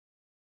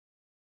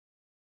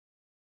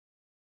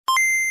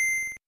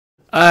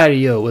Alright,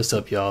 yo, what's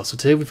up, y'all? So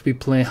today we'll be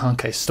playing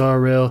Honkai Star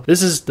Rail.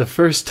 This is the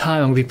first time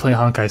I'm gonna be playing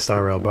Honkai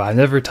Star Rail, but I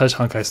never touched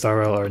Honkai Star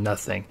Rail or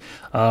nothing.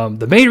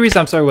 The main reason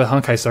I'm starting with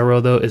Honkai Star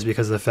Rail though is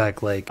because of the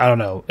fact, like, I don't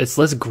know, it's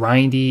less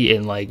grindy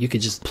and like you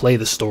could just play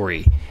the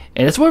story.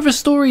 And it's more of a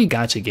story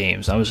gacha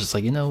game. So I was just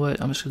like, you know what?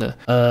 I'm just gonna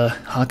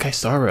Honkai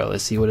Star Rail.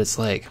 Let's see what it's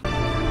like.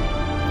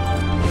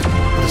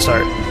 Let's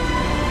start.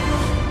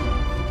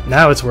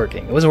 Now it's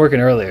working. It wasn't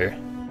working earlier.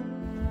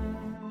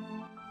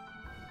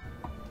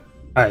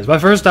 Alright, it's my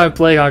first time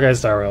playing Honkai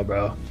Star Rail,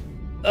 bro.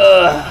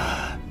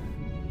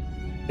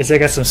 It's like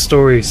got some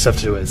story stuff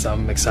to it, so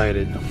I'm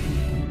excited.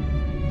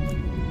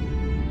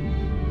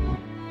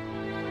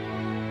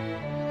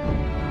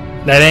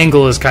 That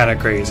angle is kind of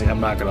crazy,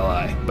 I'm not gonna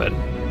lie, but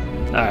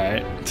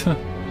alright.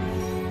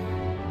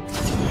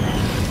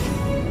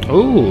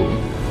 Ooh.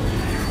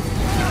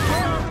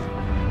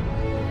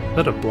 Is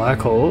that a black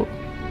hole?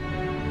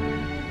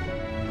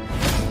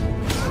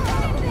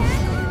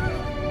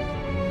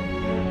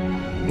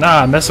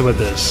 Nah, I'm messing with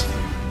this.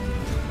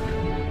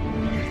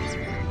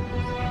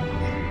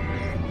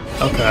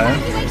 Okay.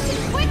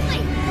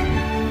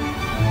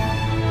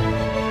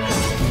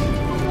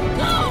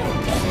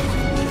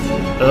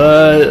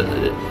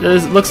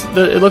 It looks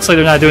like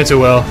they're not doing too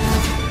well.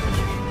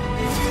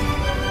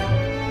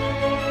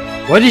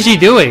 What is she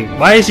doing?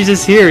 Why is she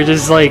just here,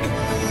 just like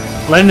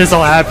letting this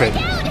all happen?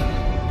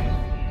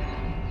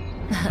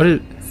 What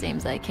is?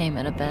 Seems I came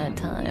at a bad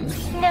time.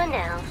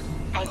 No.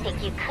 I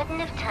think you couldn't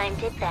have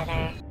timed it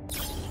better.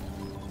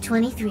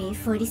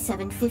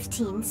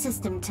 23:47:15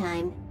 system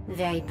time.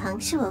 Very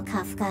punctual,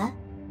 Kafka.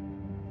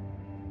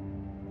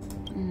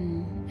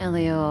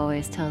 Elio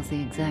always tells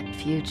the exact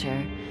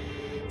future.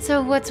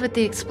 So what's with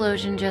the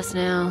explosion just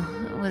now?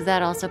 Was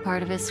that also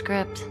part of his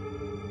script?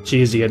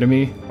 She is the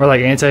enemy? Or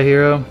like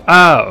anti-hero?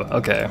 Oh,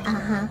 okay.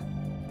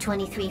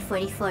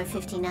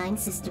 23:44:59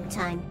 system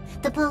time.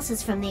 The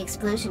pulses from the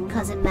explosion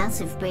cause a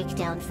massive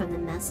breakdown from the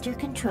master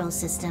control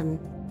system.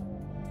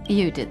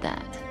 You did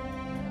that.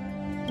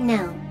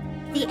 No.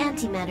 The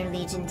Antimatter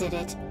Legion did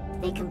it.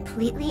 They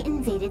completely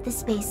invaded the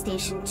space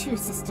station 2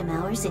 system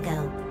hours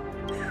ago.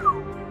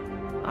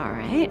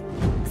 Alright.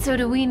 So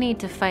do we need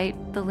to fight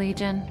the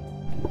Legion?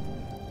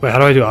 Wait, how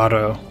do I do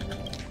auto?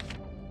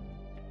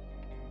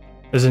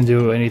 Doesn't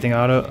do anything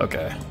auto?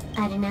 Okay.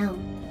 I don't know.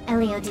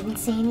 Elio didn't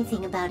say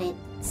anything about it,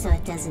 so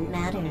it doesn't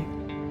matter.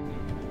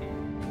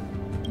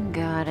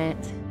 Got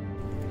it.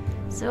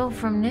 So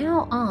from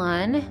now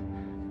on,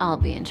 I'll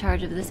be in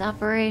charge of this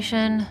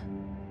operation.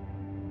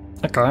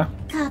 Okay.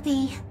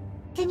 Copy.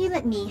 Can you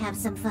let me have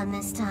some fun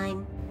this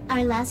time?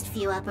 Our last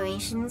few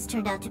operations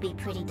turned out to be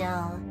pretty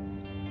dull.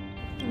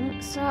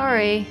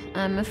 Sorry,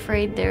 I'm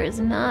afraid there is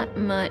not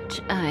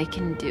much I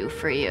can do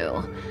for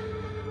you.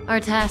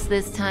 Our task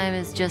this time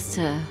is just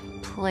to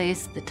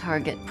place the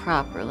target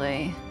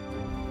properly.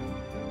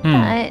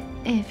 But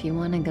if you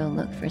want to go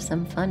look for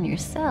some fun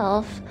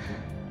yourself,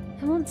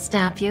 I won't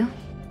stop you.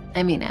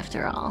 I mean,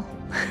 after all.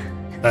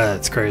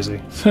 That's crazy.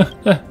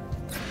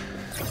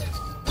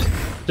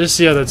 Just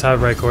see on the top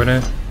right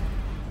corner.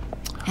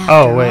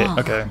 After wait, all,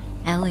 okay.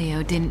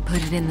 Elio didn't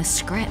put it in the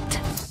script.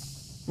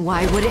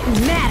 Why would it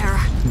matter?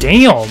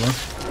 Damn!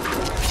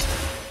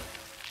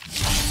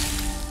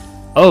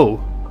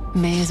 Oh.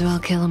 May as well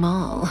kill them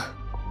all.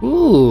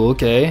 Ooh,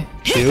 okay.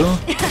 2.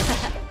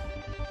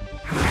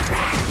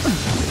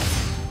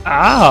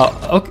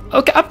 Ow!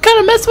 Okay, I'm kind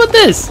of messing with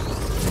this!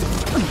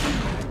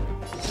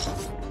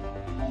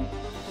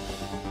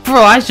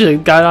 Bro, I should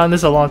have got on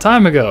this a long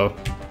time ago.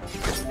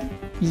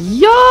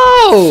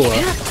 Yo!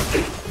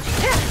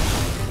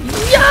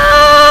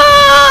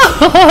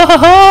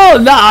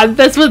 Nah, I'm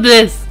messing with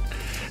this.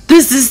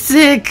 This is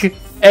sick.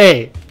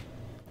 Hey,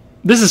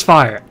 this is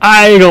fire.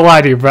 I ain't gonna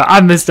lie to you, bro.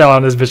 I missed out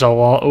on this bitch a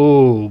lot.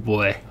 Oh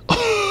boy.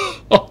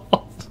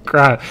 Oh,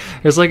 crap.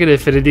 There's like an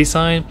infinity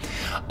sign.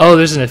 Oh,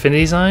 there's an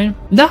infinity sign?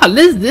 Nah,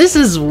 this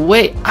is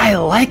way. I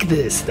like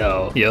this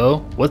though.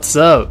 Yo, what's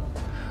up?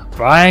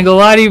 Bro, I ain't gonna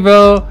lie to you,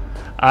 bro.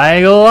 I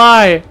ain't gonna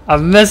lie.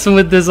 I'm messing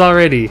with this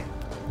already.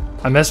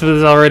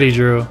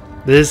 Drew.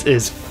 This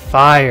is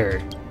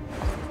fire.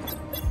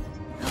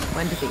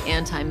 When did the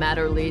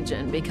Antimatter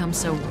Legion become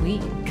so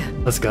weak?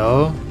 Let's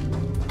go.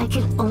 I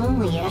could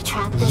only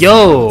attract this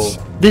Yo, much.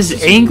 this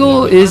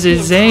angle is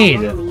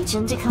insane.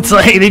 It's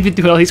like in. they've been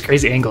doing all these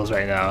crazy angles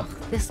right now.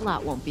 This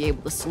lot won't be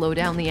able to slow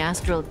down the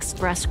Astral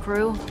Express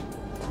crew.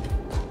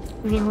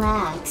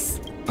 Relax.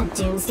 A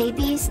Doomsday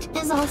Beast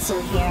is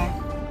also here.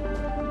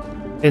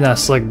 They're not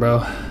slick,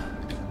 bro.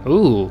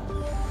 Ooh.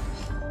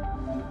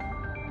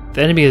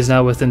 The enemy is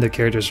now within the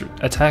character's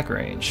attack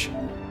range.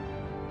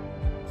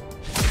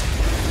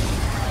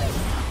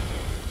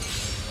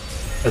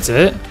 That's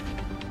it?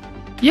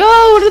 Yo,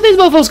 where did these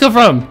mofos come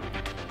from?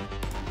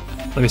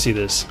 Let me see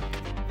this.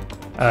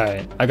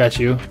 Alright, I got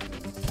you.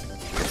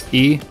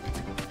 E.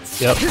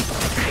 Yep.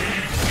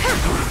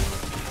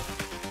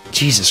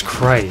 Jesus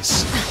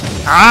Christ.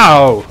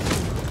 Ow!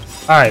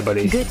 Alright,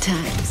 buddy. Good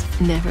times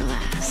never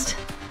last.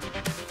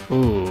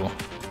 Ooh.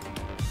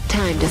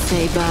 Time to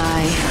say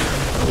bye.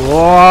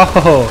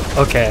 Whoa!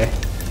 Okay.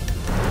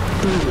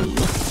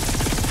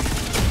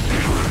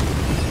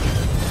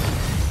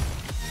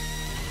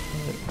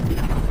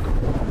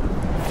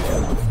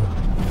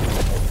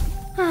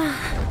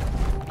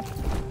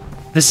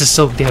 This is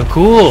so damn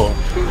cool.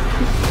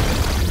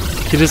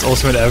 Cutest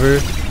ultimate ever.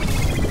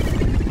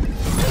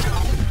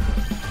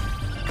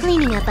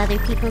 Cleaning up other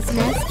people's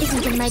mess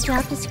isn't in my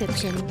job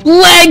description.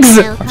 Legs!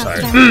 No, I'm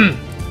sorry.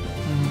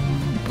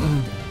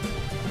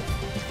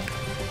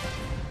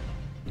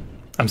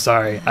 I'm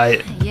sorry.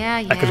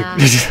 Yeah.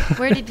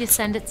 Where did you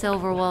send it,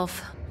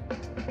 Silverwolf?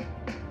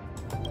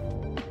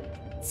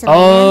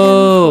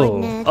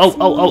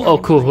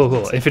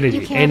 Cool.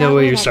 Infinity. Ain't no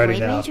way you're starting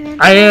now.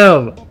 I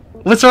am.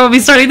 What's wrong with me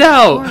starting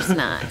now? Of course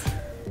not.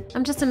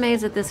 I'm just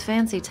amazed at this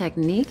fancy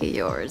technique of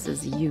yours,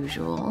 as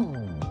usual.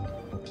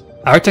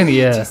 Our technique,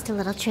 yeah. Just a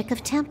little trick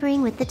of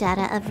tampering with the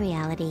data of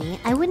reality.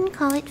 I wouldn't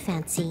call it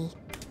fancy.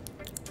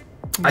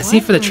 I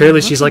see for the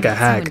trailer she's like a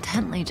hack. So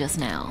intently just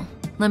now.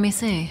 Let me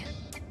see.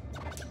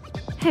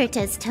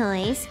 Herta's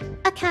Toys,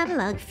 a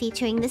catalog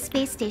featuring the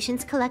space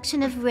station's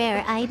collection of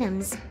rare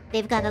items.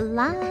 They've got a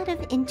lot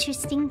of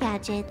interesting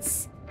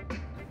gadgets.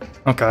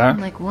 Okay.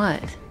 Like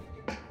what?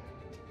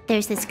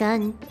 There's this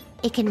gun.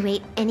 It can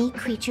rate any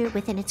creature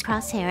within its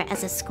crosshair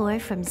as a score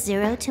from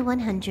 0 to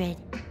 100.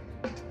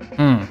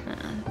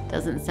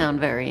 Doesn't sound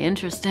very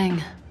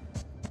interesting.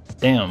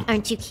 Damn.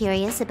 Aren't you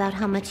curious about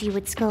how much you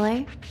would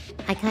score?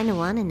 I kinda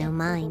wanna know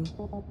mine.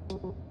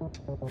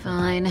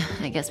 Fine,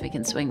 I guess we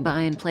can swing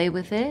by and play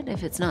with it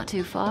if it's not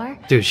too far.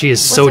 Dude, she is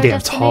so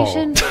damn tall.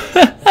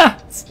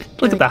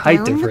 Look at the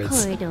height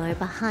difference. Down the corridor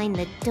behind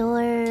the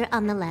door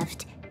on the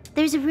left.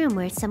 There's a room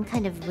where some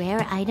kind of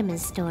rare item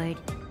is stored.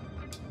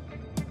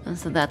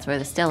 So that's where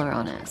the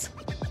Stellaron is.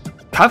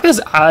 Kafka's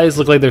eyes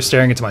look like they're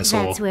staring into my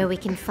soul. That's where we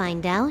can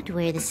find out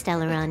where the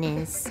Stellaron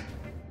is.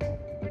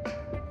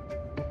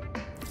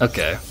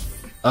 Okay.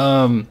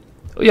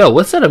 Yo,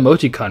 what's that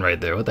emoticon right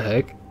there? What the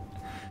heck?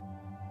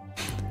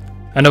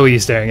 I know what you're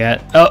staring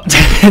at. Oh,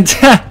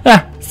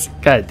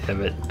 god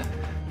damn it.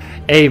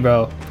 Hey,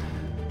 bro.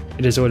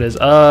 It is what it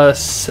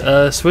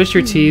is. Switch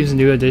your team's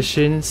new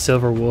addition,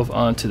 Silver Wolf,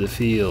 onto the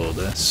field.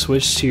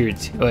 Switch to your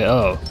team. Wait,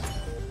 oh.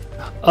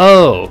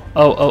 Oh,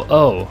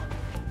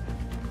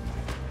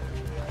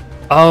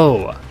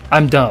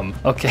 I'm dumb.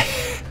 Okay.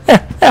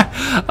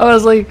 I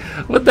was like,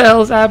 what the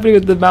hell is happening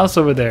with the mouse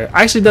over there?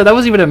 Actually, no, that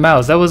wasn't even a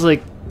mouse. That was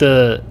like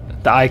the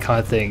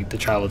icon thing to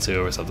travel to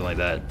or something like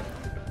that.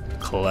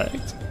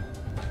 Collect.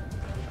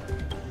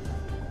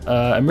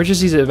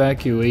 Emergency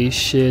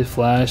evacuation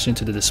flashed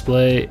into the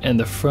display, and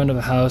the front of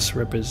the house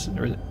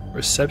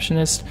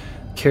receptionist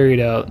carried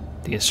out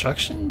the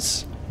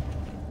instructions.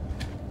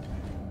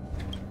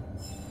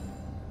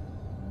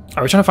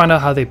 Are we trying to find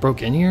out how they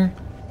broke in here?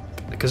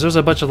 Because there's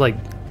a bunch of like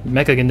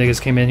mecha niggas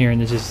came in here and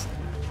they just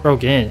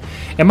broke in.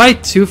 Am I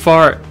too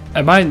far?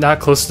 Am I not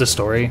close to the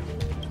story?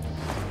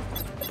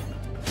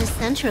 The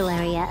central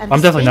area of I'm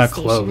the definitely not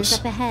space close. station is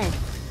up ahead.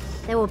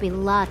 There will be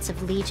lots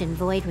of Legion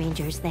Void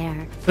Rangers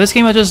there. This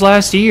came out just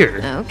last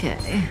year.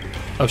 Okay.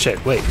 Oh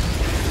shit, wait.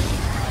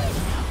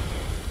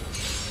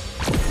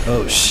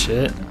 Oh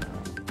shit.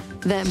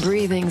 That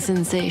breathing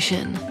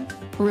sensation.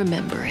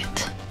 Remember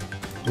it.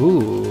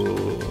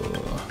 Ooh.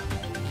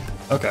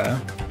 Okay.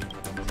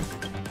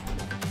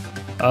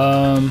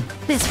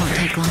 This won't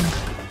take long.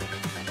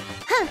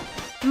 Huh.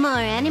 More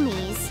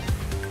enemies.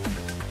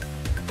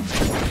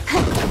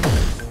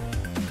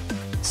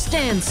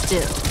 Stand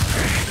still.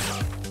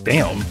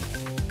 Damn.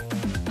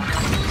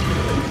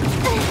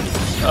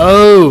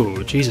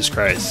 Oh, Jesus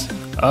Christ.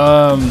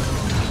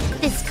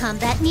 This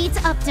combat needs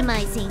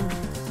optimizing.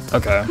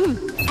 Okay.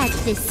 At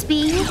this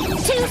speed,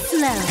 too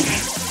slow.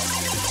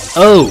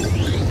 Oh.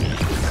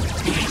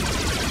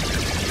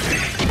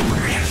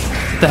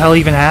 What the hell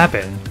even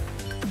happened?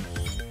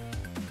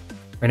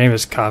 Her name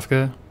is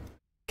Kafka?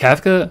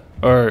 Kafka?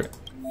 Or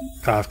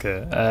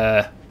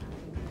Kafka?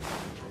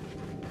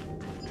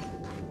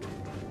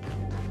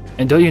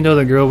 And don't you know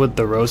the girl with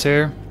the rose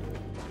hair?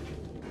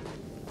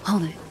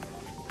 Hold it.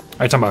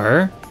 Are you talking about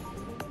her?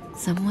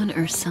 Someone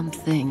or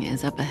something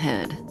is up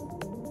ahead.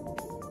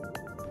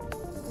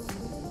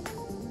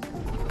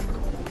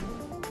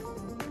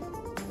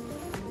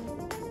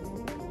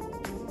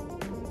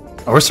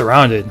 Oh, we're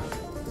surrounded.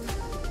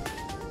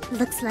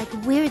 Looks like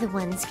we're the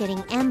ones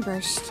getting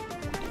ambushed.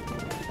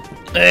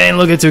 Ain't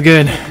looking too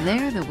good.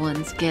 They're the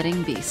ones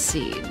getting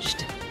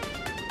besieged.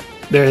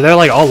 They're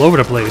like all over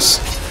the place.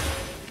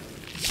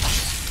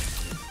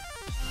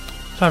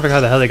 Trying to figure out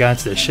how the hell they got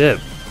into the ship.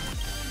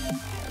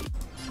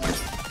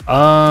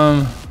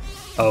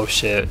 Oh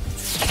shit.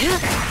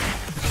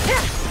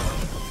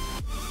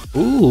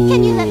 Ooh.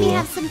 Can you let me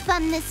have some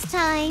fun this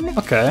time?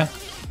 Okay.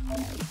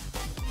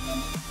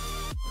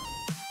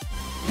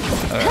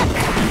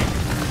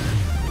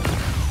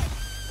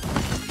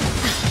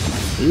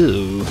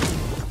 Ooh.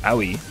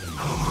 Owie.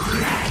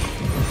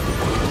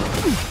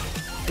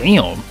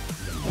 Damn.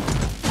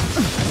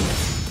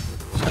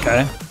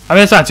 Okay. I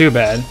mean, it's not too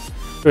bad.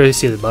 Really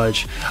see the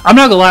budge. I'm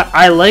not gonna lie,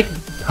 I like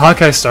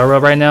Honkai Star Rail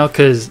right now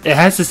because it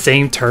has the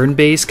same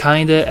turn-based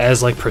kinda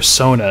as like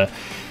Persona.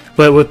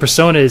 But with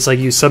Persona, it's like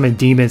you summon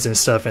demons and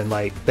stuff, and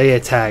like they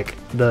attack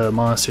the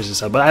monsters and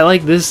stuff. But I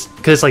like this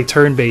because it's like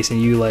turn-based,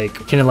 and you like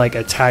can like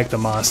attack the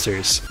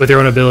monsters with your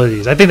own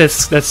abilities. I think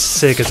that's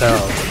sick as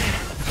hell.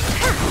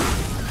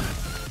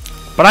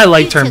 But I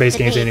like turn-based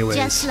games anyways.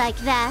 Just like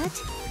that.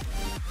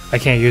 I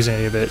can't use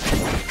any of it.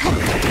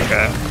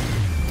 Okay.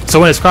 So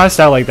when it's crossed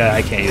out like that,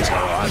 I can't use it,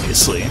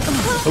 obviously.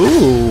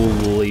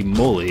 Holy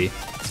moly.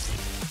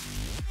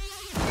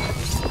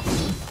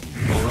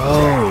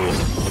 Bro.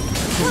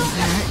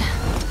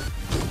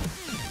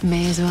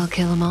 May as well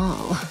kill them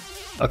all.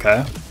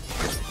 Okay.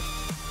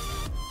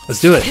 Let's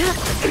do it.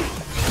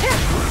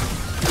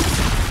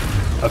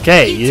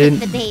 Okay, you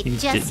didn't.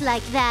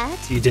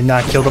 You did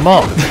not kill them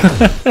all.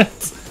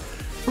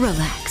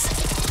 Relax.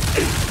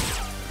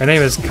 Her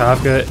name is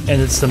Kafka,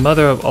 and it's the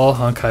mother of all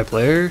Honkai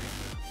player.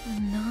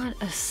 Not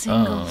a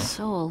single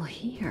soul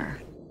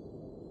here.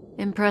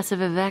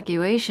 Impressive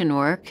evacuation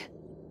work.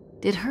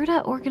 Did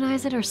Herta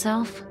organize it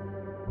herself?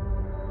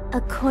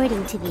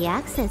 According to the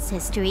access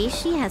history,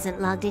 she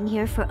hasn't logged in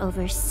here for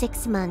over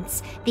 6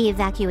 months. The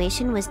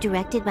evacuation was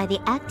directed by the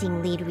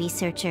acting lead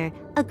researcher,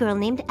 a girl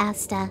named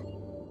Asta.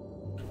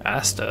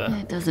 Asta?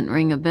 It doesn't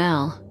ring a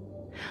bell.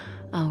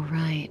 Oh,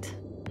 right.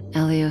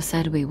 Elio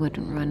said we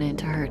wouldn't run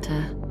into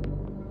Herta.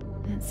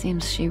 It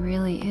seems she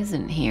really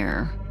isn't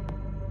here.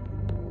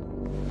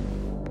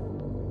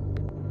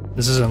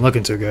 This isn't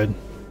looking too good.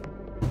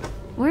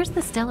 Where's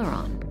the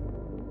Stellaron?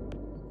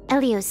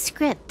 Elio's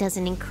script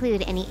doesn't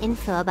include any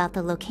info about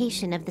the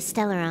location of the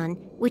Stellaron,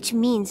 which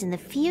means in the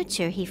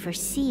future he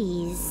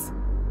foresees...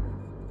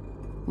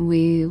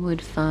 We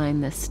would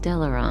find the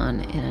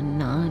Stellaron in a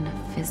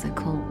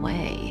non-physical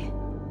way.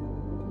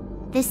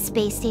 This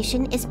space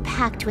station is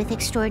packed with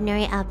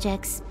extraordinary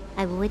objects.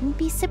 I wouldn't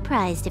be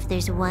surprised if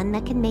there's one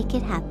that can make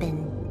it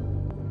happen.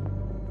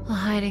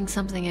 Hiding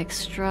something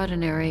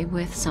extraordinary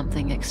with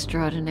something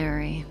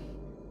extraordinary.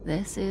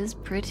 This is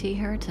pretty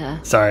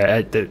Herta. Sorry,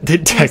 I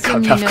did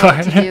caught you off know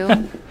what to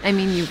do. I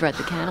mean, you've read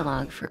the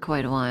catalog for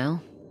quite a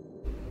while.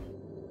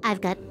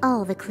 I've got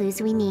all the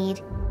clues we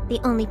need. The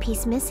only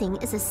piece missing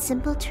is a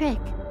simple trick.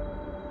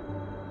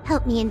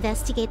 Help me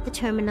investigate the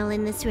terminal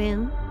in this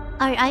room.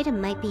 Our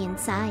item might be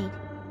inside.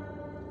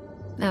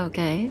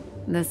 Okay,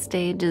 the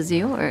stage is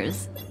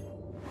yours.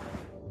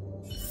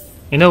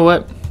 You know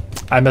what?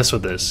 I mess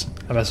with this.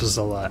 I mess with this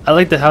a lot. I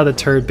like how the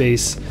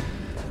turn-based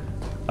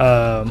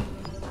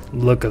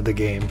look of the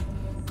game.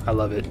 I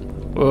love it.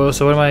 Oh,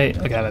 so what am I?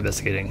 Okay, I'm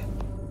investigating.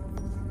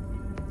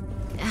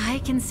 I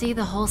can see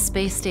the whole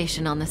space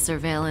station on the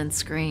surveillance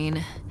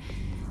screen,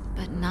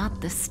 but not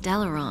the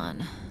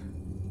Stellaron.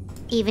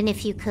 Even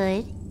if you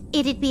could,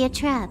 it'd be a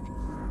trap.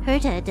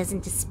 Herta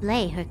doesn't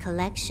display her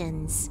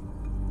collections.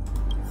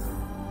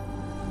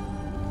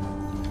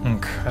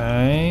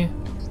 Okay.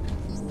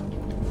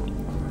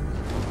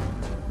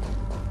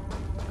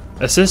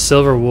 Assist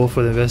Silver Wolf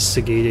with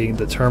investigating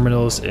the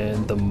terminals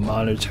in the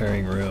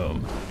monitoring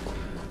room.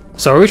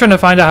 So are we trying to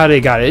find out how they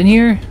got in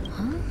here?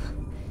 Huh?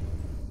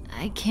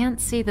 I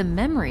can't see the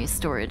memory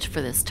storage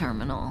for this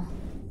terminal.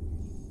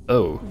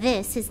 Oh.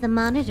 This is the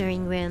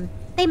monitoring room.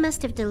 They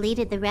must have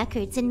deleted the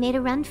records and made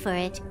a run for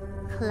it.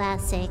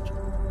 Classic.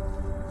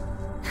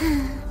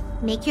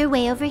 Make your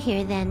way over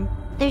here then.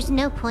 There's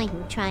no point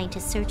in trying to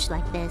search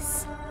like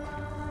this.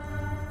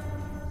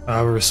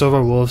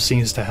 Silver Wolf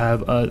seems to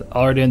have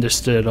already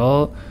understood it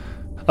all.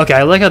 Okay,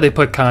 I like how they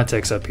put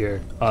context up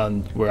here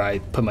on where I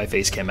put my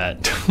face cam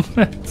at.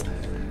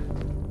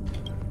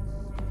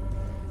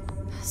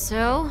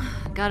 So,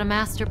 got a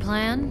master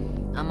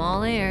plan? I'm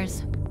all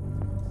ears.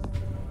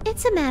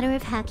 It's a matter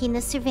of hacking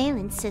the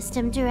surveillance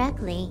system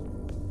directly.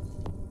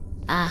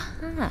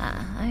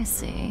 Aha, I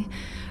see.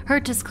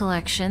 Herta's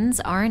collections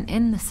aren't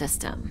in the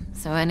system,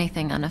 so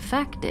anything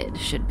unaffected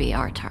should be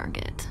our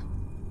target.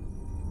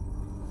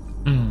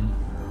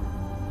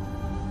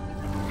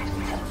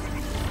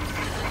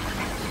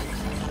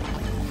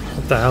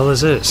 What the hell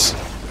is this?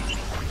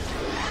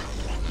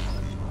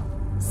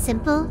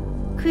 Simple,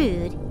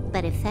 crude,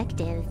 but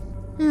effective.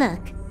 Look,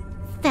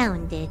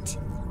 found it.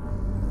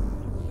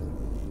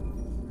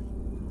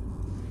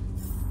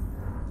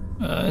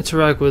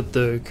 Interact with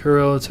the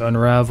Kuro to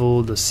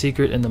unravel the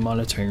secret in the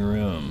monitoring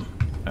room.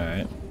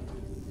 Alright.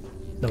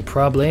 No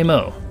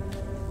problemo.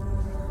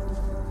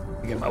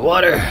 Get my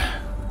water.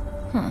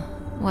 Huh.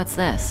 What's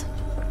this?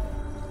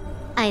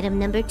 Item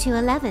number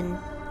 211,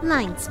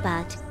 Line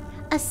Spot.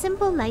 A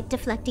simple light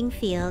deflecting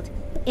field.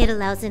 It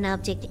allows an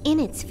object in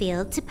its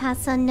field to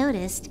pass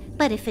unnoticed,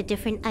 but if a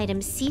different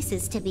item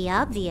ceases to be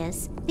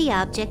obvious, the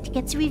object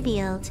gets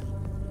revealed.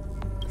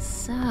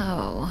 So,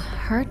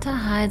 Herta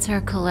hides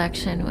her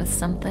collection with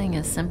something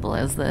as simple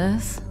as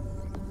this?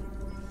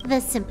 The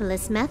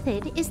simplest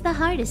method is the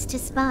hardest to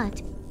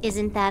spot.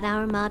 Isn't that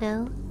our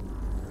motto?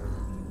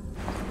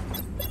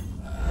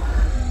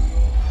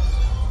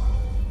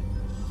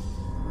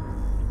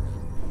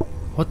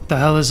 What the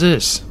hell is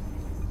this?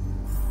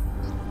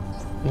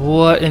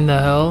 What in the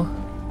hell?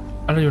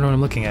 I don't even know what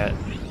I'm looking at.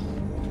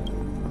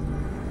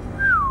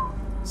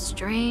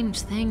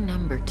 Strange thing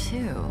number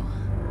 2.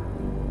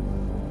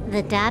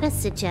 The data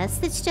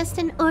suggests it's just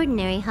an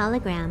ordinary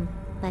hologram,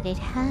 but it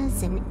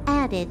has an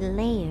added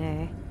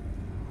layer.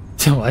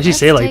 Why'd you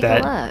say it like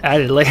that? Look.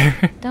 Added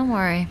layer. Don't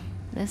worry,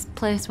 this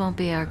place won't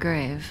be our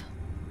grave.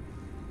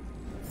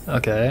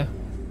 Okay.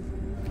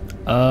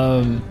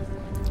 Alright,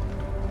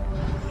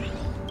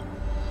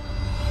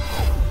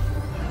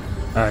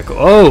 cool.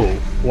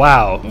 Oh!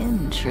 Wow.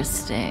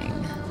 Interesting.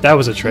 That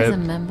was a He's trip. a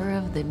member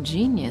of the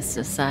Genius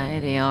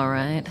Society,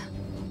 alright.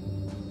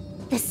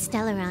 The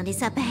Stellaron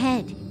is up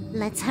ahead.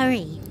 Let's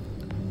hurry.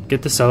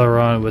 Get the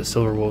Celeron with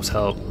Silverwolf's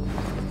help.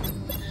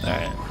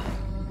 Alright.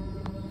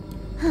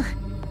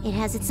 It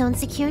has its own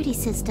security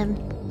system.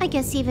 I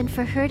guess even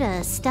for Herta,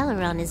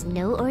 Stellaron is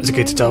no ordinary Is it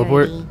good to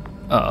teleport? rarity.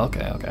 Oh,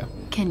 okay, okay.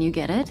 Can you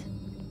get it?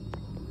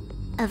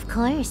 Of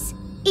course.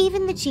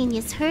 Even the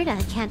genius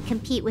Herta can't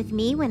compete with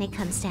me when it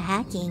comes to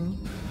hacking.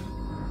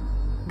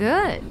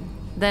 Good.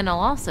 Then I'll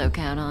also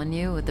count on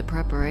you with the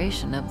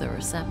preparation of the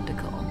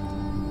receptacle.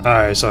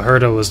 Alright, so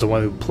Herta was the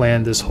one who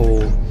planned this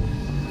whole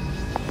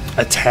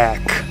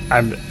attack.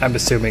 I'm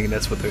assuming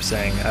that's what they're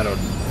saying. I don't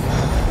know.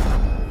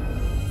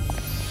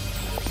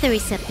 The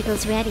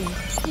receptacle's ready.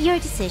 Your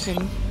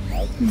decision.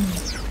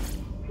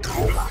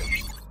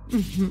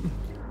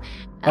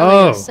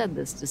 Elliot said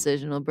this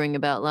decision will bring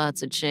about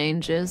lots of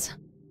changes.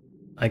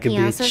 I could He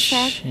be also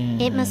said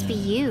it must be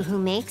you who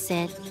makes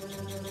it.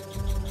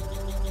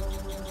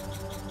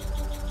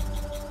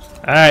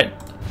 Alright.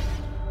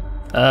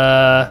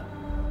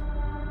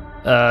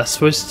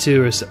 Switch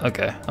to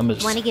okay, I'm gonna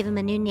Want to just give him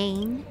a new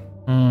name?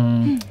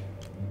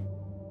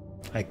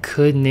 I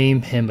could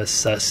name him a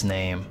sus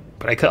name,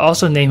 but I could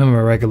also name him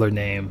a regular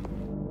name.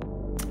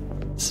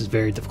 This is a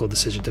very difficult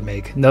decision to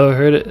make. No,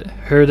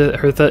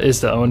 Hertha is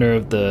the owner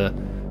of the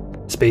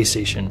space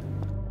station.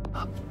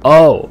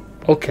 Oh,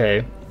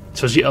 okay.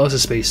 So she owns a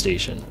space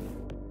station.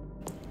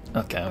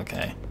 Okay,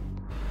 okay.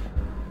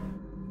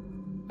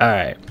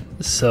 Alright,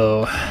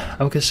 so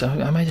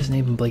I might just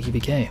name him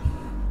Blakeevk.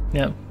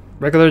 Yeah,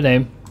 regular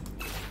name.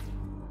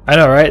 I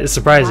know, right? It's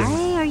surprising.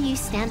 Why are you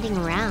standing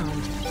around?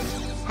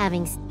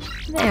 Having...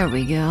 There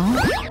we go.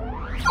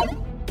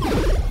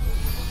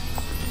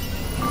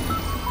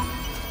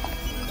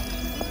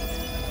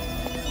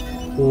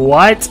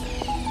 What?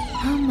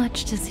 How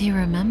much does he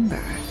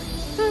remember?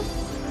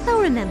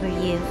 I'll remember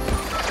you.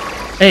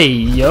 Hey,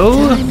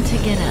 yo! Time to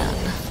get up.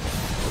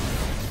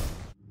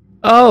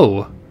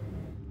 Oh!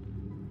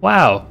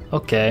 Wow,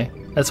 okay.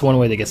 That's one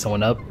way to get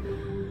someone up.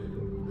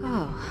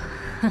 Oh.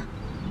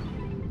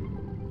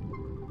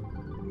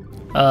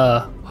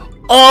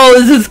 Oh,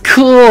 this is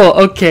cool!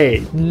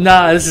 Okay,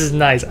 nah, this is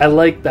nice. I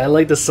like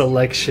the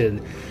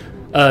selection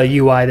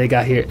UI they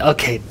got here.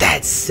 Okay,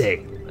 that's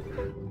sick.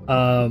 Did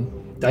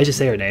I just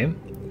say her name?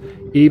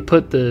 He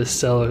put the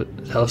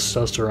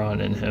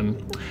Celesteron in him.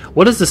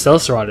 What is the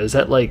Celesteron? Is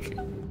that like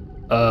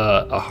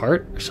a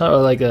heart or something?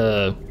 Or like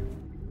a...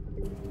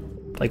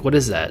 Like, what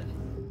is that?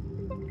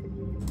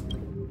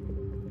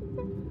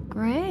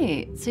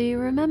 Great, so you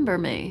remember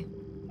me.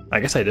 I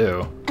guess I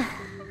do.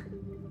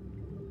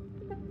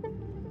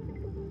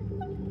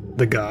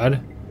 The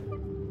god?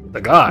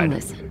 The god?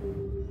 Listen,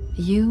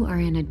 you are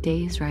in a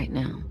daze right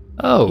now.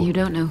 Oh. You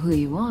don't know who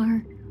you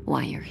are,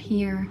 why you're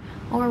here,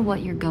 or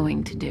what you're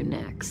going to do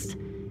next.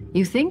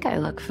 You think I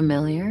look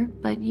familiar,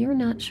 but you're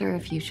not sure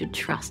if you should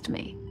trust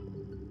me.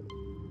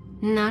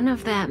 None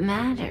of that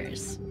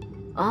matters.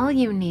 All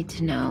you need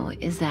to know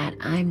is that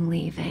I'm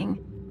leaving,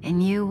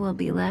 and you will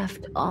be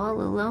left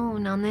all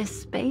alone on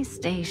this space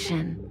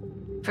station.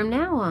 From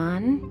now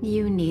on,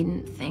 you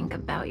needn't think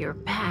about your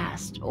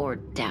past or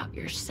doubt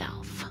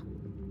yourself.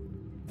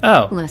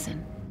 Oh.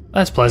 Listen.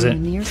 That's pleasant.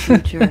 In the near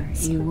future,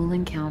 you will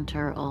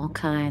encounter all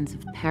kinds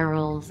of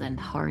perils and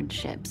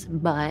hardships,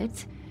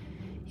 but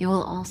you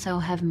will also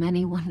have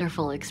many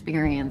wonderful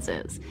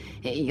experiences.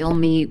 You'll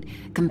meet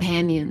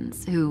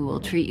companions who will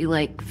treat you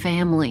like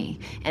family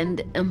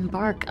and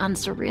embark on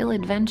surreal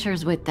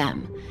adventures with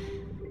them.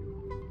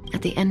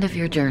 At the end of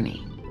your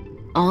journey,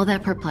 all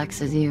that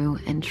perplexes you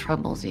and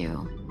troubles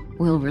you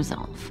will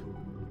resolve.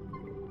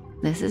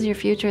 This is your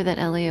future that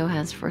Elio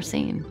has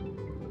foreseen.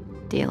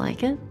 Do you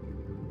like it?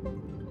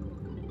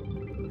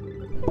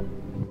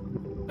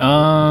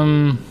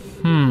 Trying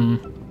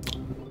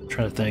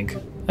to think.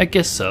 I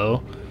guess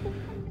so.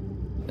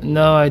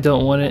 No, I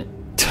don't want it.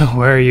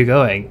 Where are you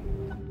going?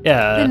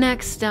 Yeah. The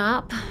next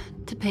stop,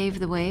 to pave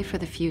the way for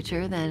the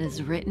future that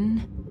is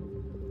written.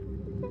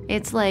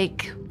 It's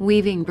like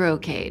weaving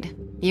brocade.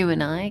 You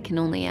and I can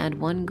only add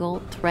one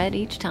gold thread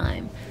each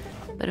time,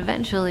 but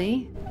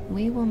eventually,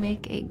 we will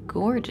make a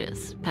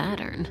gorgeous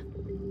pattern.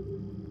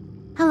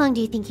 How long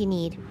do you think you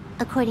need?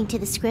 According to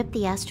the script,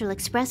 the Astral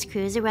Express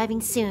crew is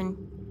arriving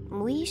soon.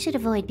 We should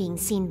avoid being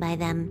seen by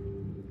them.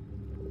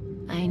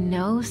 I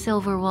know,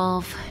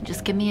 Silverwolf.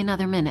 Just give me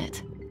another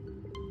minute.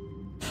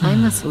 I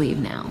must leave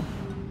now.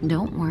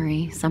 Don't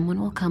worry, someone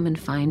will come and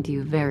find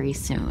you very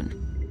soon.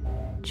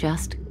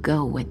 Just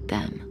go with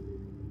them.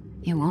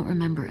 You won't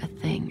remember a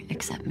thing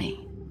except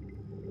me.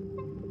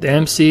 The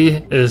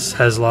MC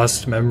has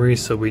lost memory,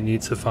 so we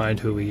need to find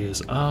who he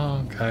is.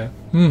 Oh, okay.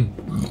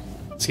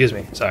 Excuse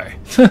me, sorry.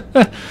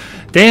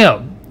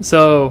 Damn,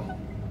 so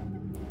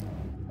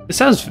it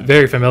sounds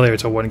very familiar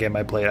to one game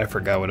I played. I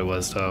forgot what it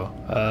was though.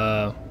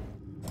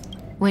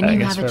 When I you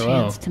guess have a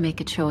farewell. chance to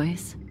make a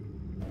choice,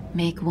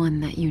 make one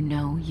that you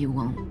know you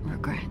won't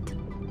regret.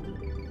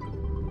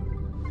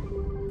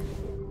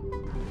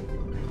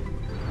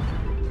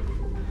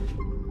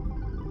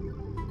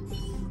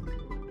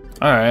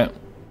 Alright.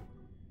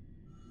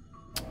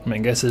 I mean,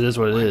 I guess it is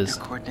what it is.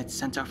 The coordinates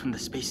sent out from the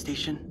space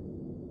station?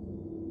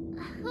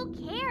 Who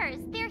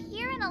cares? They're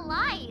here and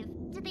alive.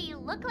 Do they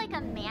look like a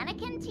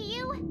mannequin to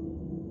you?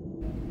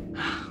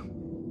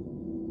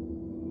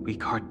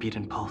 Weak heartbeat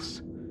and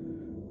pulse.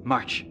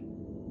 March,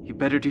 you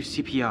better do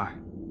CPR.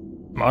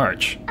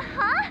 March.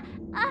 Huh?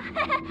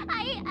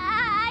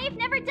 I've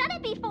never done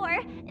it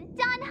before.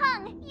 Don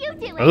Hung, you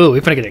do it. Oh, we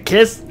finna get a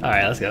kiss?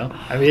 Alright, let's go.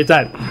 I mean, it's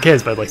not a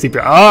kiss, but like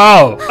CPR.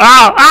 Oh!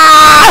 Ow!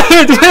 Ah!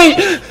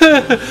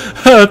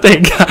 Oh,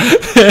 thank God.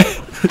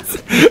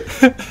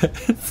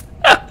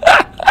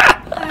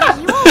 Are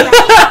you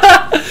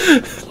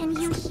alright? Can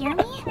you hear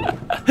me?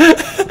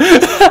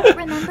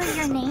 Remember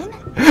your name?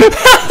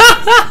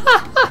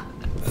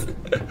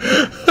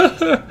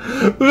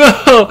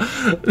 No!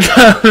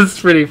 That was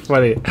pretty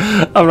funny.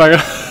 I'm not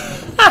gonna...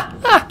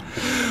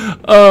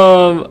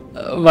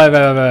 My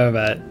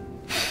bad.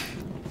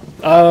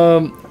 I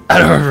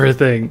don't remember a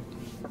thing.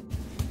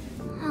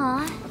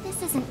 Aw,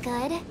 this isn't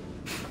good.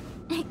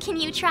 Can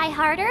you try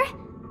harder?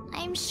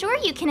 I'm sure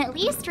you can at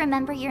least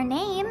remember your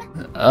name.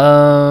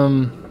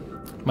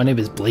 My name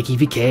is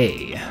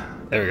Blakeevk.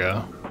 There we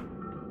go.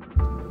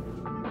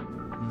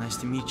 Nice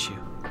to meet you.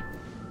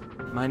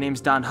 My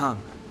name's Don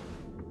Hung,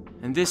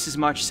 and this is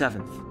March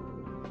 7th.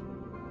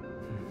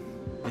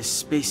 This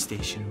space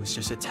station was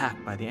just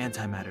attacked by the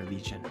Antimatter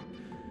Legion.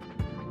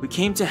 We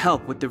came to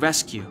help with the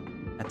rescue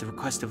at the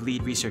request of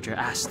lead researcher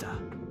Asta.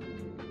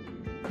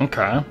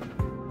 Okay.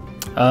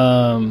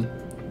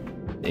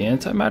 The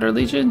Antimatter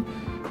Legion?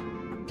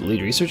 The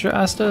lead researcher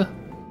Asta?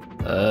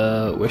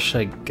 Where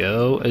should I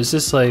go? Is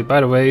this like,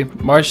 by the way,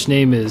 March's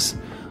name is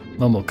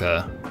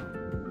Momoka.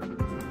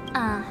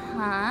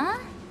 Uh-huh.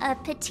 A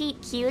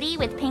petite cutie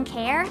with pink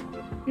hair?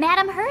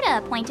 Madame Herta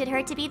appointed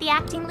her to be the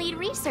acting lead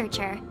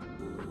researcher.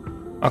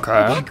 Okay.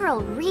 That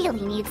girl really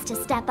needs to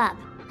step up.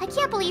 I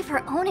can't believe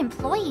her own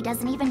employee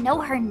doesn't even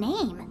know her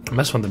name. I'm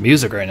messing with the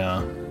music right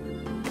now.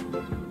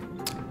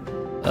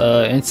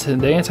 It's the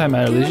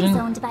Antimatter Legion?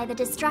 Owned by the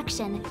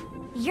destruction.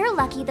 You're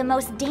lucky the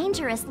most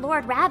dangerous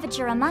Lord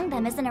Ravager among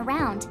them isn't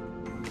around.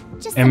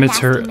 Just some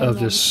Amateur nasty of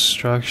minions.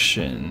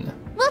 Destruction.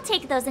 We'll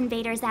take those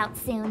invaders out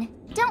soon.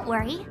 Don't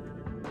worry.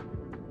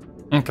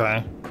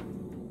 Okay.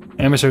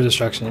 Amateur of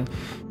Destruction.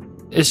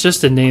 It's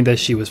just the name that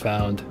she was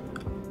found.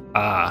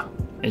 Ah,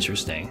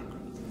 interesting.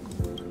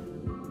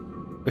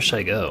 Where should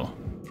I go?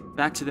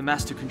 Back to the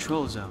Master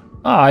Control Zone.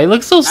 Ah, he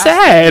looks so Asta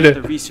sad. and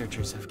the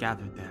researchers have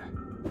gathered there.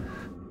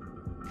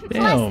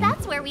 Damn. Plus,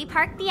 that's where we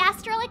parked the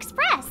Astral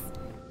Express.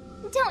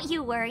 Don't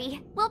you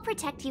worry. We'll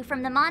protect you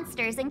from the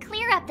monsters and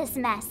clear up this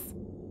mess.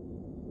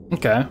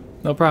 Okay,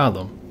 no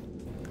problem.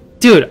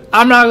 Dude,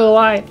 I'm not gonna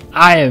lie,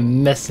 I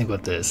am messing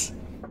with this.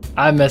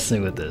 I'm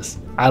messing with this.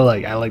 I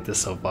like this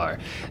so far.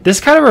 This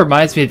kind of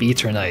reminds me of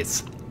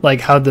Eternights, like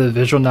how the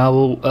visual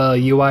novel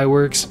UI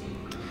works.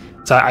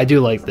 So I do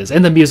like this,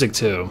 and the music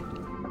too.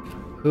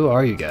 Who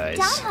are you guys?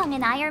 Donghung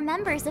and I are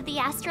members of the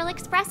Astral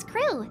Express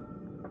crew.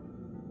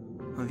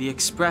 Well, the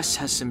Express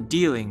has some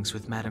dealings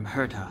with Madame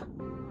Herta,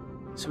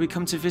 so we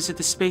come to visit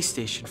the space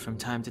station from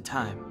time to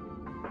time.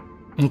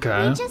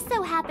 Okay. We just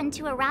so happened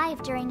to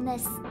arrive during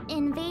this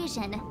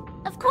invasion.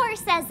 Of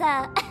course, as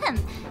a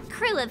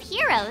crew of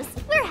heroes,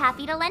 we're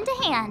happy to lend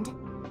a hand.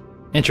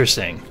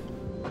 Interesting.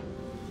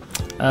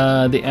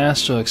 The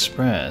Astral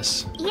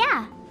Express.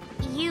 Yeah,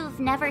 you've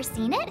never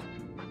seen it?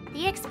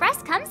 The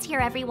Express comes here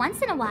every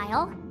once in a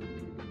while.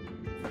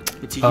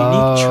 It's a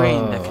unique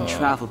train that can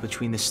travel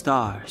between the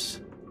stars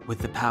with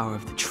the power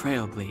of the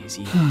Trailblaze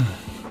even.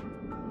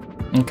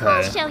 Okay.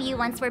 I'll show you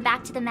once we're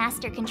back to the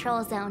Master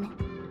Control Zone.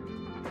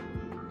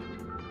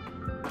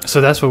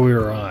 So that's what we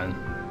were on.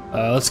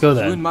 Let's go You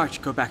and then.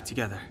 March go back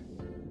together.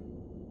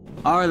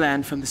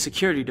 Arlan from the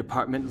security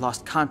department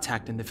lost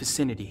contact in the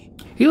vicinity.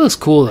 He looks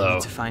cool I though.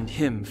 need to find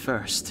him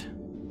first.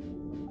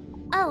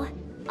 Oh,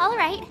 all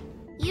right.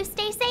 You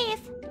stay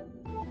safe.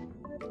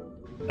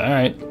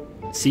 Alright.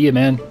 See you,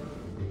 man.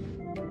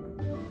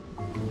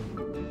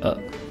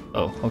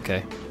 Oh,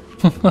 okay.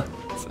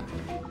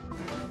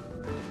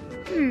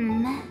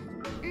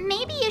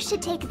 Maybe you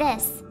should take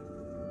this.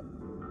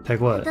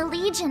 Take what? The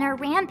Legion are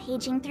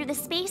rampaging through the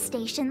space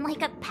station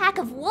like a pack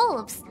of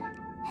wolves.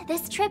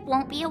 This trip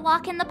won't be a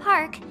walk in the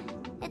park.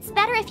 It's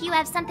better if you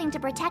have something to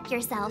protect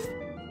yourself.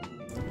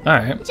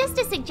 Alright. Just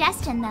a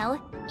suggestion,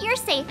 though. You're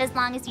safe as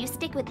long as you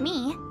stick with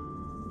me.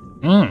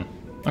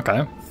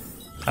 Okay.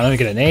 I don't even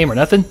get a name or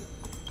nothing?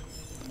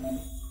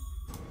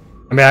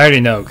 I mean, I already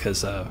know,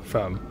 because,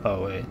 from...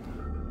 Oh, wait.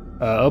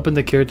 Open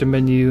the character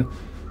menu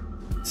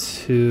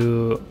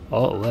to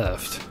alt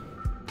left.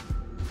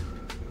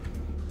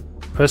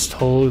 Press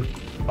hold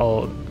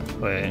alt...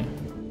 Wait.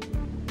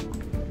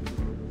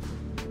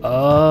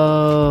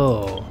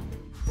 Oh.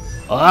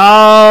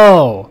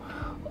 Oh.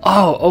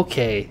 Oh,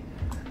 okay.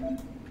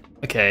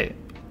 Okay.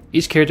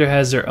 Each character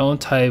has their own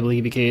type.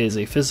 Blakeevk is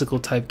a physical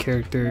type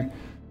character.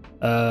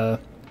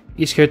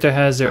 Each character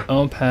has their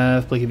own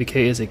path. Blakeevk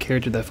is a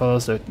character that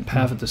follows the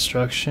path of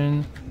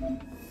destruction.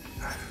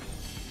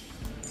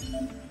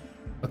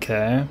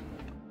 Okay.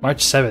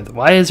 March 7th.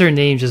 Why is her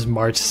name just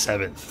March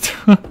 7th?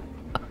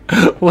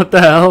 What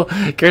the hell?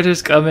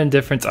 Characters come in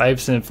different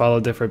types and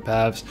follow different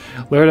paths.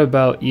 Learn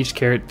about each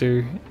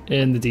character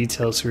in the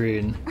detail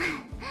screen.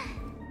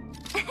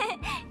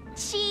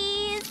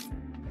 Cheese.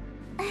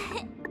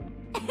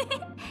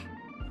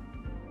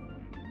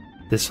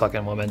 This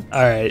fucking woman.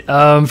 Alright,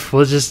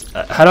 we'll just...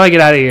 how do I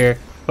get out of here?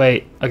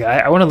 Wait, okay,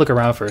 I want to look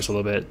around first a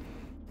little bit.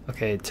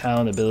 Okay,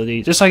 talent,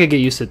 ability, just so I can get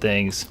used to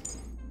things.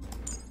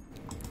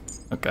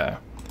 Okay.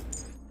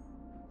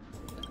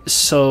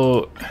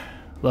 So,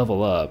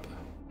 level up.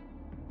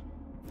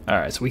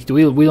 Alright, so we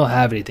don't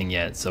have anything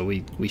yet, so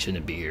we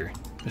shouldn't be here.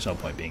 There's no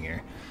point being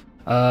here.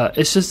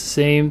 It's just the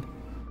same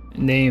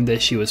name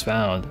that she was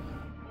found.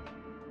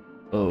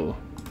 Oh.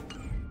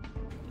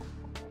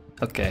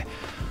 Okay.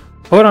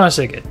 Hold on a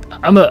second.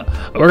 I'm gonna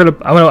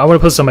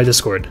post this on my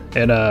Discord.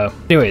 And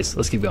anyways,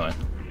 let's keep going.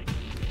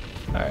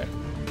 Alright.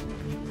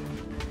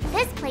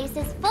 This place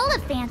is full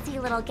of fancy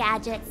little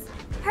gadgets.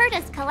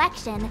 Herta's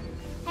collection.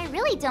 I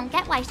really don't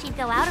get why she'd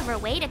go out of her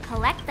way to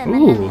collect them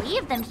and then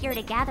leave them here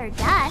to gather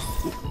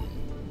dust.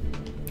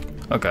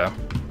 Okay.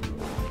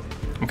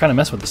 I'm kind of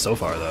messing with this so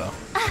far, though.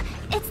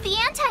 It's the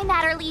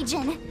Antimatter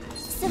Legion.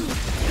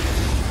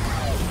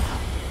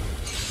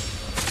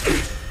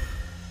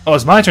 Oh,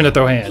 it's my turn to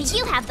throw hands.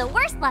 You have the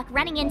worst luck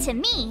running into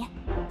me.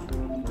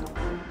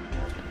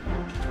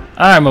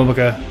 Alright,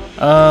 Momoka.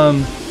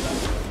 I'm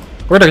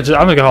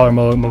gonna call her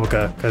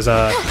Momoka, because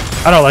I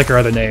don't like her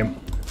other name.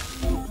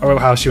 Or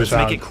how she was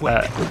found. Make it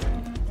quick.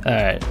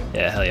 Alright.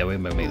 Yeah, hell yeah, we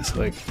might make this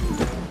quick.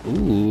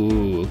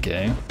 Ooh,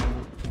 okay.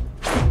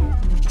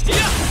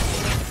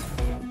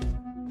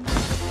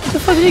 Where the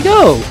fuck did he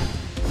go?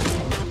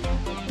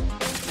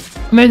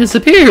 Man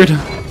disappeared.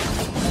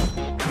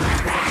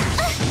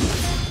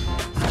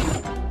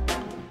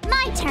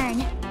 My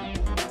turn.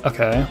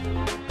 Okay.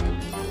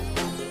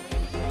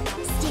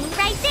 Stay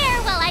right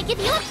there while I give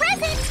you a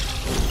present.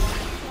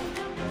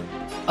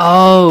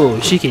 Oh,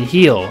 she can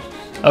heal.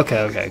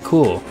 Okay,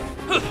 cool.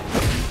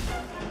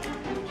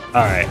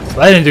 Alright,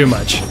 well, I didn't do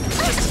much.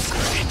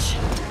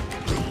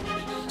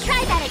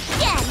 Try that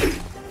again.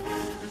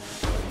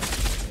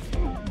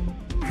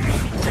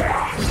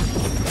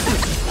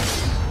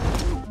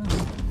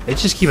 They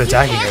just keep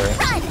attacking her.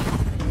 Run.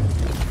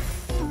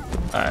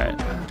 Alright.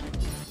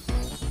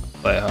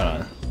 Wait, hold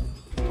on.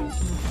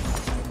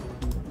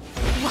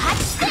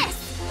 Watch this.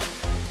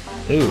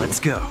 Ooh. Let's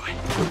go.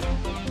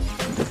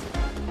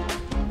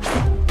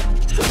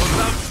 What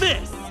about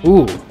this?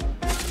 Ooh.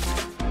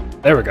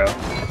 There we go.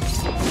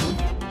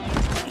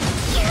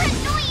 You're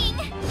annoying.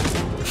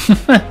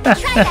 Try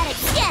that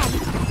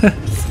again.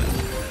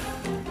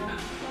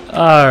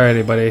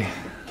 Alrighty, buddy.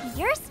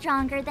 You're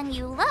stronger than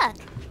you look.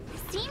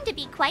 Seem to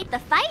be quite the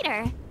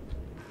fighter.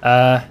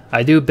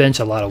 I do bench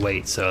a lot of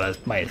weight, so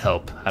that might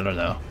help. I don't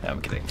know. No,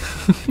 I'm kidding.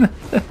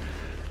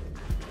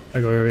 I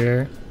go over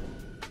here.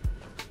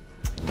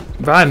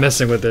 But I'm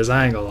messing with this,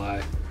 I ain't gonna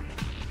lie.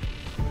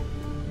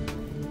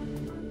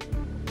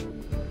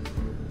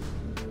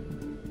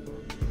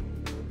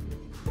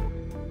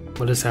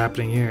 What is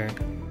happening here?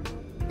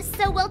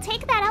 So we'll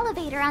take that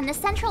elevator on the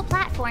central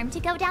platform to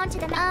go down to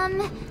the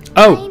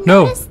Oh, I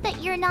no. noticed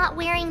that you're not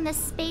wearing the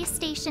space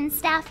station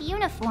staff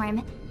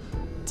uniform.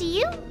 Do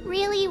you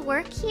really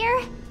work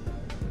here?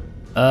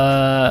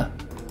 I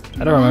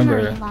don't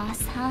remember. Memory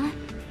loss, huh?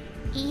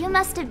 You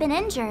must have been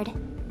injured.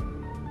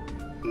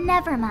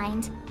 Never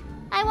mind.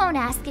 I won't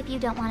ask if you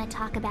don't want to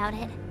talk about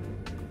it.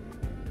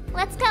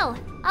 Let's go.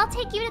 I'll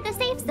take you to the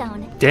safe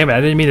zone. Damn it,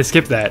 I didn't mean to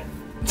skip that.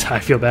 I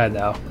feel bad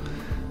now.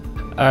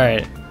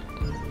 Alright.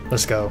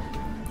 Let's go.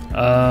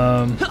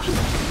 Oh,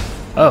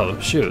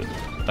 shoot.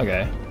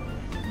 Okay.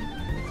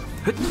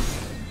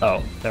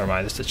 Oh, never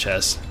mind, it's the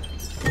chest.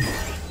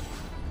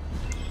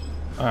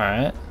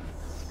 Alright.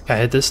 Can I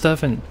hit this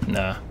stuff and...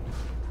 Nah.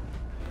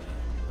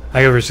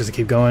 I guess we're just gonna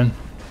keep going.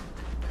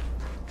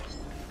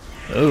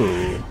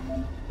 Oh.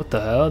 What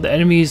the hell? The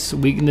enemy's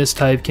weakness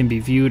type can be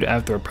viewed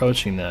after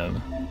approaching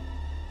them.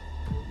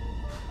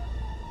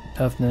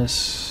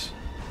 Toughness.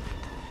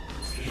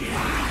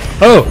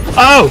 Oh!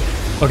 Oh!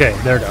 Okay,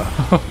 there we go.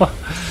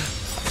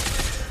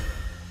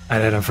 I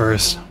hit him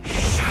first.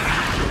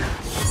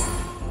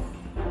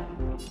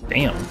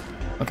 Damn.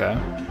 Okay.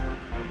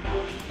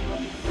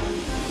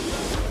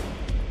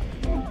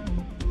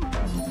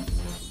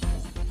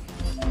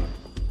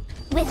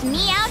 With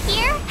me out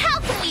here, how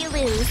can we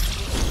lose?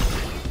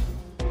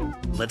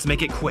 Let's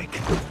make it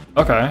quick.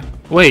 Okay.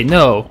 Wait,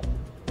 no.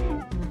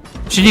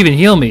 She didn't even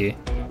heal me.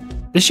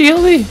 Did she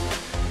heal me?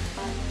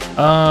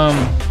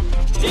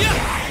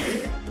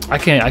 I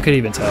couldn't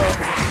even tell.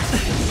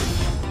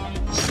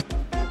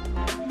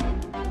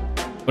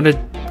 When did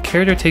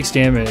character takes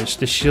damage,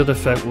 the shield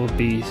effect will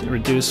be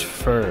reduced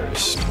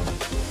first.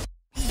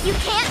 You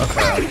can't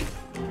Okay. run.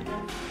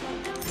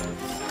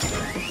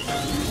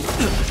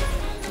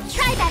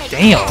 Try that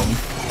again. Damn!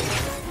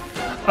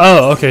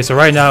 Oh, okay, so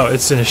right now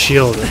it's in a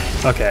shield.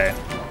 Okay.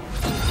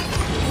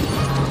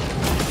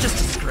 Just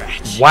a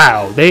scratch.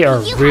 Wow, they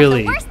are You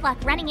really... have the worst luck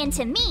running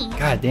into me.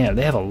 God damn,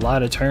 they have a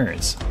lot of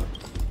turns.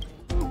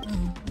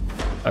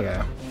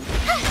 Okay.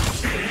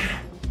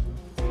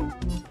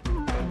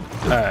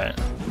 Alright.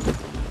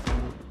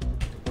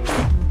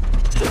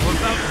 What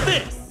about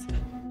this?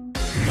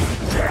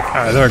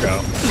 Alright, there we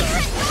go. You're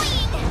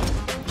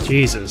annoying.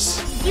 Jesus.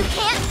 You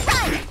can't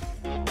run.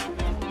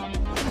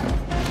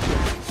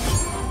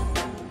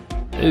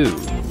 Ooh.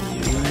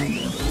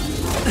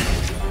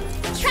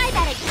 Try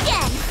that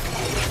again.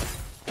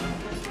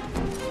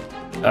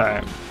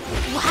 Alright.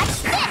 Watch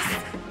this.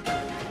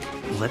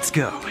 Let's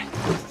go.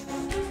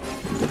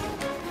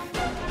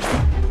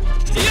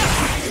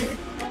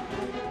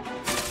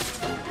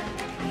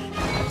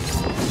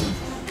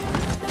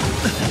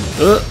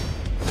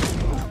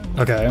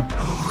 Okay.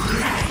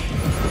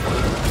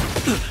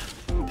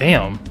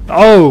 Damn.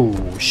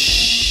 Oh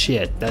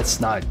shit.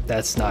 That's not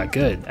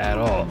good at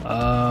all.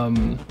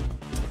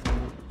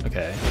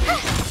 Okay.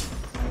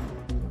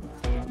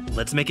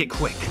 Let's make it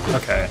quick.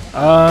 Okay.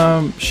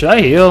 Should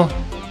I heal?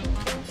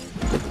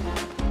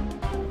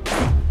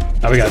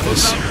 Oh, we got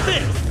this.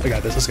 We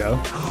got this. Let's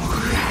go.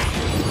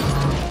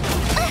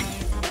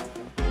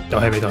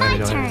 Don't hit me. Don't hit me.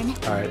 Don't hit me.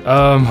 All right.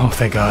 Oh,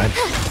 thank God.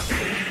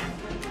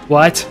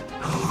 What?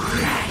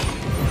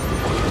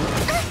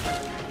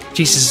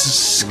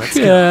 Jesus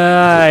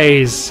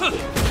Christ.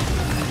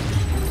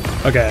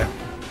 Okay.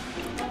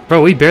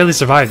 Bro, we barely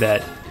survived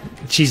that.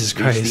 Jesus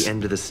Reach Christ. the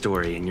end of the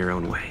story in your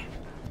own way.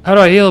 How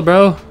do I heal,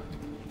 bro?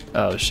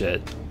 Oh,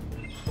 shit.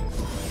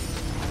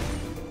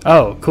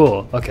 Oh,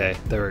 cool. Okay,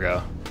 there we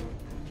go.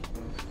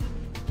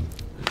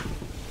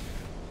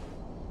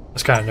 I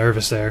was kind of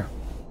nervous there.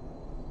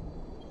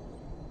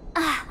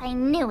 Ah, I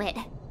knew it.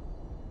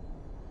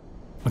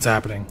 What's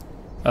happening?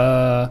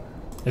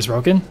 Is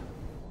broken?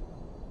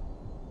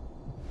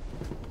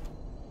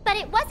 But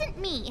it wasn't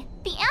me.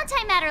 The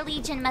Antimatter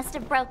Legion must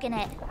have broken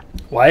it.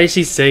 Why is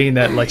she saying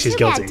that like she's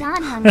Too bad guilty?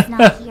 Don Hung's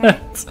not here.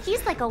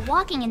 He's like a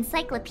walking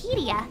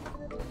encyclopedia.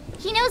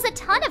 He knows a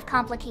ton of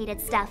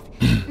complicated stuff.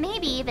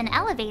 Maybe even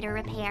elevator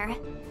repair.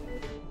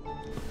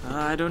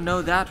 I don't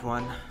know that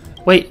one.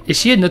 Wait, is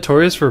she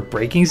notorious for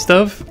breaking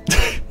stuff?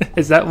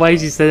 Is that why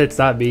she said it's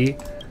not me?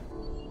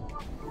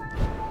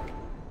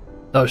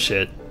 Oh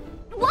shit.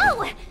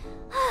 Whoa!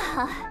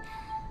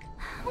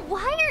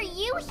 Why are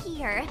you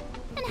here?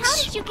 And how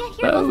did you get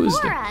here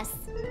Exposed. before us?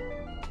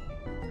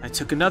 I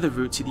took another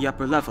route to the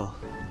upper level,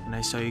 and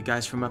I saw you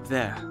guys from up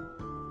there.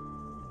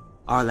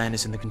 Arlan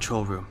is in the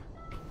control room.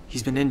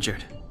 He's been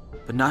injured,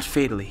 but not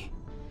fatally.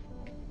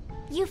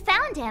 You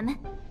found him.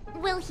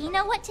 Will he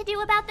know what to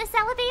do about this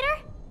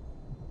elevator?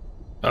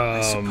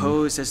 I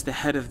suppose as the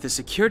head of the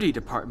security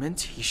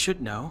department, he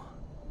should know.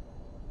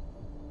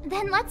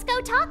 Then let's go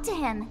talk to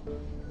him.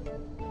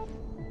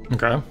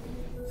 Okay.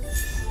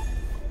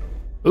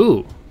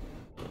 Ooh.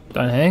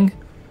 Don't hang?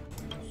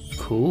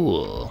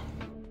 Cool.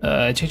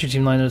 Change your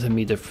team lineup to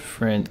meet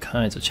different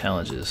kinds of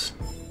challenges.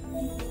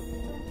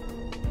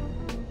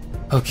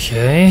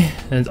 Okay.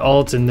 And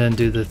alt and then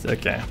do the...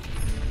 okay.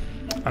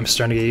 I'm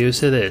starting to get used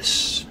to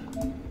this.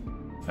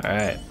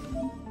 Alright.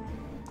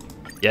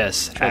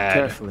 Yes, Tread add.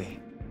 carefully.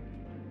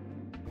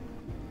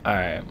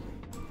 Alright.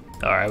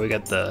 Alright, we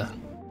got the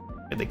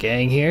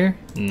gang here.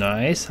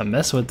 Nice. I'm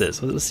messing with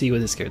this. Let's see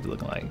what this character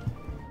looking like.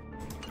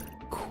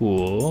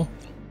 Cool.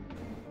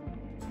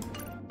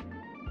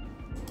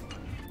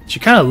 She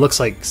kind of looks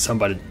like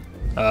somebody.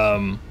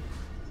 Some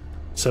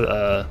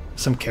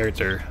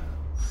character.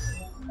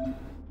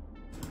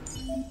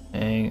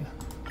 And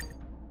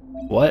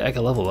what? I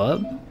can level up?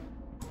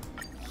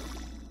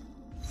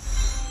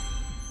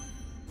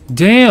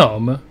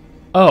 Damn!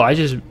 Oh, I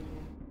just...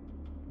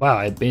 wow,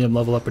 I made him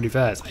level up pretty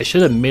fast. I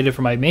should have made it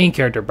for my main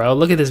character, bro.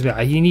 Look at this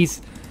guy.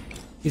 He's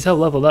helped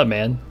leveled up,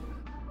 man.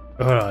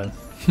 Hold on.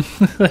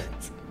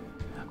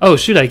 Oh,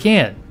 shoot, I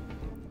can.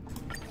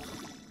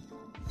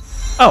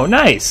 Oh,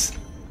 nice!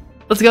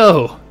 Let's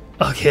go!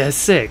 Okay, that's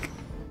sick.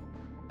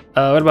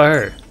 What about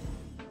her?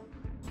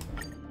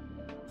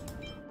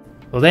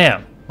 Well,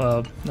 damn.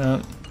 Well,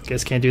 no,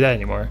 guess can't do that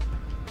anymore.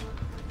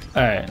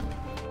 Alright.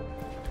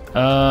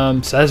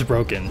 So that's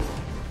broken.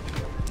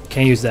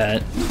 Can't use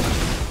that.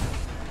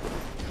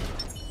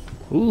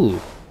 Ooh,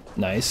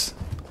 nice.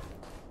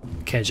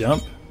 Can't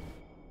jump.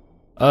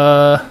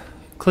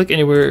 Click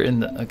anywhere in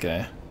the...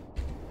 okay.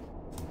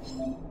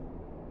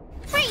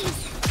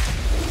 Freeze!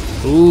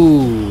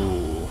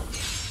 Ooh.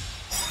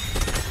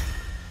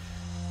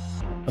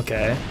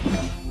 Okay.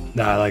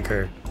 Nah, I like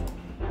her.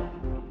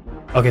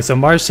 Okay, so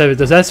March 7th,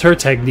 that's her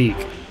technique.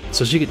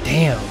 So she could...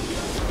 damn.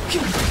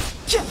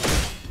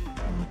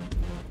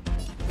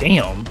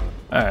 Damn.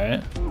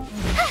 Alright.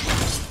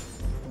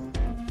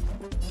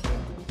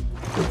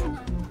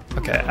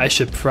 Okay, I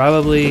should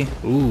probably...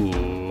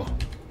 ooh.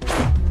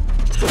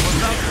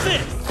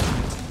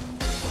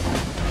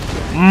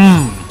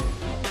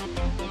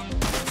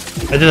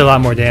 I did a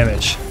lot more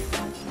damage.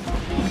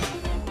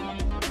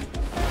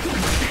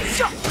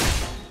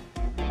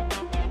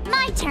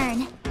 My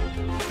turn.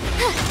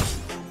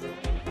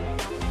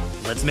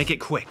 Let's make it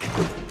quick.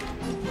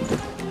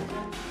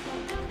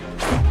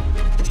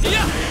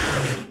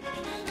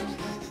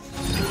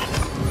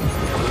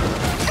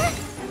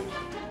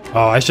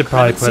 Oh, I should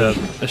probably put up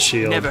a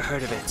shield. Never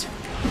heard of it.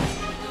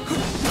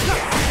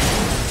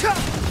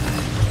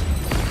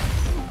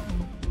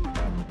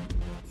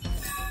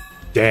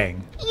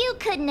 Dang. You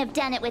couldn't have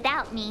done it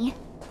without me.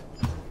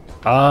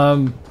 I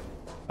don't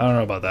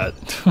know about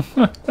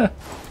that.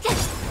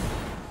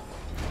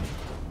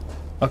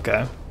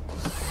 Okay.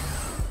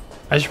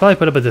 I should probably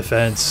put up a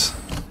defense.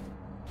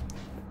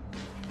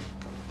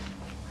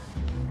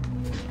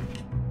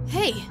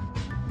 Hey,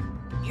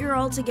 you're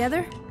all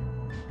together?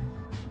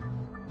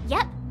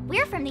 Yep,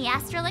 we're from the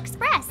Astral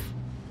Express.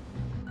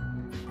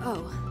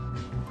 Oh.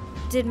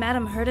 Did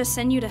Madame Herta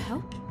send you to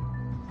help?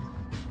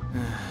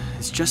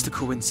 It's just a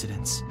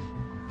coincidence.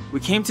 We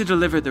came to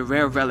deliver the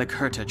rare relic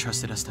Herta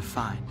trusted us to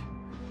find.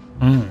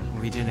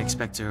 We didn't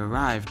expect to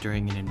arrive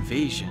during an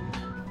invasion.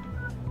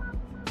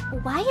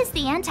 Why is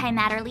the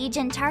Antimatter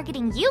Legion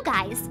targeting you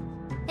guys?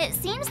 It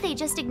seems they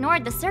just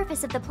ignored the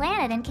surface of the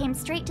planet and came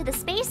straight to the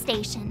space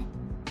station.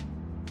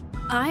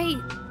 I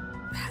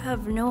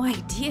have no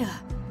idea.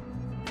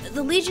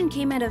 The Legion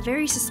came at a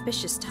very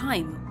suspicious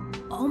time,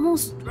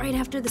 almost right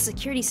after the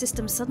security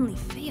system suddenly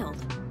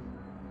failed.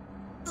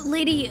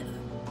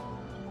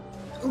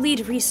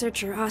 Lead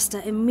researcher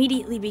Asta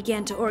immediately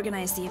began to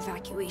organize the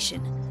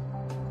evacuation.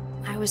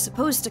 I was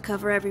supposed to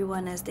cover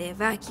everyone as they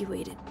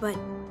evacuated, but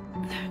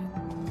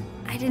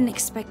I didn't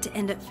expect to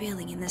end up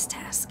failing in this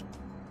task.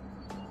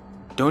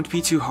 Don't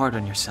be too hard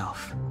on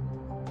yourself.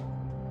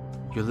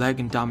 Your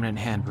leg and dominant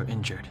hand were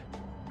injured.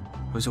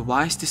 It was a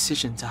wise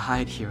decision to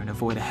hide here and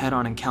avoid a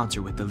head-on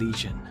encounter with the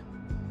Legion.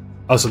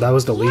 Oh, so that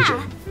was the Legion.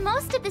 Yeah,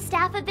 most of the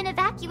staff have been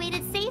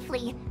evacuated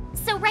safely.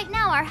 So right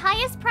now our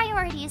highest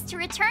priority is to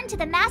return to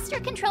the Master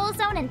Control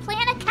Zone and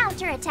plan a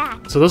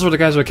counterattack. So those were the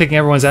guys who were kicking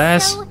everyone's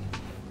ass? So,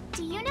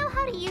 do you know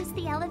how to use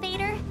the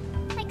elevator?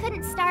 I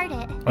couldn't start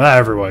it. Well, not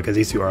everyone, because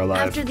these two are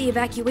alive. After the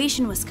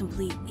evacuation was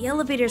complete, the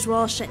elevators were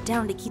all shut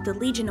down to keep the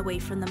Legion away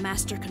from the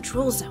Master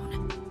Control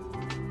Zone.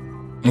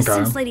 Okay.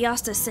 Since Lady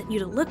Asta sent you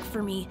to look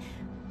for me,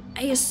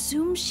 I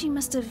assume she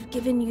must have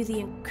given you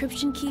the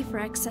encryption key for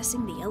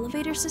accessing the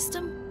elevator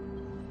system?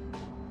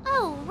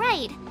 Oh,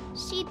 right.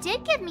 She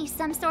did give me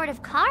some sort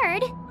of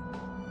card.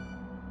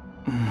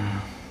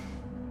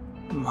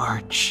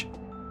 March.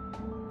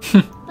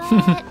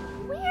 But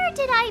where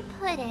did I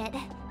put it?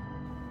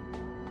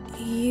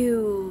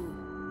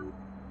 You...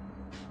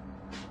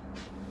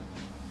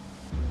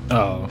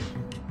 Oh.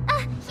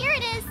 Here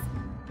it is.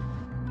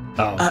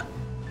 Oh.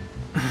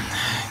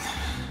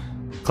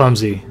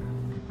 Clumsy.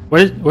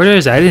 Where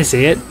is it? I didn't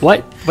see it.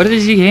 What? What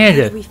did she hand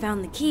Now it? that we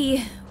found the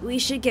key, we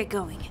should get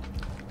going.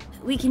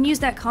 We can use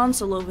that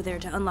console over there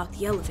to unlock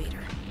the elevator.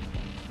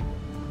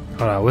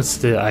 Hold on, what's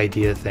the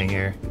idea thing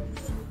here?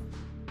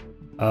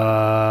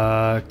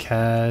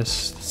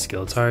 Cast,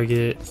 skill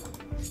target.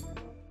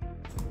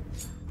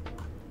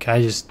 Can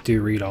I just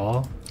do read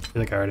all? I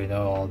feel like I already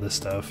know all this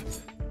stuff.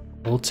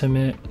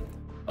 Ultimate.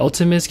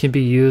 Ultimates can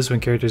be used when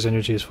character's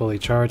energy is fully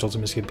charged.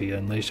 Ultimates can be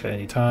unleashed at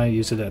any time.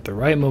 Use it at the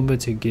right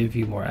moment to give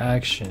you more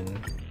action.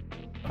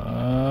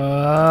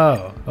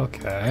 Oh,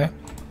 okay.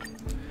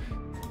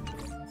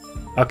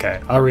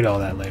 Okay, I'll read all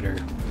that later.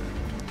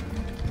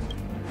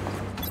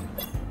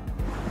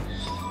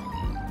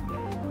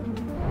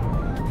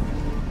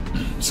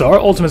 So our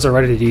ultimates are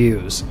ready to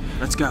use.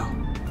 Let's go.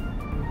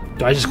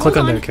 Do I just Hold click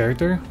on on. their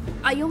character?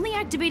 I only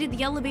activated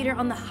the elevator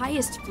on the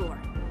highest floor.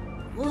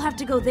 We'll have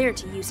to go there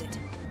to use it.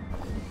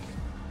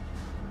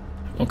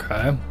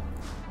 Okay.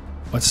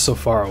 What's so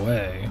far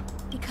away?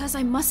 Because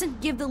I mustn't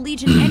give the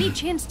Legion any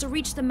chance to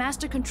reach the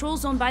Master Control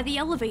Zone by the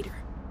elevator.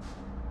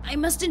 I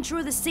must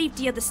ensure the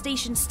safety of the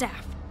station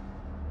staff.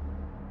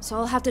 So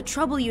I'll have to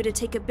trouble you to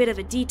take a bit of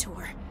a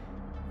detour.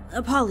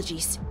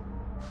 Apologies.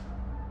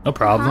 No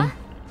problem. Huh?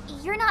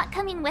 You're not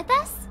coming with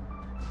us?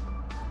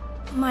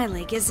 My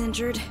leg is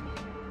injured.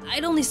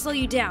 I'd only slow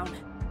you down.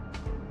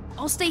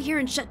 I'll stay here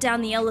and shut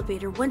down the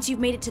elevator once you've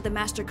made it to the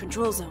Master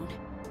Control Zone.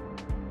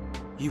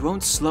 You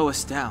won't slow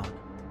us down.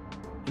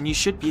 And you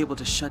should be able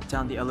to shut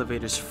down the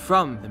elevators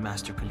from the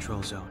Master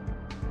Control Zone,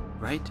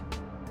 right?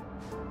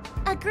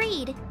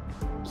 Agreed.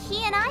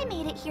 He and I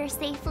made it here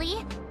safely.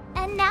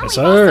 And now Yes,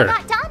 we've also sir.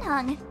 got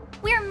Danheng.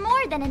 We're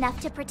more than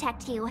enough to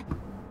protect you.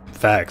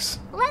 Facts.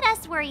 Let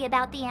us worry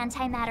about the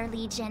Antimatter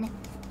Legion.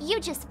 You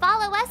just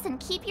follow us and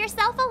keep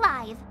yourself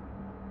alive.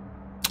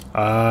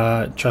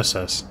 Trust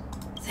us.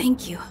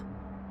 Thank you.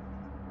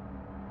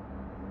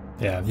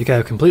 Yeah, you can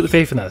have complete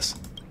faith in us.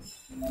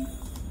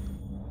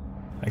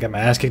 I got my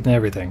ass kicked and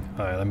everything.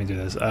 Alright, let me do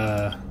this.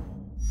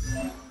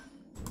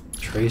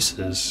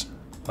 Traces.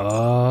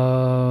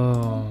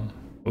 Oh.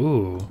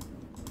 Ooh.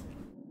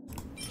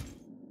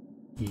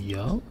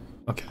 Yup.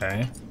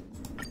 Okay.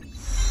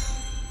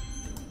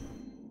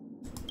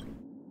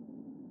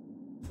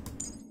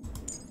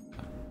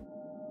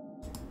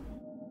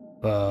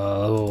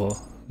 Level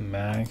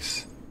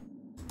max.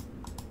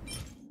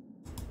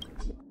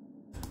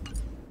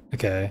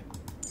 Okay.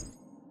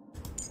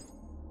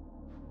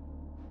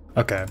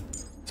 Okay.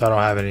 So I don't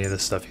have any of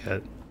this stuff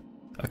yet.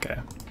 Okay.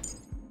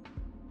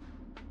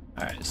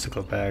 Alright, so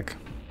go back.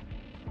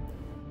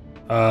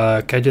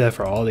 Can I do that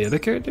for all the other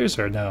characters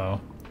or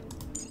no?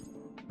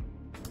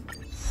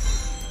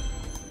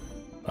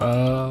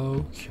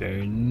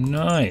 Okay,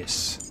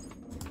 nice.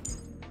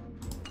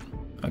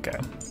 Okay.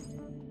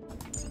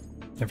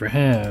 And for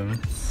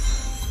him,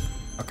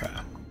 okay.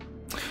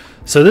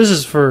 So this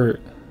is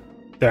for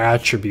their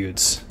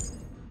attributes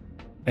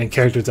and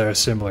characters that are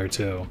similar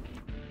too.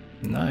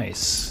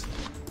 Nice.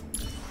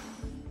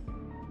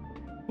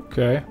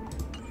 Okay.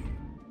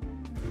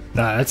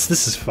 Nah,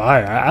 this is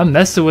fire. I'm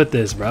messing with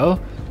this, bro.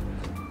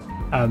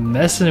 I'm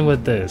messing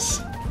with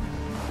this.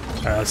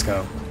 Alright, let's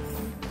go.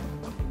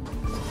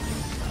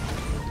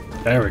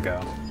 There we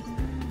go.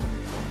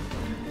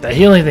 The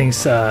healing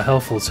thing's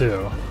helpful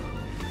too.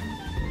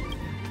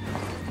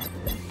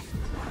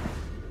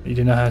 You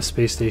do not have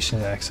space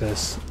station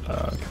access.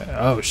 Okay.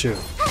 Oh shoot.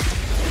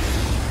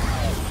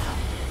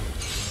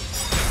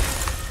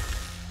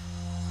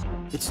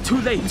 It's too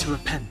late to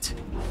repent.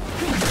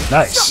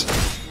 Nice.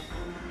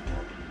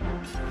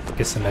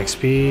 Get some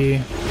XP.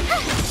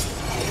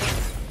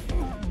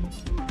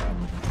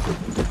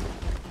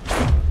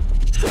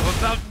 How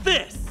about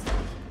this?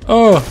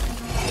 Oh.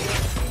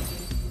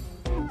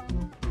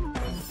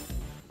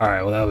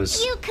 Alright, well that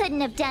was... You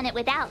couldn't have done it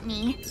without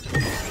me.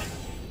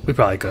 We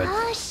probably could.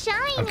 Oh,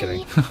 shiny. I'm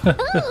kidding.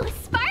 Ooh,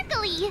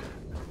 sparkly.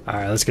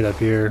 Alright, let's get up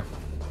here.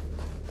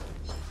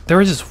 They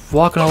were just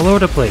walking all over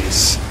the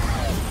place.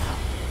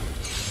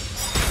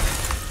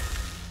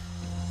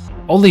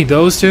 Only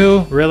those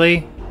two?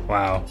 Really?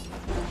 Wow.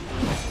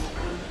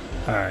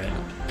 Alright.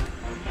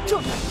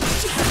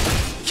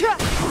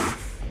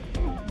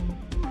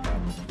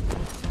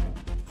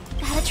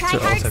 Gotta try So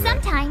hard ultimate.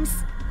 sometimes.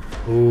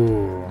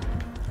 Ooh.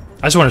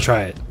 I just want to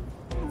try it.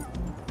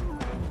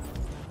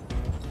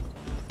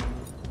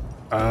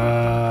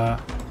 How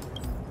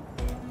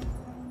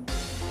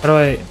do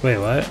I... Wait,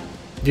 what?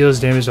 Deals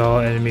damage to all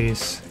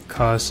enemies.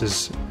 Cost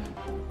is...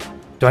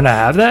 Do I not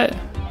have that?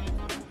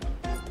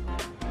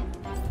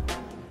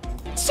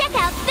 Check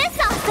out this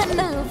awesome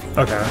move.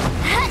 Okay.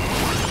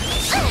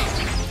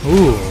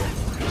 Ooh.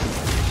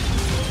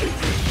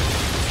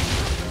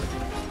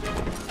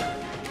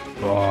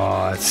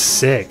 Oh, it's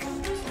sick.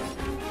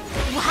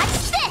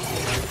 Watch this.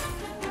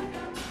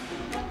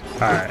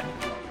 Alright.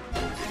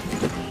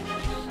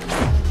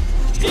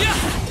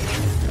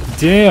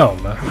 Damn.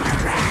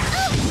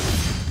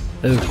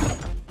 Ooh,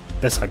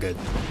 that's not good.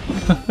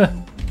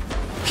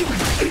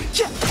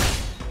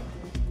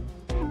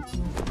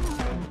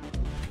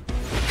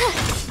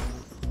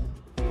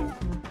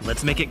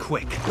 Let's make it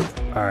quick.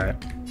 Alright.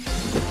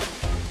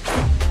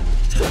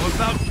 How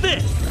about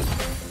this?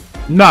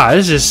 Nah,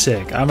 this is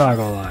sick. I'm not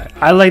gonna lie.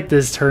 I like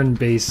this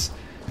turn-based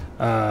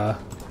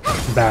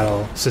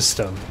battle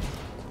system.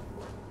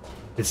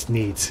 It's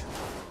neat.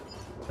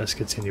 Let's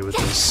continue with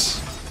this.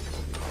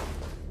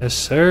 Yes,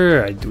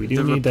 sir. We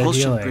do need that The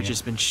repulsion healing. bridge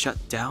has been shut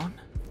down?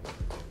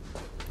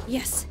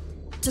 Yes,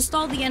 to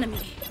stall the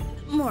enemy,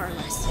 more or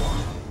less.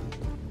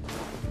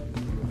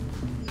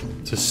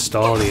 To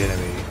stall the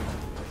enemy.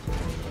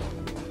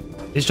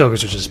 These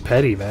jokers are just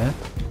petty, man.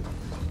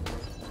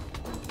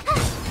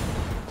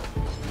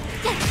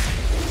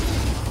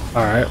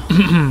 Alright.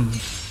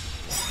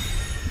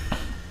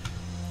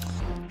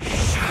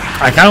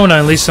 I kind of want to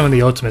unleash some of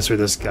the ultimates for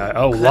this guy.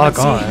 Oh, lock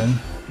on.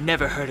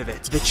 Never heard of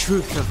it. The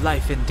truth of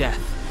life and death,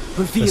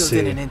 revealed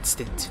in an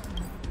instant.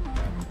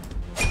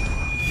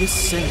 This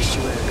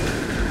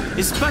sanctuary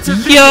is but a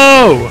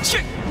Yo!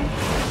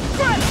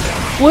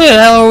 Where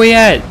the hell are we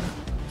at?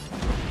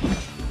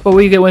 But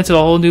we went to a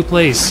whole new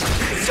place.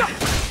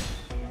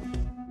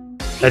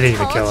 I didn't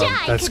even kill him.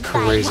 That's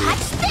crazy.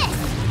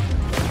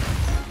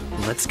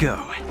 Let's go.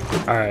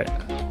 Alright.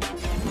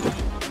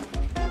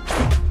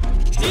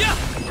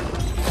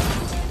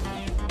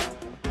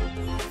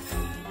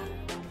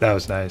 That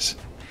was nice.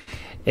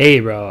 Hey,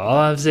 bro. All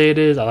I'm saying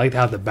is, I like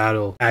how the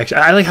battle.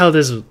 Actually, I like how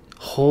this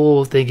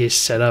whole thing is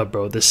set up,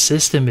 bro. The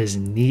system is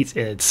neat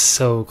and it's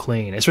so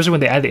clean. Especially when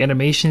they add the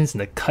animations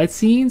and the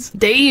cutscenes.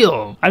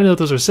 Damn! I didn't know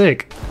those were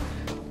sick.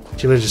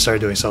 She literally just started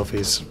doing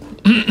selfies.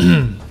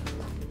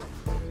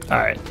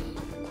 Alright.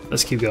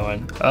 Let's keep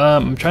going.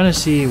 I'm trying to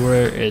see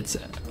where it's...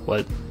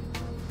 What?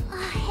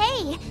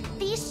 Hey,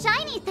 these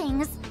shiny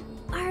things.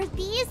 Are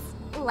these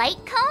light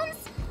cones?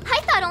 I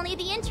thought only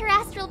the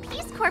Interastral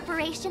Peace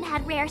Corporation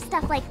had rare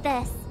stuff like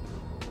this.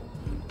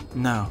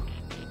 No.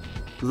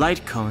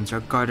 Light cones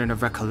are Garden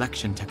of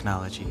Recollection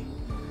technology.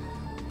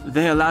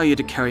 They allow you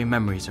to carry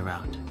memories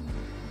around.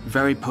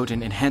 Very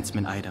potent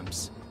enhancement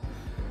items.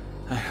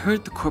 I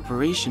heard the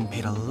corporation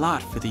paid a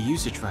lot for the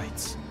usage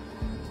rights,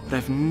 but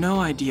I've no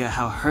idea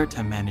how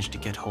Herta managed to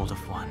get hold of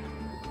one.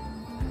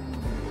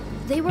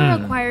 They were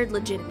acquired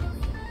legitimately.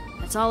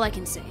 That's all I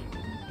can say.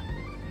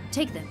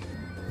 Take them.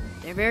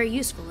 They're very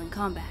useful in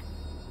combat.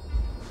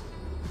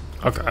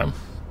 Okay.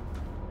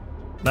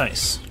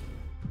 Nice.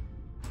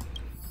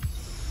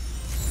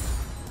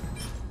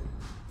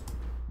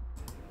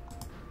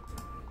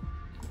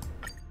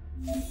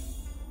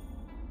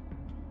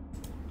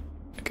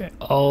 Okay,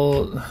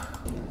 all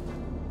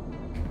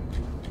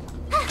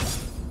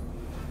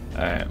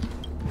right.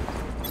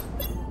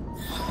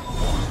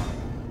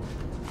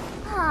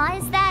 Aw,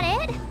 is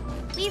that it?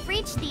 We've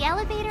reached the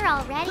elevator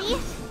already?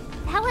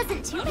 That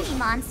wasn't too many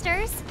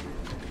monsters.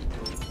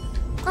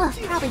 Ugh,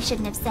 probably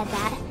shouldn't have said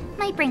that.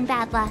 Might bring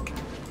bad luck.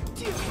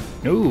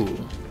 Ooh.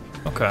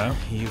 Okay.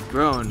 You've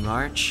grown,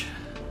 March.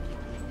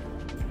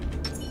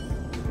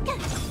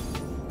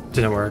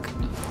 Didn't work.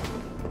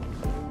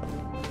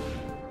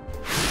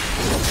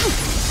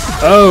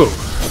 Oh.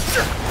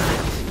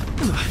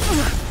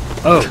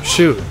 Oh,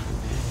 shoot.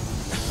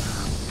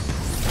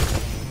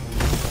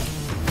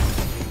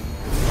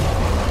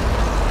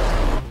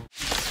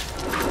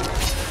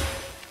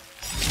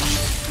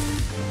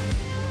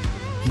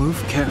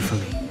 Move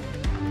carefully.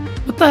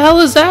 What the hell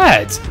is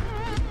that?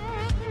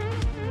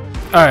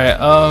 Alright,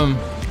 oh,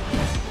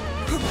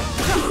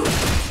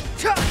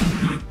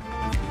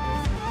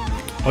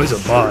 he's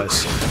a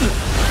boss.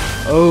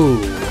 Oh.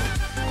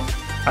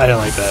 I don't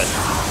like that.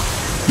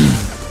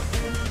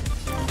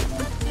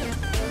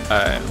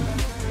 Alright.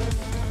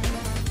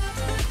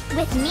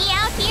 With me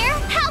out here,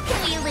 how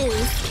can we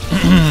lose?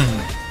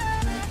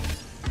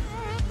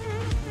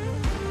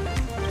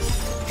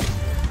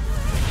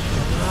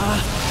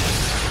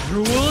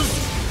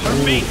 Rules are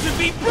made to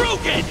be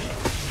broken!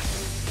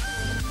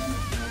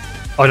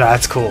 Oh, no,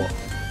 that's cool.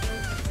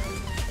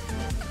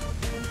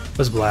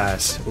 What's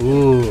Blast?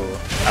 Ooh,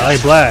 I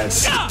like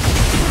Blast.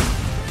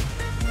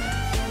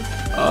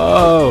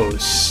 Oh,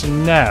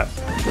 snap.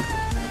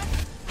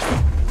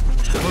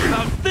 How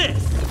about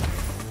this?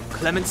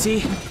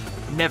 Clemency?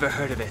 Never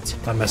heard of it.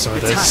 I'm messing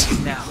with The this. time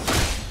is now.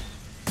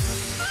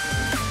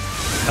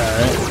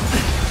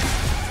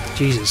 Alright.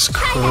 Jesus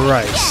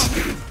Christ.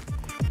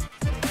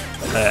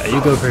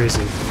 You go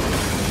crazy.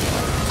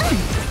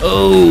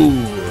 Oh!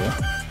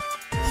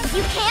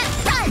 You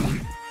can't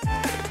run!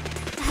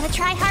 Gotta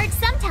try hard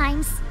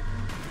sometimes.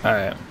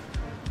 Alright,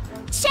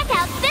 Check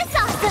out this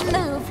awesome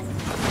move!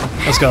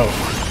 let's go.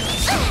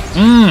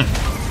 Mmm!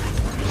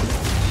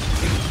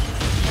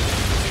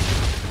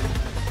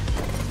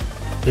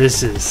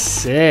 This is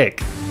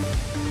sick.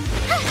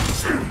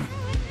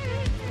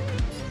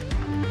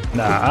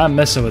 Nah, I'm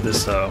messing with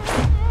this though.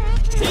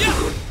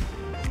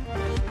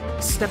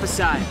 Step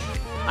aside.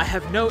 I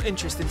have no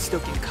interest in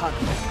stoking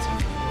conflict.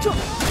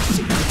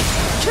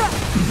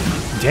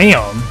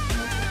 Damn.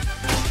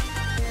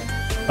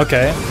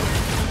 Okay.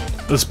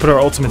 Let's put our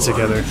ultimates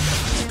together.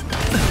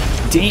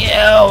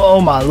 Damn!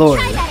 Oh my lord.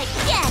 Try that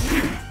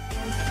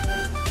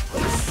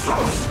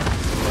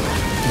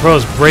again!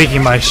 Bro's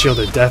breaking my shield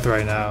to death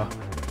right now.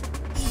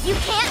 You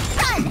can't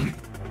run!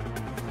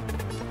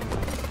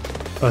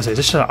 Oh, is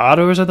this an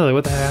auto or something? Like,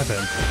 what the heck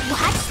happened?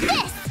 Watch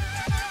this!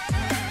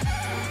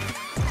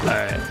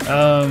 Alright,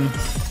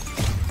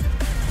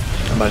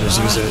 I might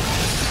just use it.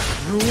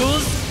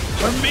 Rules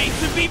are made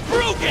to be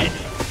broken!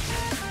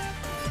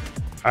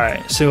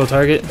 Alright, single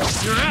target.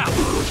 You're out!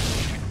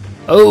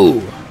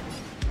 Oh!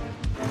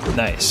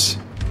 Nice.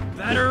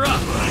 Batter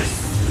up!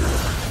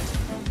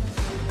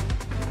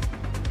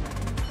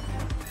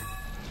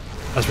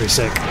 That's pretty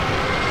sick.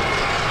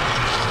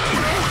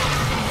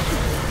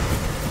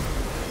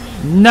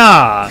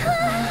 Nah!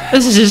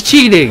 This is just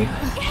cheating!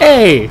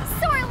 Hey!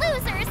 Sore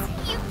losers!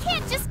 You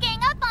can't just gang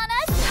up on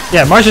us!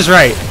 Yeah, Marsh is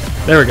right.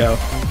 There we go.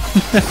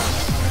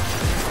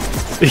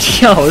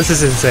 Yo, this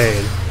is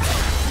insane.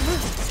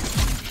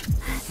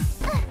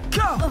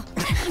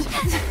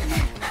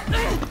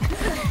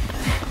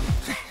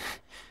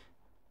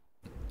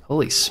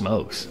 Holy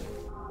smokes.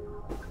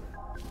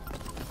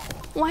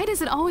 Why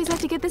does it always have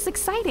to get this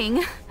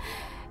exciting?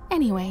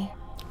 Anyway,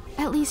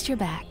 at least you're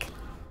back.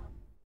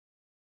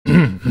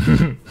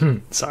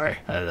 Sorry.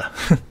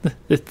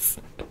 It's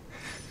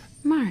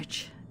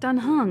March,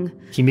 Dunhung,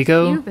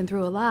 Kimiko? you've been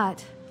through a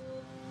lot.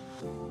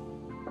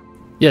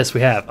 Yes,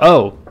 we have.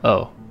 Oh.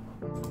 Oh,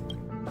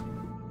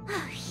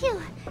 phew.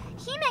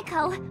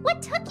 Himeko,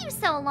 what took you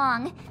so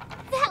long?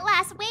 That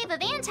last wave of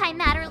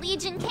antimatter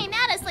legion came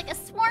at us like a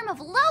swarm of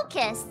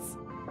locusts.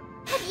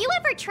 Have you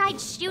ever tried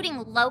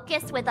shooting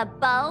locusts with a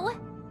bow?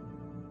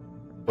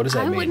 What does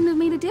that I mean? wouldn't have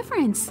made a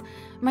difference.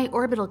 My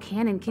orbital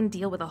cannon can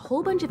deal with a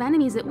whole bunch of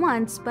enemies at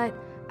once, but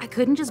I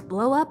couldn't just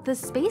blow up the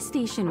space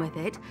station with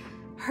it.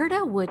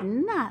 Herta would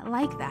not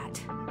like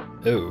that.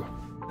 Ooh,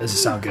 doesn't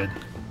sound good.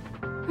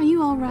 Are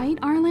you all right,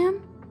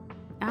 Arlam?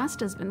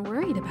 Asta's been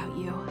worried about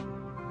you.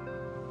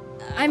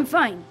 I'm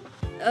fine.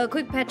 A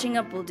quick patching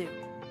up will do.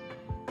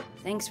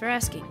 Thanks for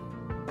asking.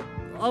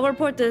 I'll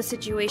report the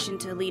situation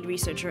to lead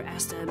researcher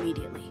Asta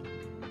immediately.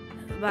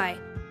 Bye.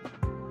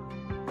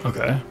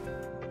 Okay.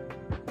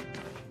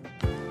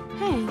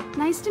 Hey,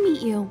 nice to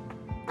meet you.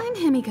 I'm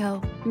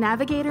Himiko,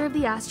 navigator of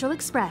the Astral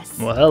Express.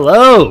 Well,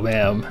 hello,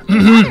 ma'am.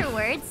 In other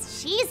words,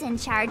 she's in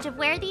charge of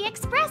where the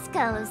express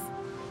goes.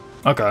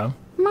 Okay.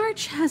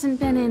 March hasn't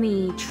been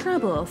any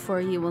trouble for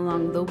you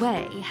along the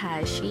way,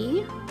 has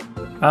she?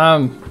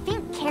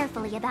 Think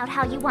carefully about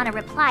how you want to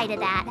reply to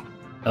that.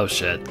 Oh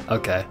shit.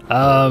 Okay.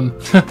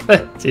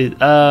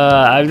 Dude,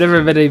 I've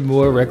never met a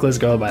more reckless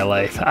girl in my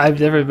life. I've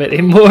never met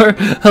a more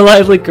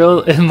lively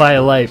girl in my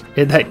life.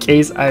 In that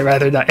case, I'd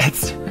rather not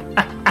answer.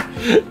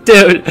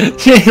 Dude,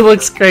 she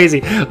looks crazy.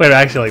 Wait,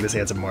 I actually like this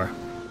answer more.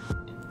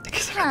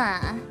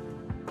 Huh.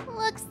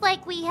 Looks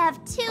like we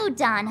have 2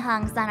 Don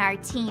Hungs on our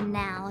team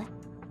now.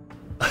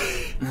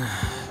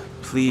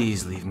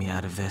 Please leave me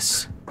out of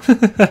this.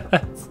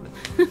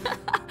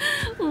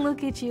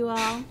 Look at you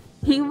all.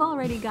 You've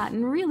already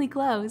gotten really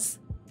close.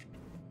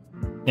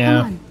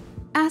 Yeah. Come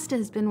on. Asta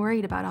has been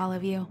worried about all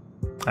of you.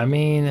 I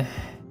mean,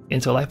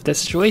 into life or death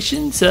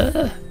situations,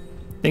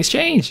 things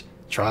change.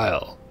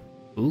 Trial.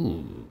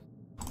 Ooh.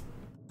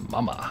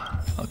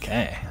 Mama.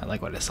 Okay, I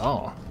like what I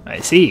saw. I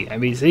see. I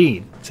mean,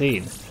 seen.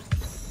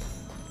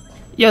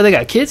 Yo, they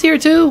got kids here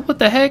too? What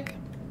the heck?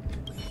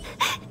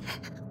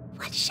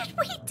 What should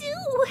we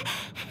do?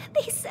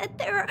 They said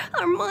there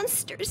are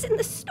monsters in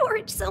the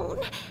storage zone,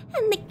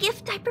 and the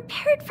gift I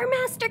prepared for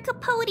Master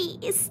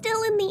Capote is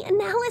still in the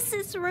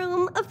analysis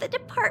room of the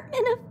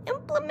Department of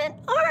Implement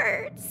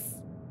Arts.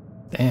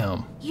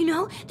 Damn. You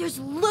know, there's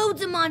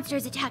loads of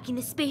monsters attacking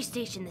the space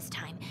station this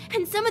time,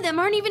 and some of them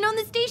aren't even on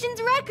the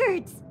station's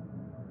records.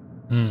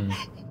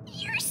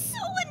 You're so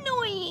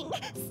annoying.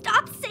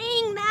 Stop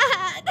saying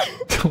that.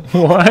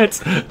 What?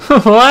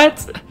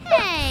 What?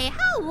 Hey,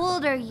 how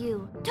old are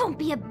you? Don't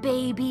be a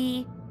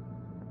baby.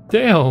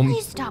 Damn.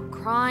 Please stop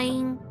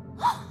crying.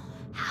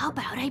 How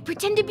about I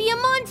pretend to be a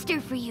monster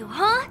for you,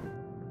 huh?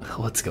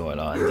 What's going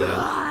on, dude?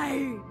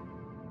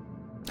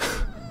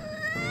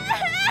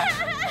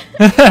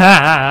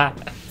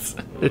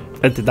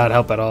 That did not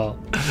help at all.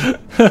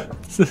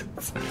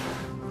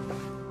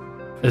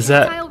 Is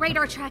that Tile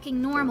radar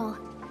tracking normal.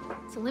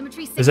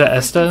 Telemetry Is that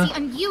Esta?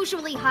 frequency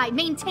unusually high.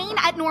 Maintain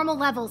at normal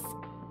levels.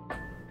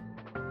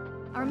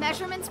 Our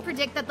measurements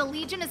predict that the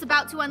Legion is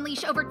about to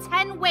unleash over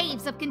 10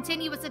 waves of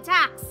continuous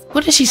attacks.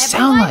 What does she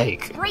sound Everyone,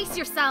 like? Brace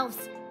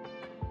yourselves.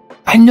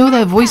 I know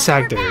that voice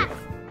actor. Oh,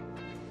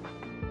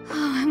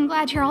 I'm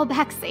glad you're all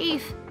back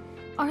safe.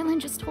 Arlen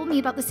just told me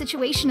about the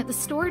situation at the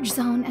storage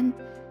zone and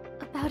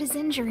about his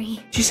injury.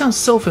 She sounds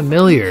so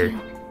familiar.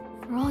 Thank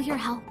you for all your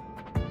help.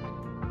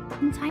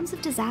 In times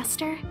of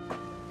disaster,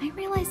 I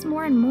realize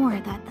more and more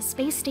that the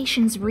space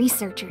station's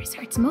researchers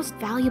are its most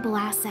valuable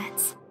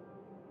assets.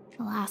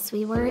 Alas,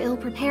 we were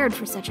ill-prepared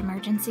for such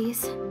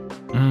emergencies.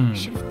 We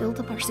should have built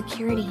up our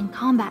security and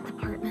combat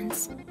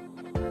departments.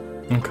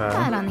 Okay.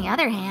 But on the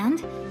other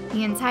hand,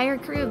 the entire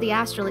crew of the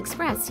Astral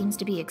Express seems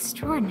to be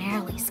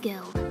extraordinarily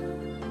skilled.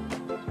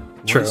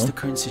 True. What is the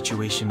current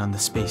situation on the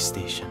space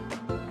station?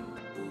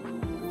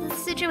 The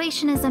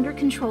situation is under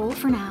control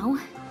for now.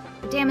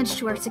 The damage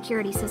to our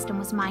security system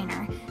was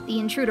minor. The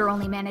intruder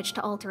only managed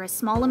to alter a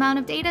small amount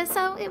of data,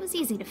 so it was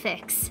easy to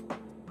fix.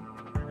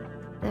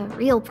 The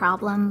real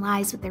problem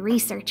lies with the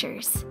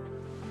researchers.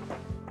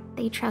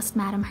 They trust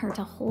Madame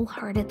Herta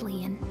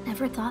wholeheartedly and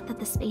never thought that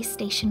the space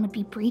station would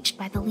be breached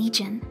by the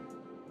Legion.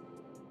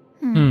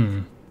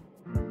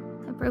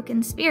 A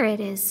broken spirit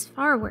is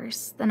far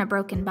worse than a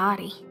broken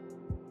body.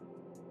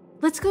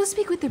 Let's go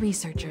speak with the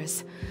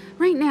researchers.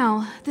 Right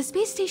now, the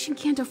space station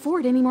can't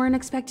afford any more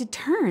unexpected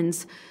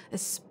turns,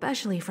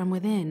 especially from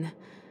within.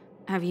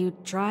 Have you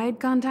tried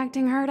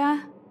contacting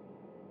Herta?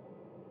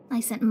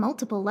 I sent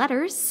multiple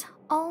letters,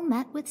 all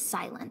met with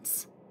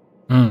silence.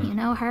 You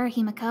know her,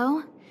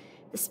 Himiko?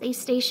 The space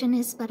station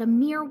is but a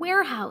mere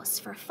warehouse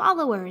for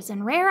followers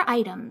and rare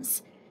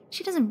items.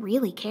 She doesn't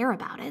really care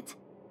about it.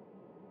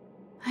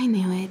 I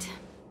knew it.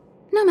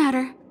 No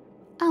matter.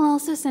 I'll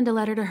also send a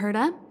letter to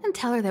Herta and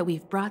tell her that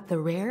we've brought the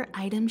rare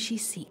item she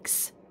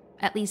seeks.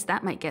 At least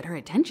that might get her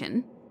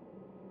attention.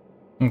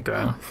 Okay.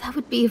 Oh, that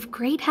would be of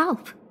great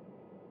help.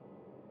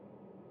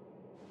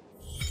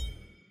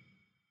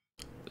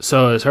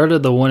 So is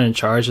Herta the one in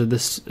charge of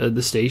this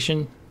the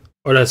station?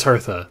 Or that's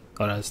Hertha?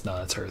 Oh,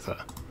 that's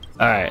Hertha.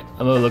 All right, I'm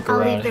gonna look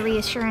I'll around. leave the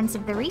reassurance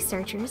of the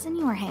researchers in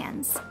your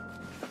hands.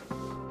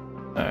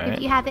 All right.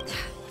 If you have it.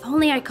 If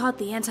only I caught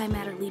the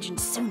Antimatter Legion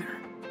sooner.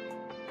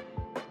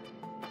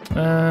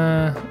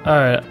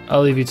 Alright,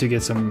 I'll leave you to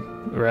get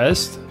some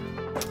rest.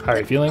 How are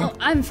you feeling? Oh,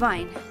 I'm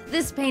fine.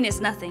 This pain is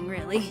nothing,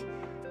 really.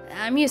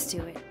 I'm used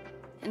to it.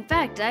 In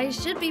fact, I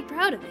should be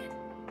proud of it.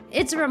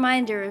 It's a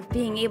reminder of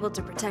being able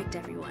to protect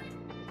everyone.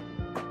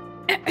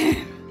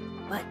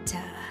 But,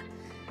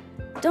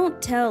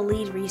 don't tell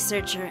lead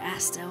researcher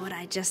Asta what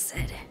I just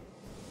said.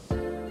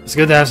 It's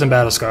good to have some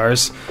battle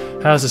scars.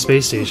 How's the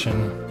space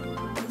station?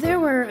 There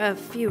were a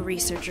few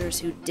researchers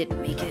who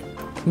didn't make it.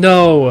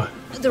 No!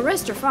 The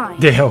rest are fine.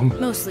 Damn.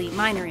 Mostly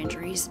minor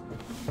injuries.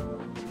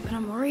 But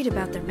I'm worried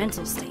about their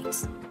mental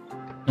states.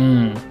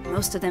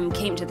 Most of them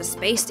came to the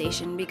space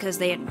station because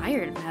they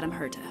admired Madame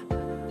Herta.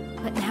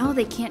 But now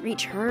they can't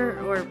reach her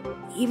or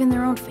even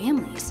their own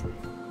families.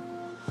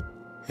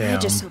 Damn. I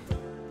just hope...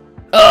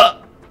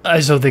 I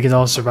just hope they can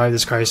all survive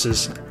this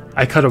crisis.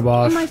 I cut him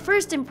off. My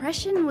first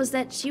impression was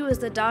that she was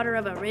the daughter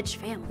of a rich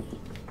family,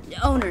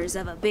 owners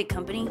of a big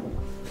company.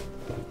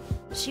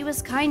 She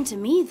was kind to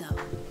me, though.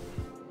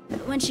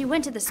 When she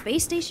went to the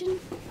space station,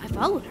 I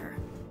followed her.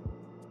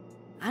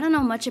 I don't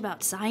know much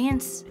about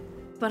science,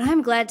 but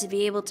I'm glad to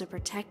be able to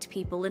protect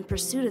people in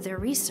pursuit of their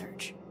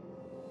research.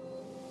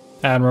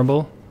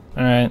 Admirable.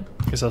 Alright,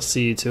 guess I'll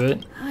see you to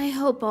it. I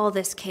hope all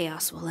this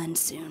chaos will end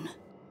soon.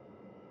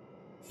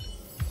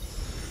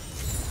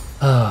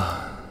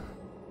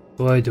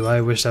 Boy, do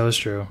I wish that was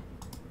true.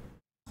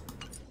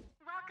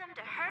 Welcome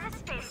to Hermes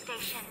Space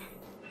Station.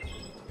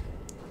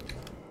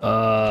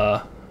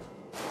 What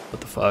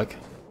the fuck?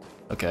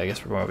 Okay, I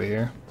guess we're going over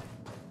here.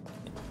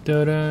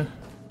 Da-da,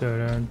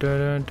 da-da,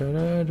 da-da,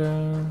 da-da,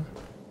 da.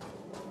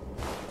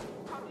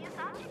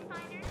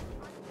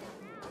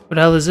 What the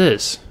hell is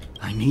this?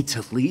 I need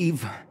to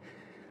leave.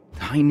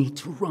 I need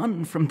to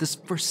run from this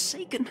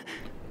forsaken...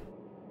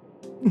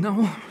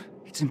 No,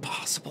 it's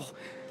impossible.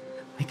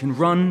 I can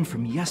run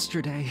from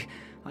yesterday,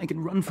 I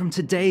can run from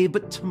today,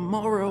 but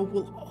tomorrow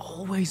will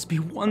always be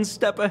one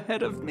step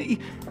ahead of me.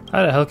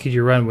 How the hell could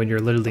you run when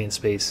you're literally in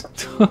space?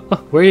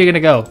 Where are you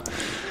gonna go?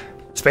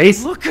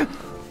 Space? Look!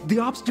 The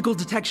obstacle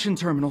detection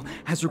terminal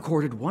has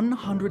recorded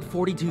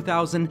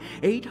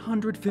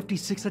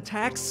 142,856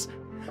 attacks.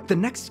 The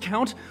next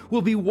count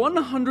will be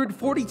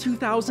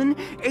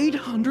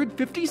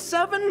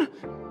 142,857.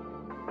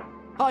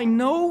 I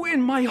know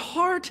in my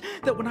heart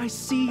that when I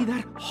see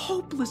that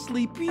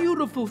hopelessly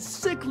beautiful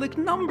cyclic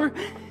number,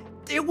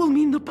 it will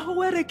mean the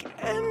poetic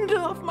end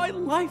of my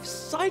life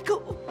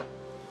cycle.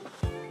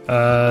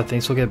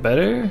 Things will get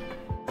better?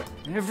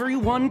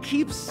 Everyone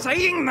keeps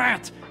saying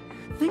that!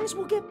 Things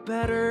will get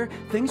better,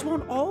 things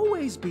won't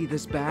always be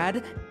this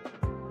bad.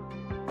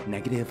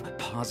 Negative,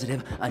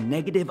 positive, a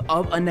negative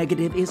of a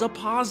negative is a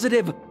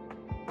positive.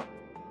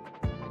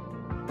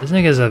 This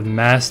nigga's a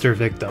master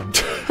victim.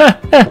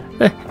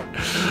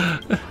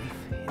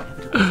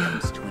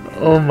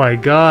 Oh my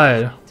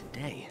god.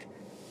 Today.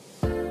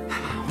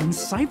 How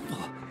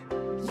insightful.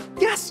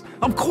 Yes,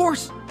 of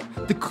course.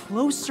 The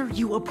closer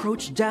you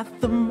approach death,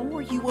 the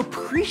more you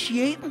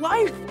appreciate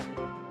life.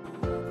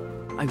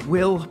 I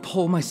will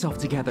pull myself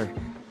together.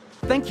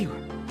 Thank you.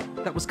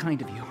 That was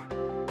kind of you.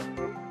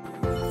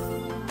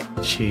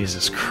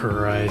 Jesus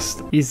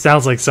Christ. He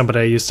sounds like somebody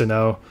I used to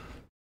know.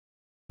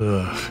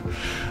 Ugh.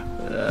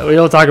 We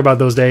don't talk about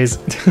those days.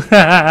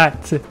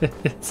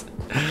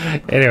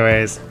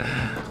 Anyways.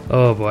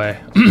 Oh boy.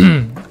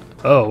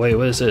 Oh wait,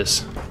 what is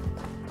this?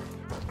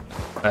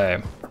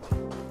 Alright.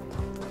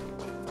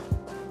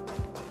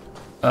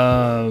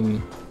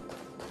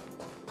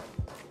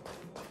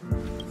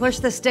 Push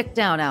the stick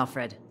down,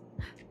 Alfred.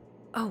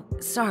 Oh,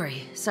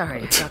 sorry,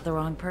 I got the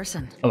wrong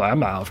person. Oh, I'm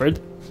not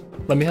Alfred.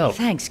 Let me help.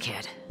 Thanks,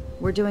 kid.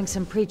 We're doing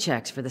some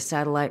pre-checks for the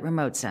satellite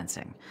remote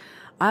sensing.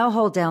 I'll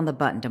hold down the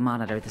button to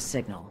monitor the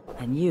signal,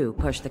 and you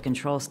push the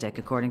control stick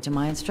according to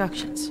my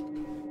instructions.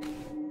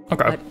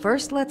 Okay. But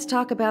first, let's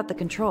talk about the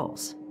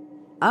controls.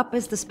 Up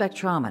is the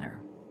spectrometer,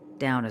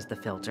 down is the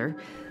filter,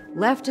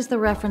 left is the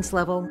reference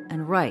level,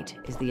 and right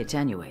is the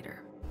attenuator.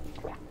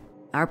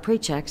 Our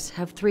pre-checks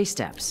have 3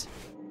 steps.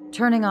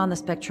 Turning on the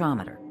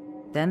spectrometer,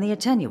 then the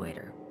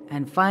attenuator,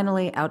 and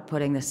finally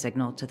outputting the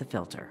signal to the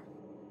filter.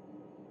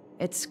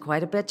 It's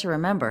quite a bit to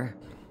remember.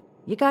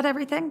 You got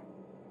everything?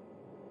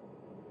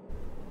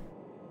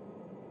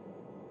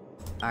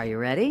 Are you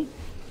ready?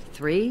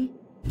 3,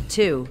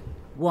 2,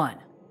 1.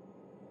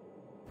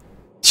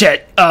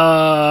 Shit.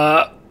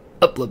 Wrong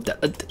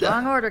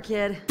order,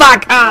 kid.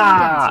 Fuck!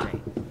 Ah!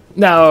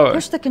 No.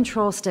 Push the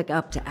control stick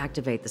up to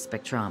activate the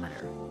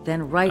spectrometer,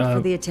 then right for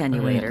the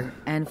attenuator,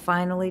 and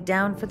finally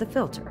down for the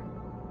filter.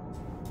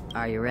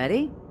 Are you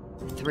ready?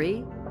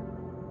 3.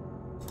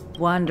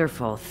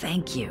 Wonderful,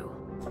 thank you.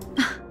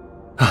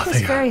 That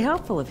was very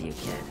helpful of you,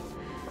 kid.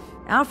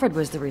 Alfred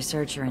was the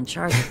researcher in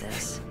charge of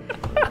this.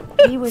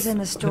 He was in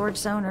the storage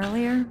zone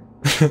earlier.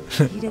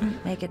 He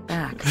didn't make it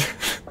back.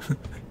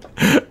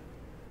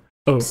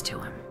 Thanks to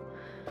him.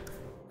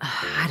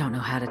 I don't know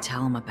how to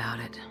tell him about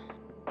it.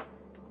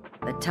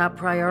 The top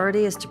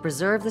priority is to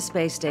preserve the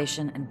space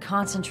station and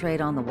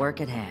concentrate on the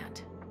work at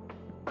hand.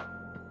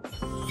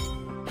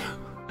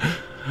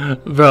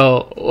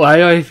 Bro, why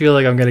do I feel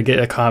like I'm gonna get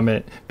a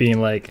comment being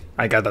like,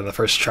 I got that on the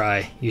first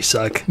try, you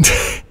suck.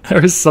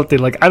 Or something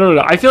like, I don't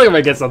know, I feel like I'm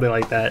gonna get something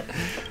like that.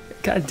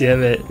 God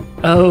damn it.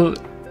 Oh,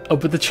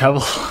 open the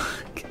travel log.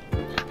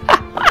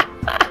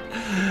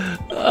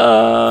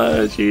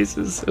 Oh,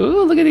 Jesus.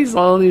 Ooh, look at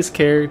all these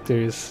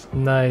characters.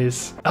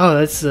 Nice. Oh,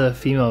 that's a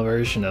female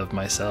version of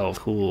myself.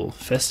 Cool.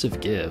 Festive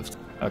gift.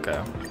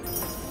 Okay.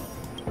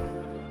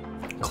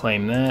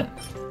 Claim that.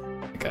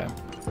 Okay.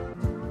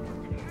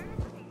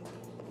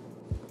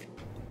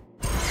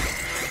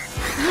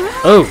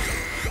 Oh!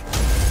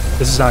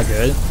 This is not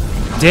good.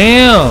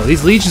 Damn!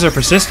 These legions are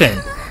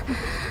persistent.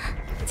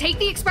 Take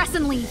the express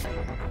and leave.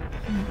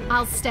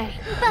 I'll stay.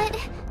 But...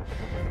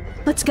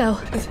 Let's go.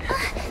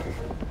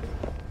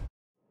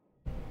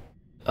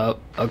 Oh,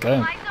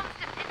 okay.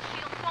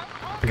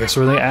 I guess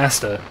we're the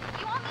Asta.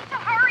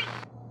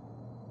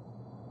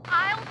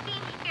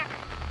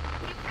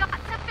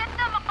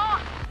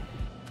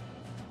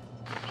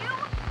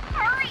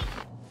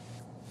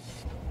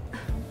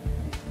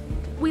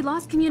 we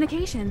lost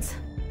communications.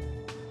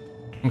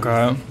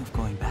 Okay. Of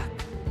going back.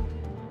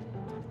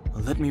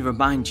 Well, let me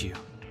remind you,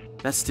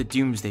 that's the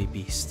Doomsday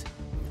Beast,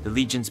 the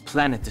Legion's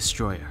planet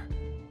destroyer.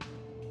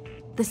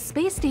 The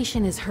space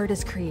station is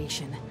Herta's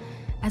creation.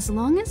 As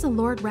long as the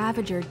Lord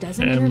Ravager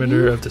doesn't Emitter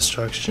intervene, of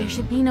destruction. there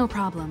should be no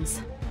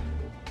problems.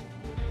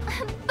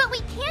 But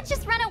we can't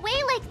just run away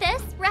like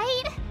this,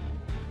 right?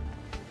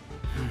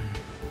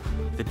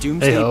 The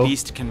Doomsday Heyo.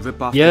 Beast can rip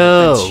off Yo,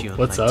 the defense shield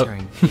what's by up?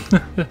 tearing feet.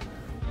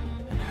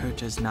 And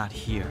Herta's not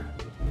here.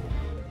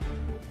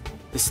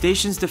 The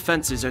station's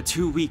defenses are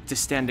too weak to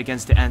stand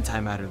against the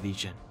Antimatter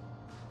Legion.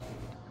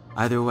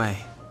 Either way,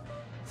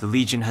 the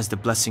Legion has the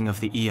blessing of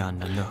the Eon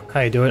Nanook.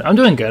 How you doing? I'm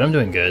doing good. I'm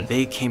doing good.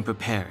 They came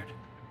prepared,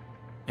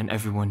 and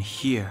everyone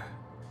here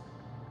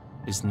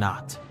is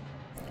not.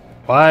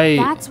 Why?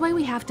 That's why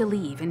we have to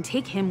leave and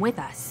take him with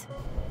us.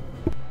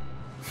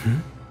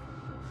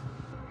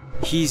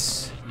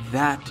 He's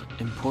that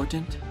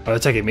important? Oh, they're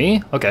taking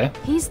me? Okay.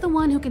 He's the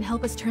one who can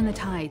help us turn the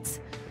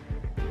tides.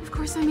 Of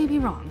course, I may be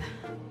wrong.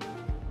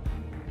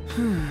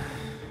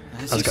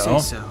 As Let's you go.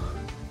 say so.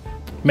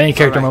 Main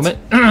character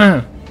Alright.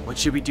 moment. What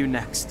should we do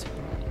next?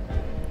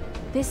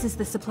 This is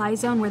the supply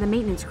zone where the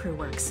maintenance crew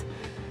works.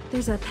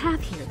 There's a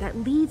path here that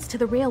leads to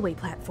the railway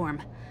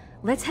platform.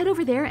 Let's head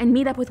over there and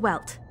meet up with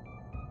Welt.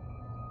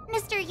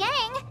 Mr.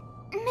 Yang?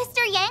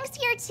 Mr. Yang's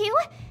here too?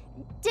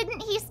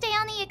 Didn't he stay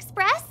on the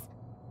Express?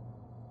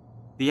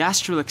 The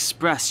Astral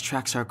Express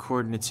tracks our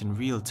coordinates in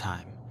real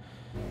time.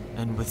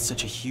 And with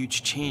such a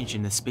huge change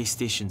in the space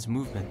station's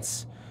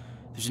movements,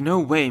 there's no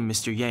way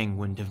Mr. Yang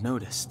wouldn't have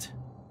noticed.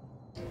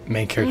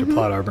 Main character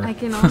plot armor. I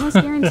can almost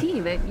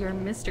guarantee that your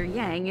Mr.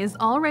 Yang is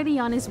already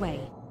on his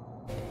way.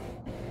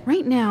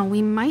 Right now,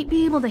 we might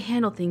be able to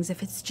handle things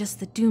if it's just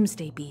the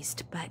Doomsday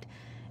Beast, but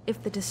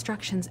if the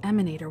Destruction's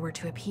Emanator were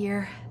to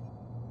appear...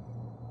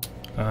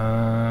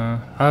 How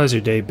has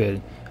your day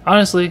been?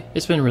 Honestly,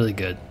 it's been really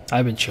good.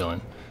 I've been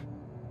chilling.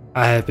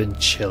 I have been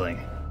chilling.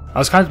 I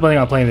was contemplating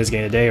on playing this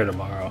game today or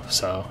tomorrow,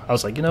 so I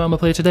was like, you know, I'm gonna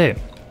play it today.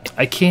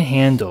 I can't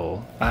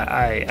handle.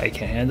 I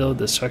can't handle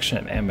destruction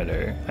of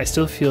Amateur. I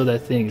still feel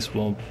that things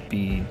won't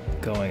be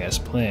going as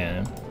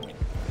planned.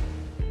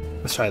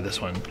 Let's try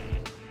this one.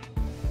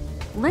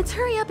 Let's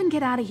hurry up and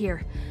get out of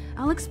here.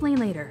 I'll explain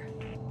later.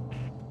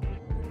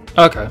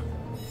 Okay.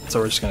 So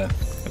we're just gonna.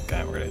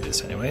 Okay, we're gonna do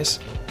this anyways.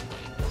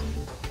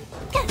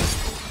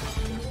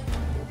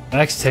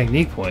 Max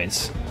technique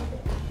points.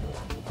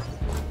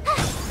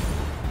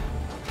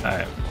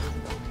 Alright.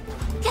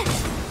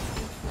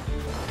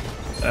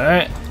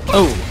 Alright.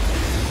 Oh!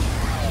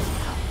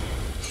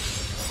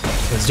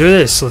 Let's do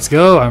this. Let's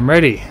go. I'm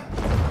ready.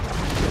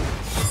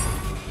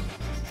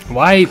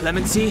 Why?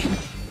 Clemency?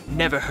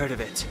 Never heard of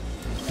it.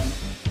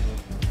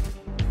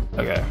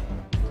 Okay.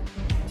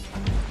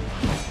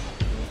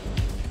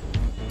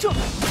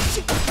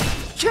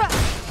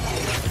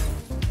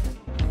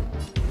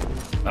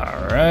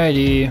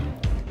 Alrighty.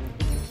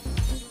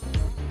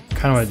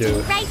 Kind of want to do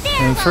Right there,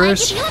 him while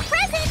first. I give you a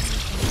present.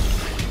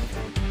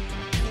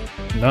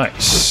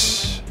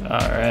 Nice.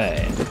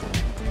 Alright.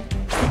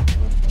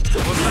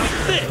 What about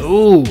this?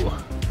 Ooh.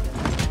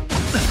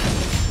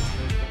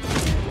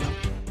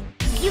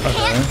 You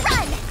can't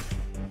run.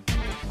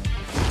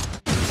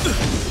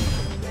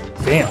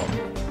 Damn.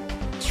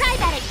 Try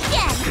that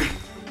again.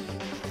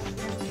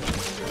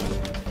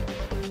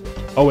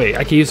 Oh wait,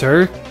 I can use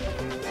her?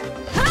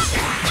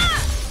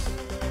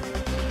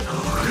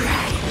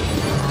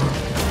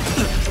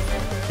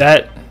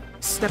 That...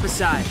 Step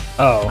aside.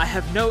 Oh. I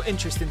have no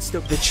interest in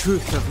the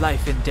truth of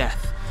life and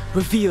death,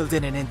 revealed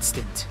in an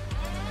instant.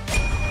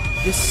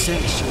 This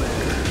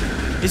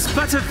sanctuary is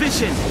but a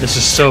vision. This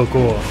is so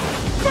cool.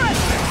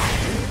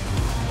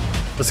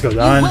 Let's go,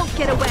 Don. You won't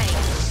get away.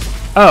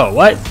 Oh,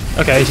 what?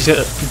 Okay, she's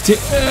gonna...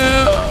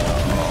 Oh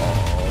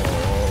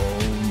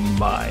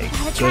my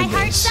Gotta try hard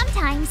goodness.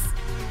 sometimes.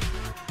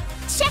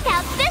 Check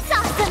out this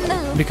awesome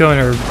move. Becoming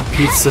her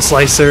pizza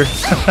slicer.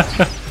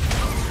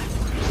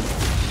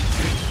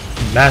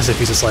 Massive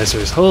pizza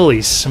slicers.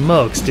 Holy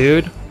smokes,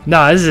 dude.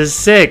 Nah, this is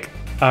sick.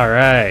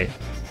 Alright.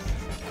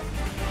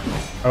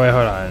 Oh, wait,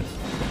 hold on.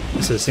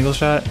 This is a single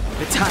shot?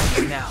 The time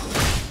is now.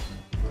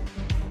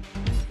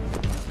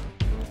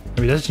 I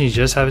mean, doesn't he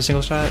just have a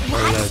single shot? Or is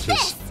Watch that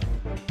just...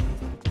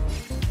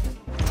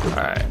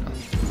 Alright.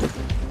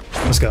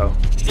 Let's go.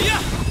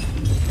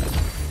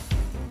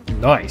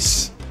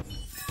 Nice.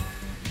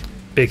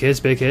 Big hits,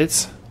 big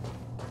hits.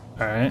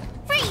 Alright.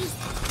 Freeze.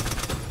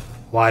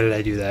 Why did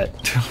I do that?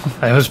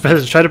 I was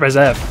trying to press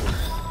F.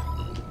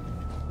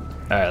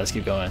 Alright, let's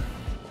keep going.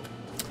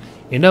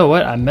 You know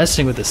what? I'm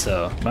messing with this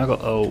though. Michael,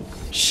 oh,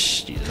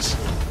 Jesus.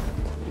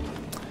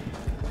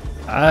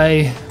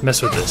 I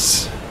mess with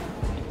this.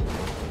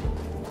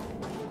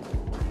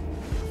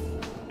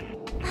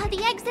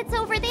 The exit's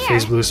over there.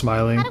 Face blue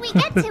smiling. How do we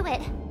get to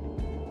it?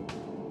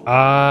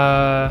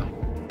 I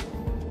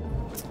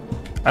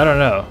don't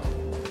know.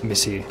 Let me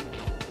see.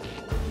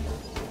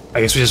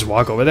 I guess we just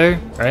walk over there,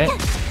 right?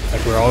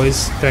 Like we're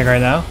always doing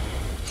right now?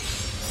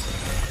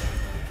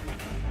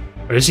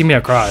 Or does he mean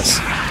across?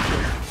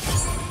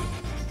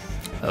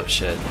 Oh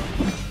shit.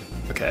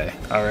 Okay,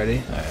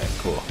 already? Alright,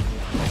 cool.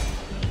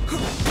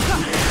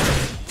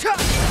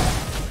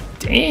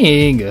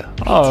 Dang!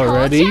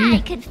 Already? Told ya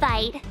I could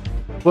fight.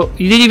 Well,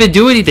 you didn't even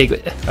do anything.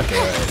 Okay,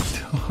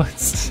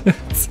 alright.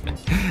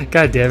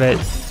 God damn it.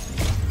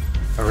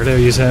 Oh, we're gonna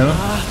use him.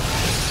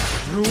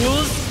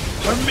 Rules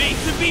are made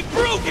to be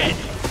broken.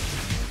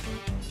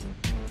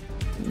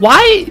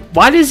 Why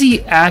does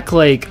he act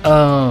like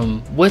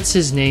what's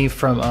his name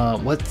from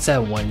what's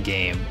that one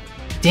game?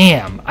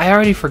 Damn, I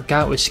already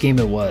forgot which game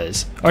it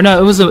was. Or no,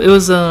 it was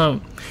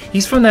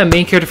he's from that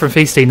main character from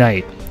Fate Stay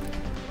Night.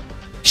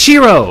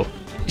 Shiro,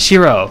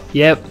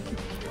 yep.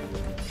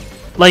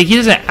 Like he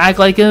doesn't act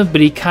like him, but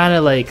he kind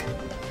of like,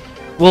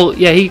 well,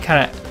 yeah, he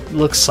kind of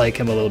looks like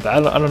him a little bit. I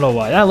don't know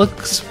why that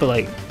looks, but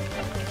like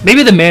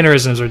maybe the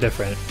mannerisms are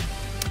different.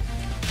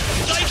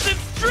 Decisive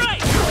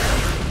strike.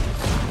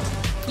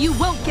 You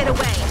won't get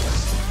away.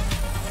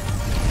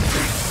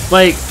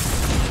 Like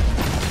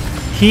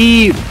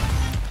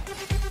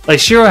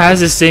Shiro has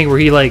this thing where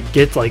he like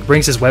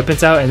brings his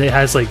weapons out and it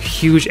has like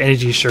huge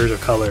energy surge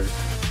of color.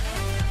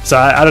 So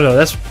I don't know.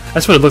 That's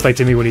what it looked like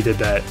to me when he did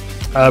that.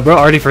 Bro,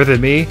 already further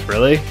than me,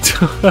 really?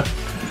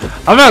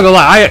 I'm not gonna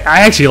lie.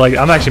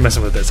 I'm actually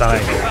messing with this.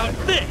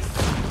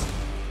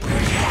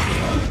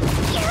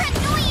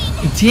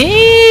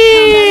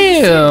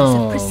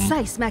 Damn.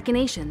 Precise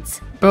machinations.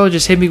 Bro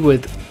just hit me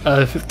with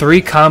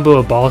 3 combo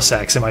of ball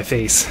sacks in my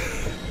face.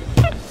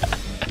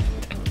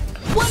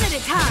 One at a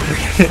time.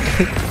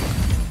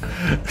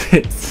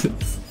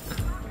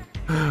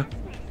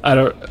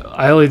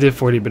 I only did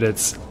 40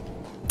 minutes.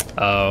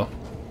 Oh.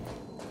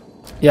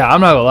 Yeah,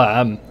 I'm not gonna lie.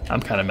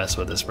 I'm kind of messing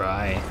with this, bro.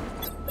 I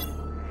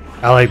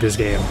like this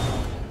game.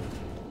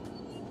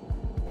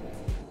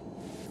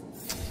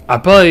 I'll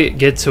probably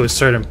get to a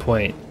certain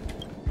point,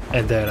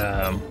 and then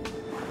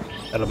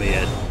that'll be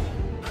it.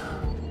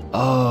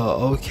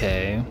 Oh,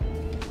 okay.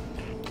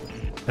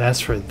 That's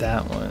for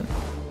that one.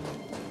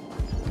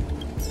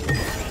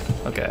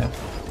 Okay.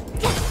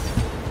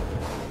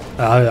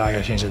 I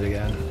gotta change it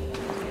again.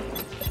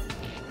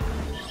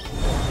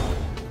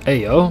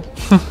 Hey yo.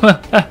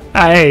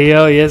 Hey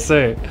yo, yes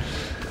sir.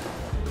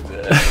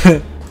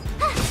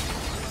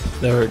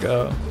 There we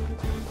go.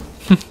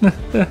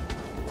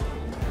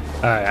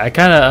 Alright, I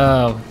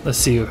kinda let's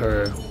see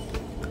her.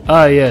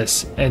 Ah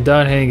yes, and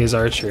Don Hang is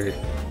archer.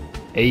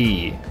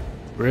 Hey,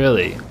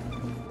 really?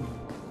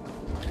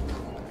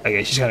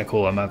 Okay, she's kinda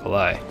cool, I'm not gonna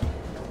lie.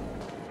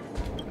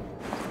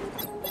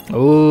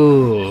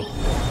 Ooh.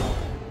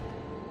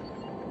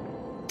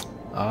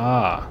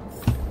 Ah.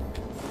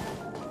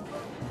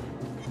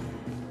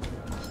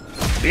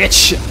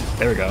 Bitch!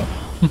 There we go.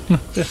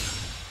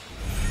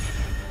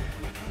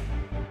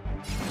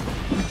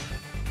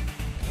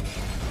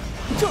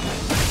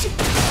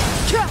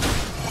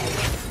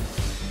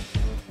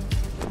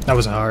 That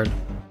wasn't hard.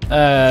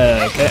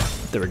 Okay.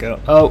 There we go.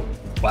 Oh,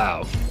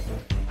 wow.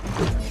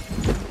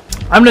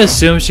 I'm gonna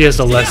assume she has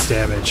the less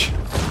damage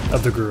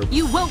of the group.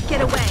 You won't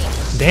get away.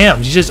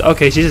 Damn, she just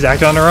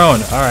acted on her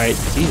own. Alright.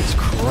 Jesus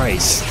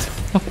Christ.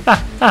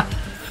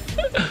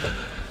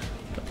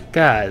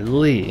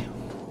 Godly.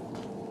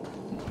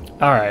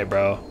 Alright,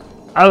 bro.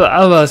 I was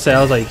about to say,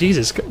 I was like,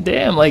 Jesus,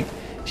 damn, like,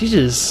 she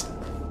just...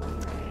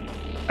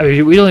 I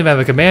mean, we don't even have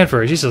a command for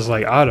her. She's just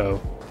like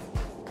auto.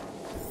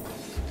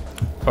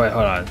 Oh, wait,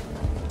 hold on.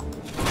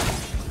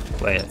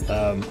 Wait,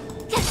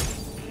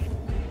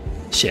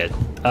 shit.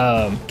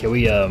 Can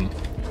we,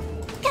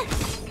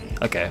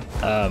 okay,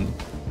 I'm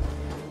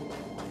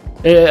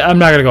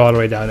not gonna go all the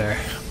way down there.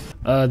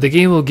 The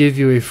game will give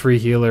you a free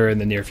healer in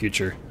the near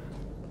future.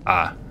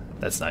 Ah,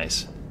 that's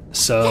nice.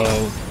 So...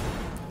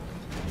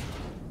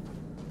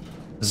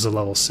 This is a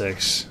level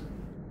 6.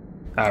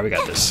 Alright, we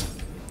got this.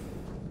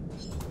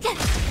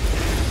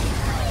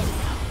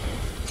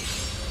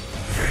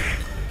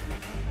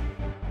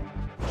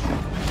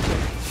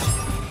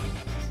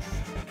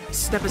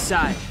 Step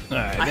aside.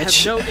 Alright, I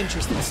bitch. have no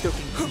interest in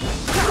stoking.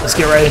 Let's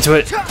get right into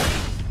it.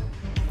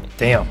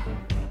 Damn.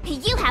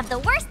 You have the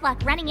worst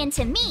luck running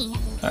into me.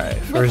 Alright,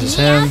 With first is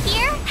me him. out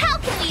here, how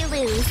can we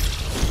lose?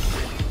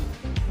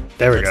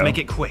 There we Let's go. make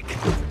it quick.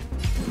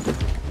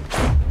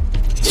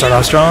 Start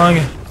off strong.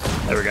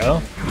 There we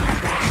go.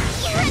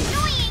 You're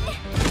annoying.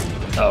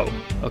 Oh,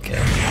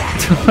 okay.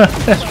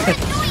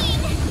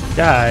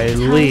 Time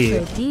Golly.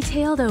 for a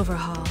detailed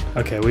overhaul.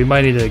 Okay, we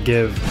might need to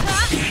give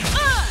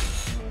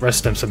rest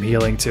of them some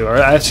healing too, or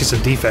actually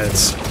some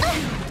defense.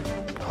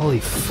 Holy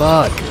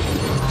fuck.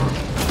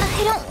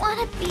 I don't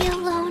want to be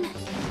alone.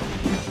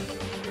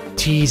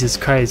 Jesus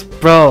Christ,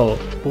 bro.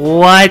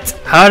 What?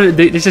 How did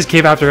they just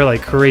came after her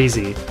like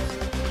crazy?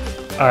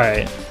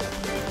 Alright.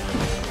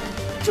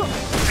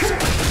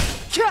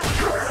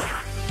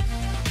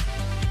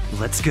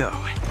 Let's go.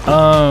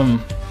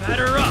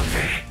 Batter up.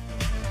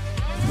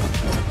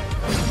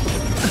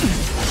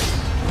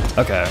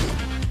 Okay.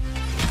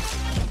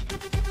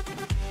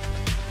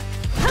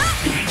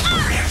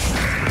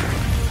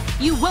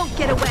 You won't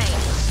get away.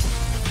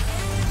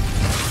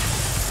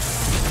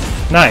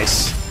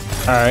 Nice.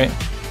 Alright.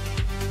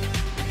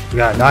 We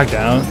got a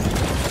knockdown.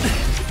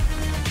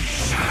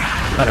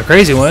 Not a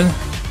crazy one.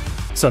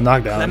 Still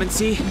knockdown. Lemon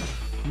Sea?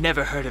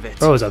 Never heard of it.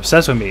 Bro is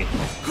obsessed with me.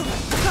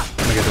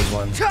 Let me get this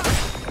one.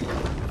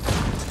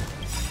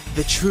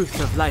 The truth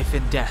of life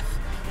and death,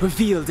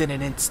 revealed in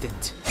an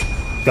instant.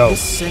 Go.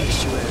 This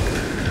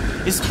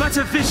sanctuary is but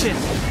a vision.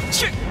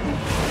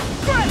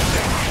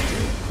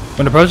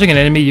 When approaching an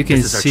enemy, you can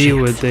This is our see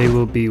chance. what they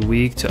will be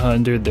weak to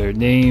under their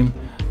name.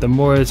 The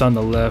more it's on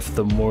the left,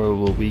 the more it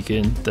will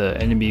weaken the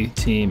enemy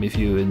team if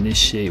you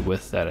initiate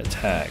with that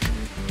attack.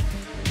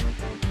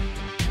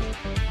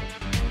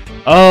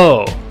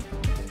 Oh,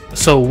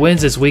 so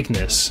wins its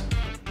weakness.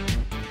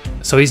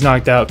 So he's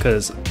knocked out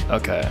because,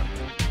 okay.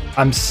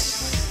 At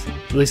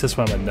least that's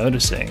what I'm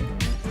noticing.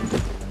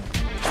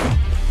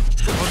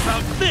 What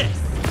about this?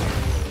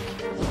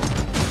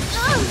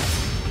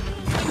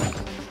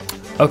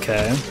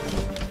 Okay.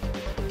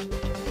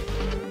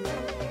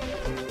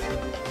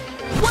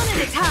 One at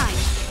a time.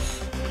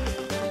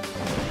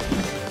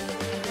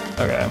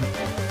 Okay.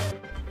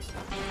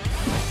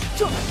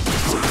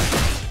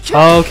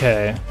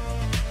 Okay.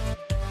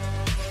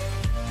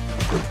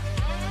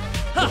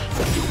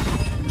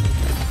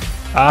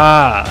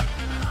 Ah.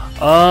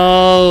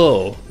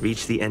 Oh.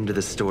 Reach the end of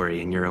the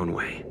story in your own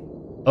way.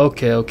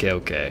 Okay, okay,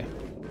 okay.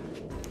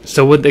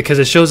 So what? Because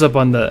it shows up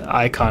on the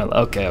icon.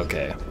 Okay,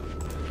 okay.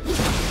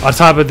 On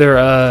top of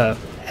their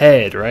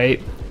head,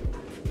 right?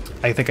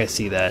 I think I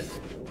see that.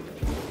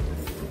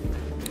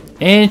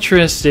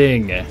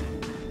 Interesting.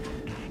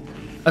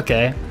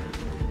 Okay.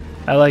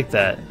 I like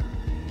that.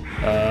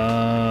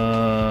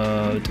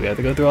 Do we have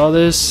to go through all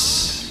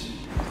this?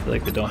 I feel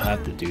like we don't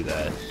have to do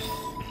that.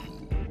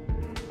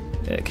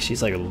 Yeah, because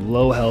she's like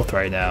low health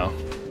right now.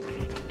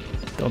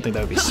 Don't think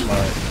that would be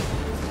smart.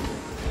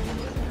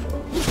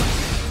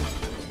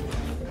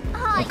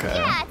 Oh, Okay.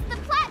 yes, the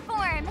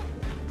platform!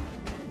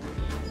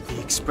 The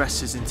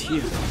Express isn't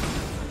here.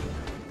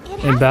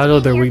 In battle,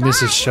 their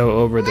weaknesses show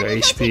over their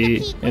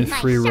HP. In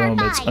free roam,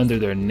 it's under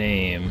their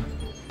name.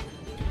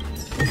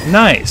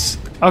 Nice.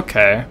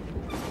 Okay.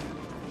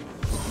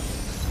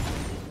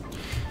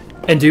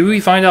 And do we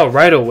find out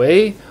right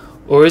away?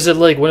 Or is it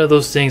like one of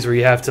those things where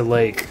you have to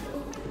like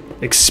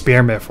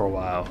experiment for a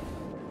while?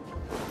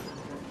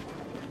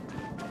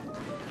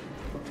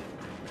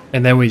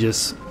 And then we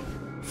just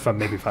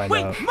maybe find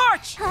out.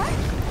 March!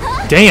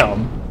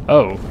 Damn!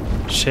 Oh,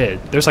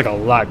 shit. There's like a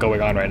lot going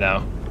on right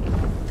now.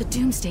 The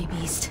Doomsday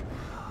Beast.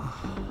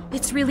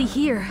 It's really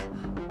here.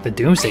 The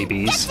Doomsday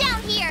Beast? Get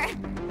down here!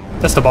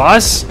 That's the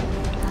boss?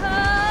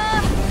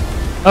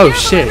 Oh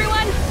shit.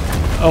 Everyone.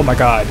 Oh my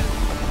god.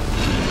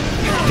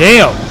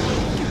 Damn!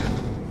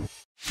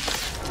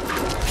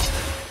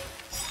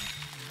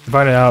 You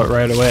find it out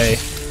right away.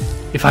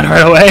 You find it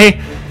right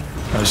away?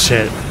 Oh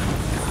shit.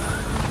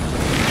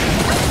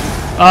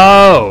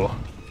 Oh!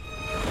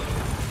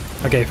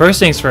 Okay, first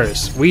things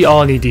first. We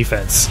all need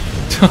defense.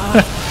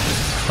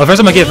 Well, first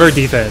I'm gonna get her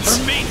defense.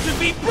 Are made to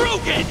be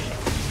broken!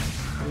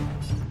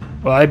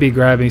 Well, I'd be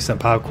grabbing some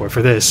popcorn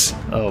for this.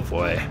 Oh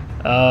boy.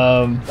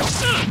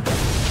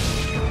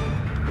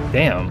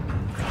 Damn.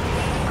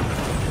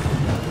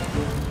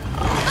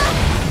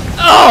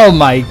 Oh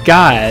my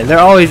god. They're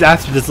always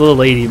after this little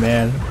lady,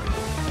 man.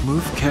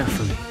 Move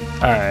carefully.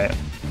 Alright.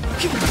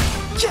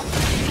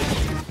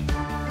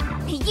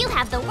 You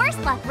have the worst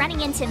luck running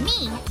into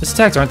me. His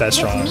attacks aren't that With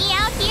strong. me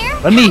out here?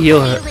 Let me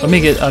heal her. Let me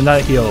get,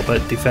 not heal,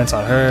 but defense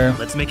on her.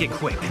 Let's make it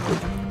quick.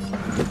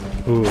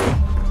 Ooh.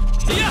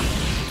 Yeah.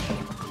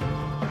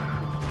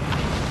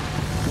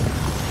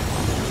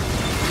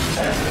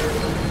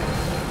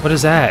 What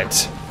is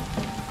that?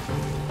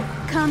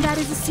 Combat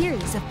is a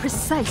series of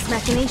precise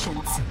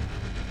machinations.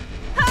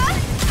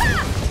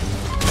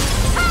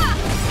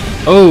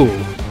 Oh,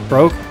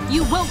 broke.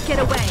 You won't get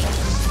away.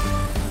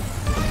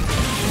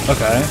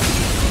 Okay.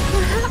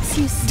 Perhaps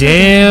you still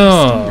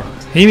Damn.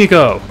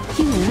 Himiko.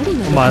 Humanity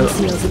never My-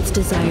 conceals its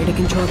desire to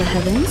control the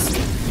heavens.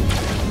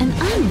 And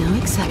I'm no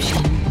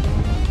exception.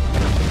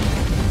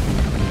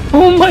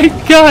 Oh my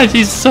god,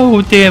 she's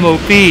so damn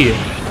OP.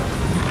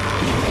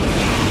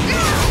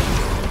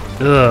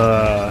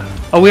 Ugh.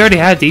 Oh, we already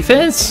had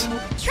defense?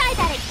 Try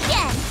that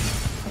again.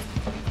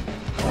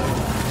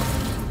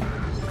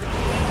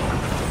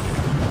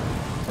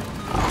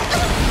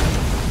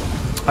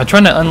 I'm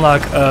trying to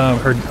unlock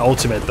her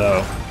ultimate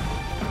though.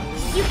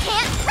 You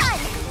can't run.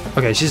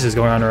 Okay, she's just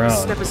going on her own.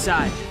 Step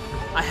aside.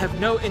 I have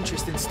no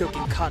interest in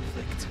stoking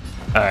conflict.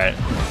 Alright.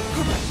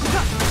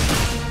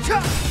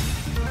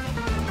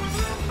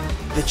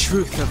 The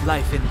truth of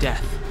life and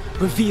death,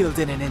 revealed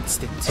in an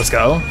instant. Let's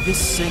go. This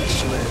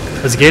sanctuary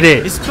Let's get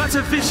it. is but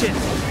a vision.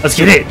 Let's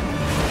get it.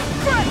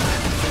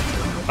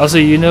 Also,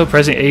 you know,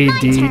 pressing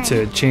AD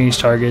to change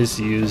targets,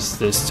 use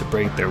this to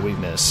break their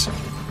weakness.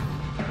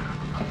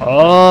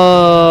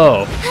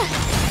 Oh.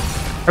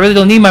 I really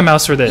don't need my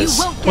mouse for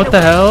this. What the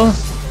hell?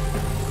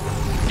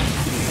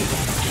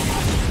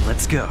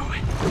 Let's go.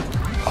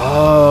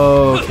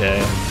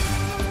 Okay.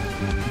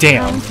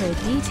 Damn. Time for a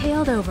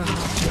detailed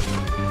overhaul.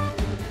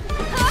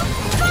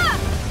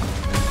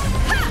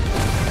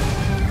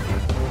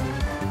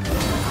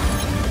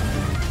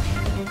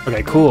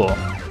 Okay, cool.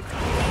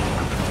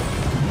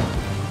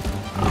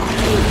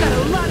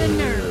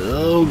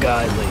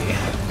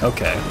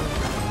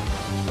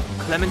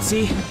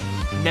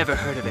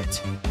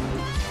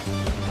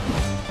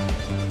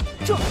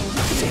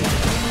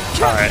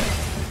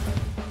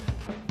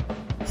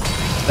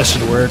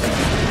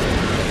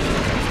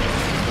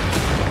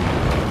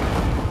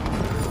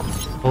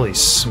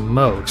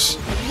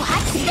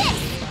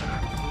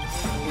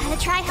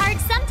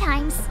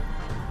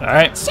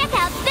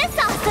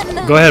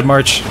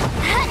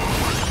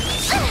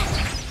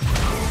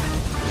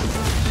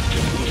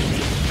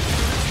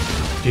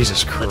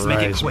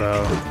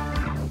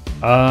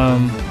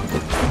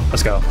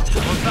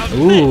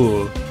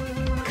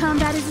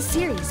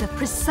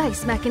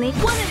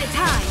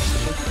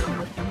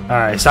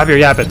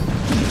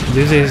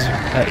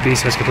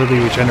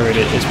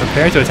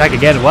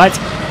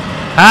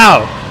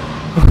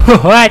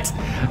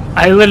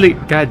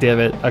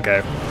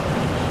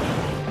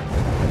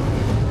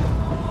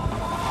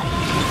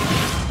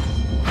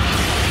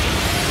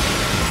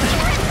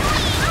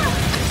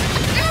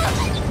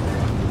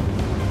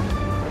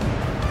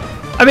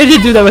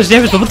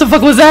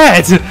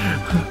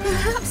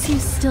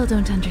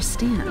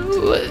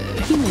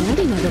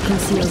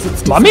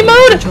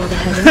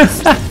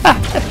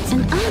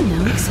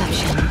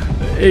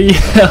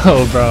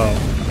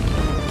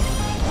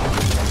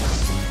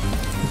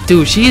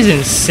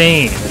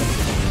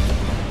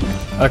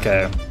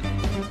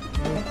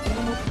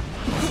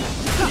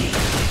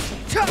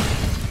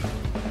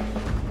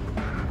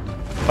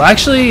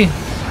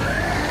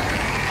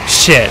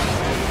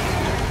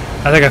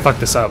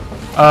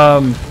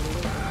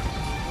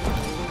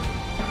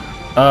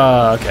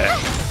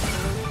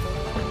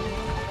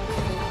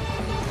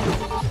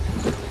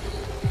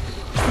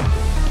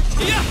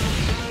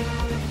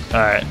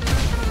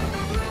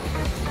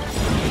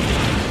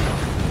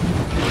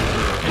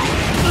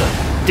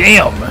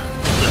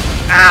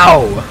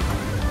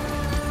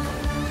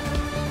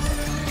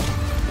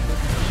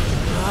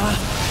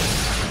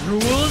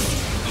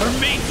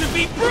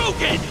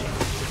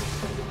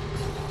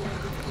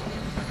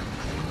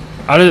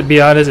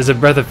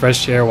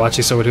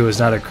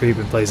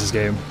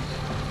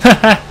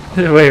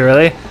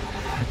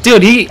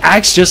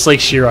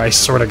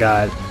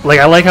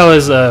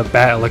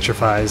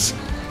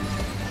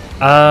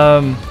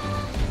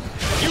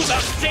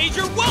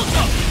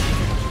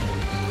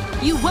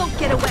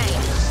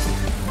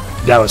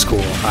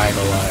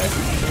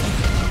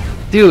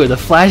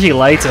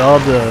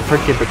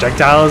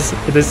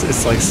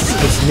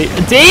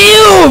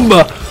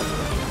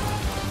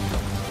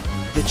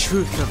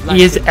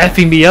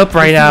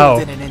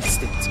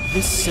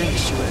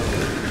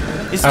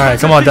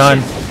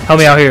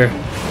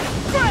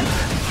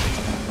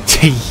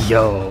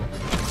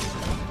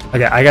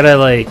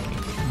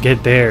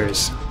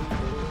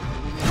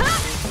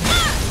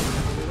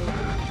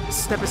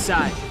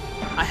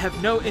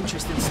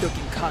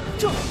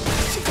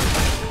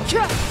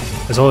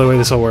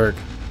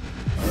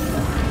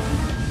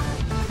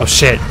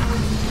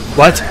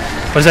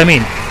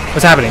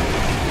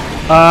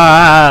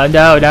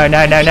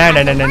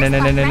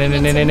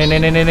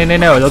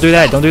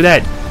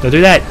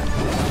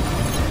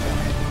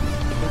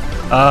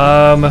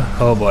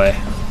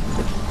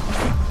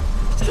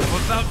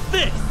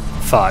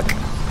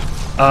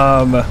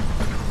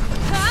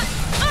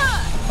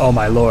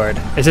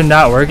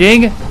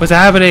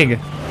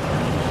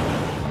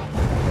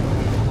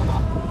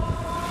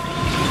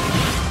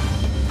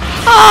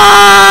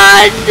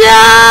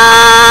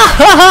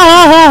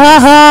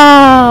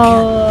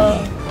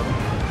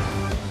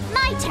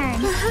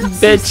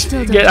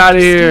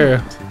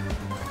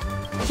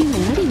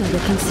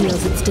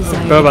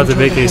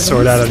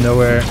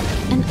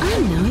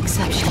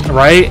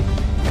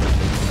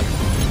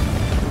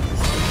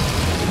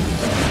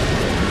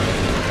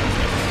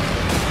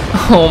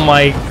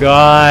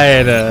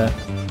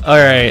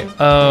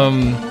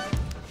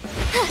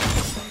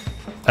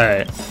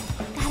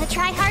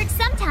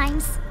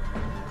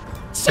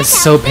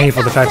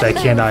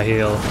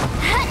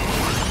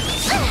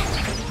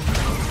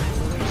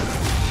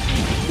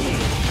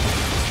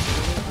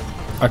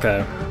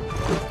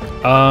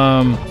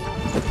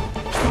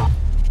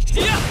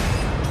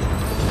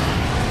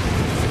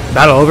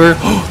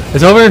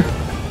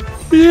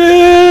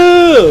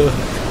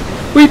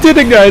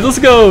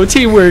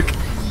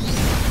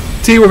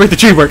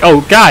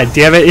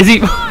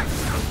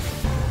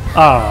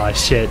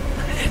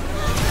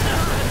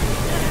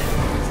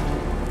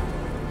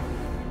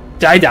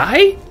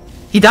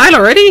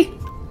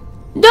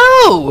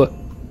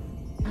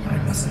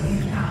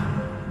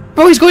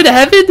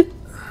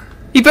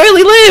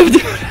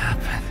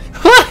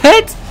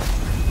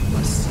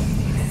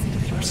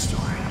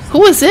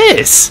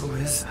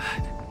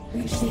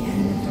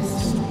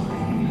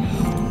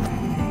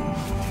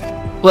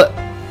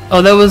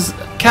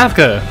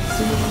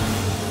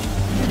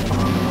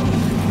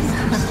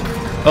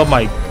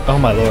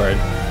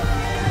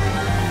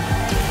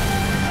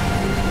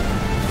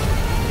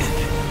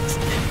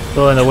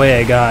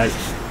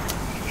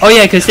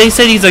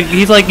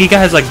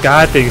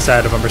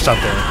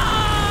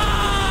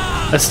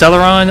 A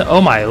Stellaron? Oh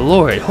my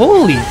lord.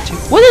 Holy...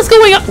 What is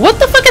going on? What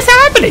the fuck is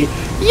happening?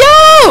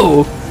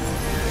 Yo!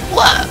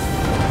 What?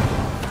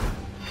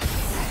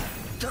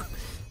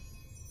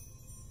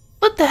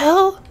 What the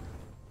hell?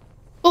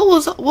 What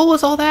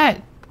was all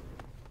that?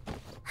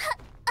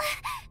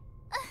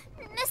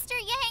 Mr.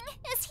 Yang,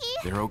 is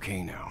he? They're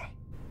okay now.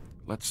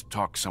 Let's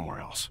talk somewhere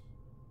else.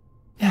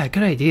 Yeah,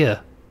 good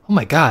idea. Oh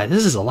my god,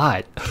 this is a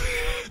lot.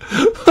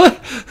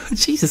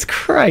 Jesus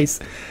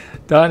Christ.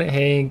 Don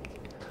Hank.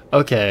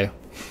 Okay.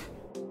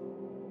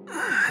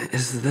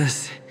 Is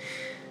this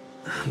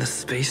the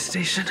space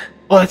station?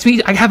 Oh, that's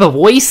me. I have a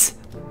voice.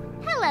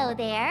 Hello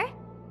there.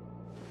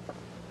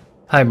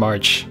 Hi,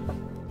 March.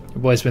 Your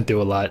boy's been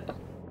through a lot.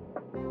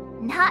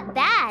 Not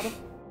bad.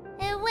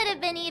 It would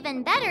have been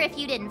even better if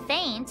you didn't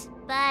faint,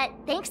 but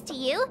thanks to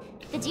you,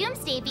 the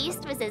Doomsday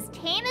Beast was as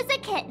tame as a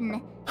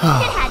kitten. It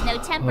had no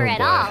temper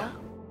at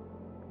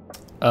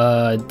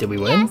all. Did we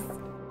win? Yes,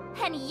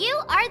 and you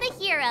are the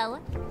hero.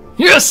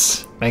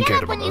 Yes! Main Get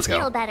character, up when you let's go.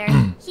 feel better.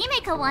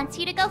 Himeko wants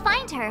you to go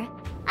find her.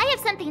 I have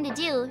something to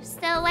do,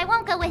 so I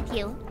won't go with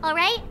you,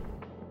 alright?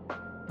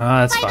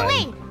 That's By fine.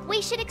 the way,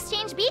 we should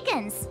exchange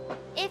beacons.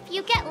 If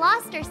you get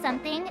lost or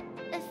something,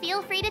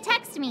 feel free to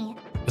text me.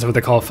 That's what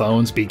they call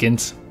phones,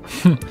 beacons.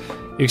 You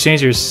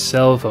exchange your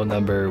cell phone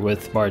number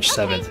with March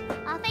 7th.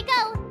 Off I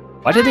go.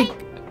 Why did they...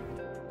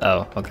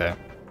 Oh, okay.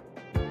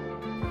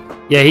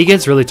 Yeah, he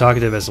gets really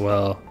talkative as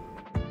well.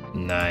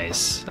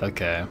 Nice,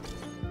 okay.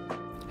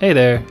 Hey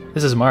there,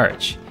 this is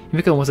March.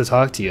 Himeko wants to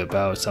talk to you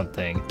about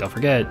something. Don't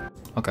forget.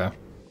 Okay.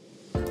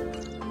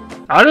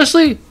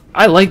 Honestly,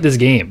 I like this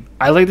game.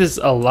 I like this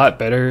a lot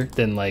better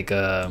than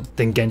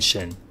than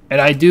Genshin.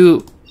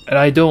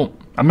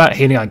 I'm not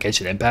hating on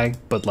Genshin Impact,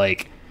 but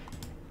like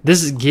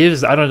this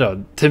gives, I don't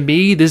know, to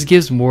me this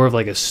gives more of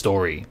like a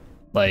story.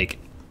 Like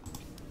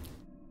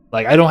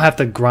I don't have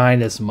to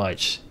grind as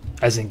much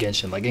as in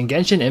Genshin. Like in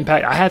Genshin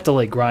Impact, I have to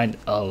like grind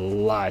a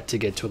lot to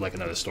get to like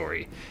another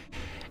story.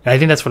 And I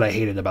think that's what I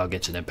hated about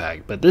Genshin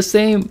Impact. But this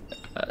game,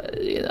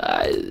 I'm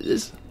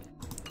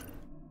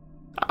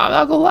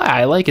not gonna lie,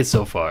 I like it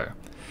so far.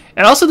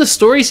 And also the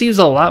story seems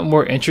a lot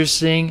more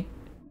interesting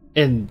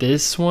in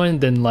this one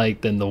than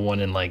the one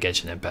in like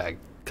Genshin Impact.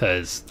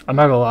 Cause I'm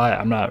not gonna lie,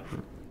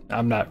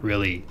 I'm not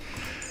really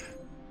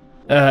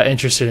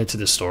interested into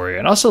the story.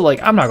 And also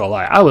like I'm not gonna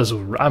lie,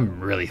 I'm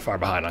really far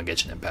behind on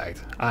Genshin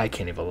Impact. I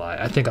can't even lie.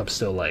 I think I'm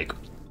still like,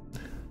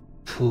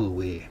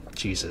 ooh-wee,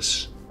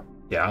 Jesus.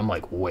 Yeah, I'm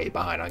like way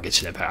behind on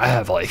Genshin Impact. I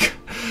have like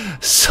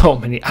so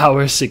many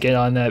hours to get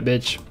on that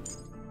bitch.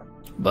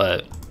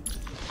 But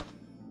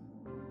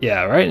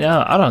yeah, right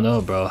now, I don't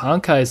know, bro.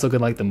 Honkai is looking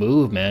like the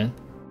move, man.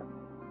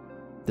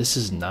 This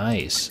is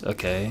nice.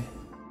 Okay.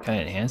 Can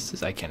I enhance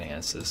this? I can't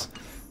enhance this.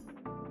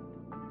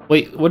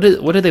 Wait, what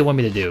did they want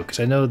me to do? Because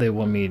I know they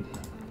want me...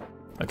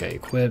 Okay,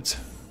 equipped.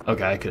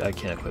 Okay, I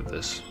can't equip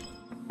this.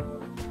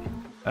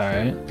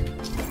 Alright.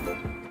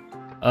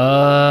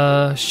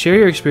 Share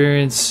your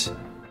experience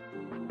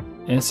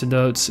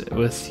anecdotes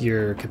with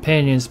your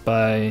companions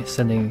by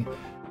sending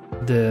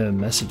the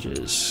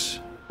messages.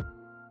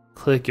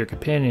 Click your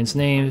companions'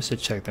 names to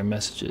check their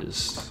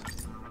messages.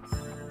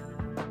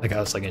 Like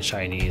how it's like in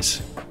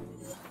Chinese.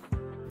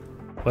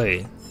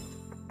 Wait.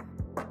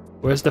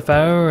 Where's the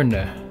phone?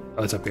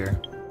 Oh, it's up here.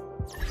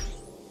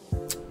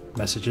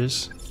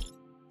 Messages.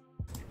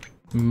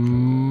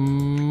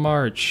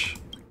 March.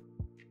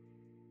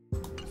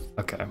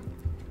 Okay.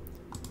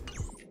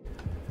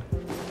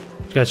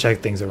 Just gotta check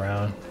things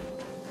around.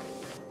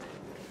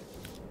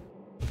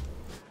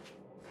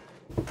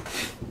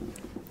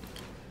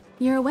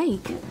 You're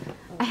awake.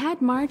 I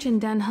had March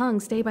and Dan Hung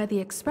stay by the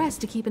express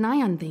to keep an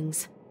eye on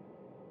things.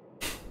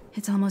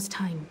 It's almost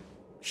time.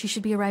 She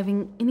should be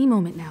arriving any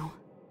moment now.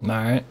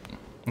 Alright,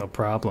 no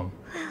problem.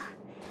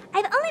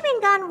 I've only been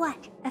gone,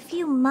 what, a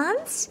few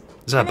months?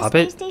 Is that a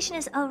puppet? The space station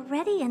is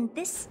already in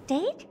this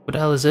state? What the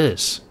hell is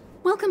this?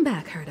 Welcome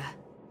back, Herta.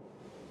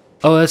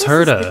 Oh, that's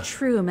Herta. This is the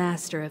true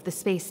master of the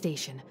space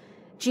station.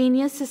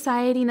 Genius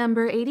Society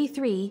number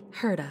 83,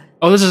 Herta.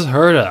 Oh, this is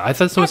Herta. I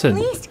thought someone said... At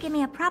least give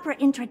me a proper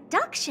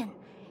introduction.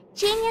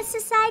 Genius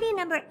Society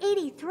number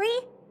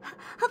 83?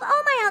 Of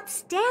all my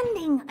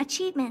outstanding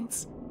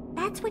achievements,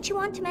 that's what you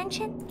want to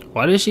mention?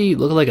 Why does she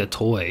look like a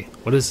toy?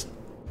 What's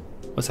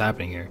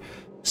happening here?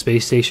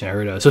 Space Station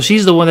Herta. So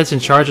she's the one that's in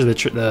charge of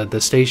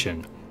the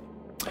station.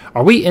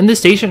 Are we in the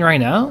station right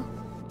now?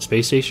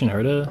 Space Station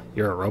Herta?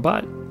 You're a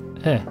robot?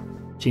 Eh.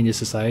 Genius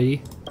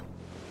Society.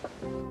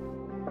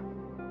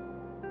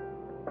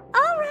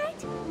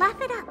 Alright,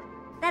 laugh it up.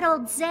 That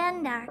old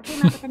Xandar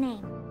came up with a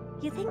name.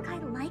 You think I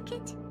like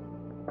it?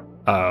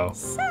 Uh-oh.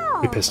 So,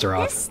 we pissed her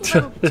off. This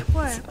little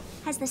twerp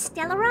has the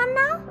Stellaron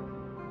now?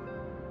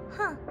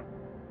 Huh.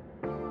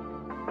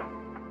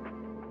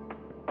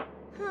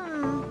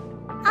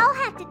 I'll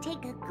have to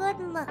take a good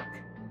look.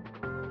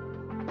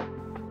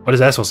 What is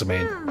that supposed to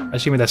mean? Why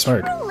she made that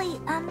smirk? Truly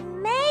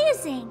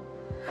amazing!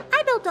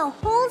 I built a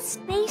whole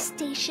space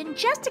station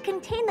just to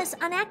contain this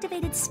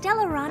unactivated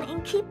Stellaron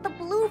and keep the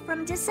blue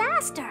from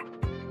disaster.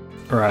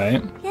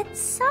 Right. Yet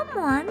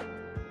someone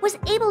was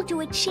able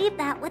to achieve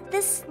that with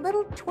this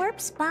little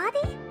twerp's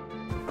body?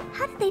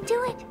 How did they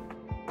do it?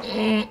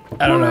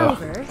 I don't know.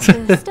 Moreover,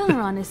 the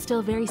Stellaron is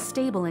still very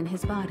stable in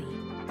his body.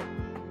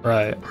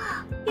 Right.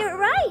 You're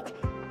right.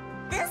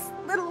 This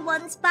little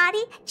one's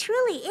body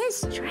truly is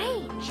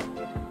strange.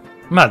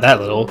 Not that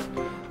little.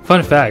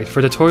 Fun fact,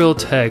 for tutorial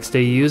text,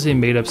 they usually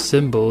made up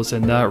symbols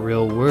and not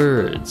real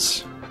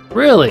words.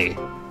 Really?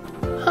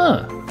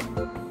 Huh.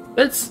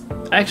 That's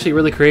actually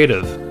really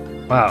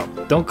creative. Wow.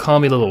 Don't call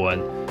me little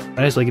one.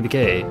 My name's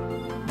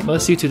Blakeevk.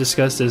 Must you two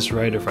discuss this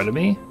right in front of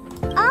me?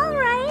 All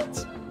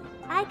right.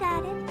 I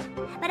got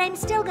it. But I'm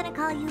still gonna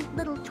call you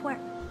Little Twerp.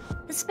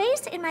 The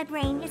space in my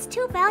brain is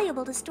too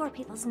valuable to store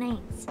people's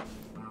names.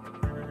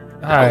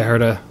 Hi,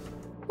 Herta.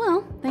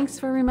 Well, thanks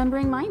for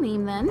remembering my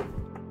name then.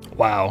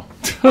 Wow.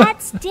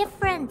 That's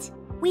different.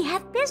 We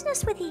have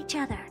business with each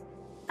other.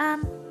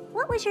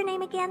 What was your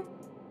name again?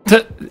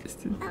 Forget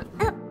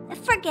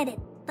it.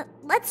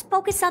 Let's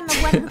focus on the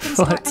one who can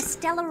store a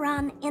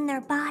Stellaron in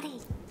their body.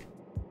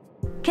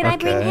 Can I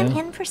bring him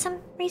in for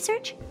some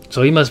research?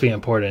 So he must be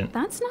important.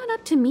 That's not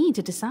up to me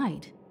to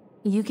decide.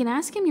 You can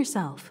ask him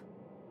yourself.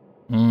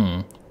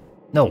 No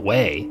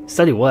way.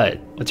 Study what?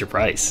 What's your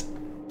price?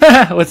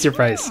 What's your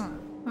price?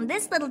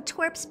 This little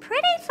twerp's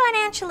pretty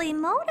financially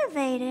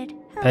motivated.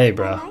 Hey,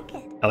 bro.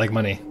 I like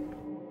money.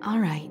 All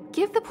right,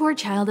 give the poor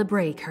child a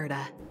break,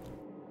 Herta.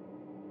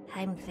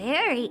 I'm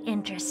very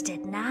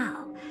interested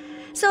now.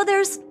 So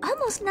there's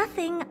almost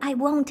nothing I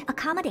won't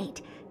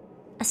accommodate.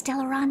 A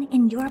Stellaron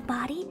in your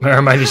body? I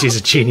remind you she's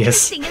a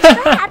genius. Interesting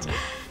as that.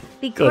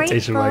 Be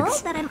Quotation grateful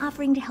marks. that I'm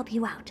offering to help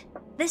you out.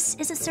 This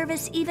is a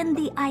service even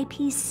the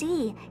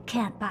IPC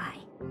can't buy.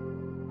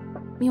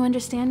 You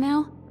understand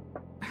now?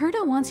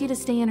 Herta wants you to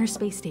stay in her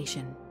space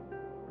station.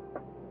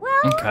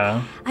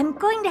 Well, I'm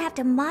going to have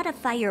to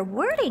modify your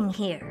wording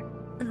here.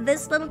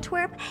 This little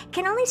twerp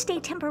can only stay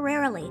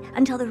temporarily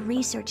until the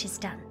research is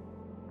done.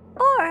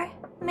 Or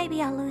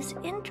maybe I'll lose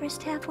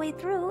interest halfway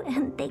through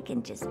and they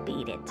can just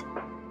beat it.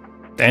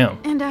 Damn.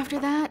 And after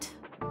that?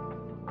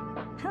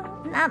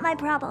 Not my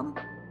problem.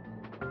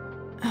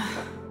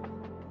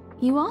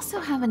 You also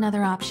have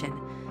another option.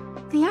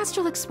 The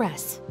Astral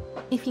Express.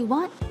 If you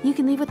want, you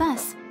can leave with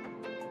us.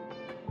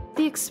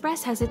 The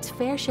Express has its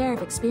fair share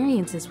of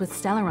experiences with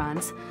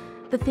Stellarons.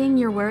 The thing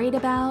you're worried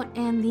about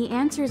and the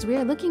answers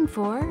we're looking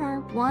for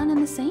are one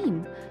and the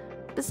same.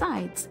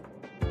 Besides,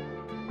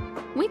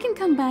 we can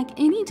come back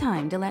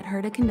anytime to let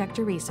Herta conduct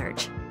her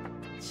research.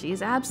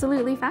 She's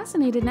absolutely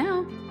fascinated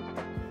now.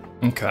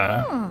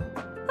 Okay.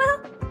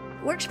 Well,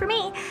 works for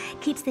me.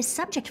 Keeps this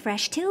subject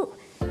fresh, too.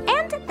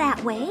 And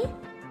that way,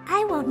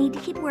 I won't need to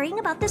keep worrying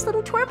about this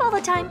little twerp all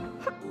the time.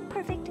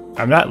 Perfect.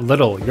 I'm not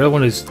little. You're the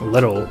one who's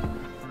little,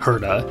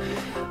 Herta.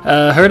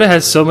 Herta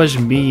has so much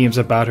memes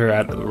about her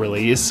at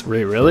release.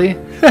 Wait, really?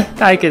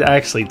 I could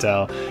actually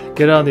tell.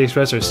 Get on the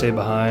Express or stay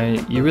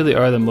behind. You really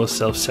are the most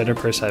self-centered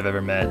person I've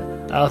ever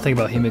met. I'll think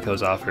about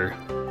Himiko's offer.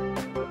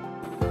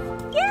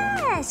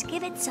 Yes,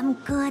 give it some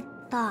good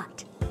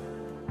thought.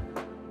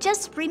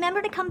 Just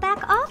remember to come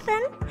back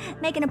often.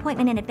 Make an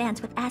appointment in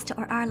advance with Asta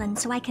or Arlen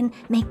so I can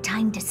make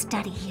time to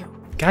study you.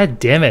 God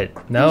damn it,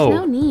 no. There's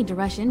no need to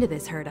rush into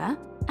this, Herta.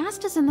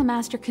 Asta's in the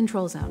Master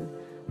Control Zone.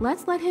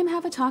 Let's let him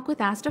have a talk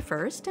with Asta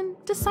first and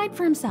decide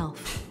for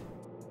himself.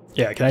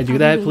 Yeah, can I do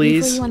that, I'll be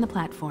waiting please? for you on the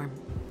platform.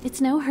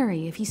 It's no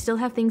hurry if you still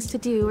have things to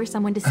do or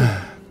someone to see.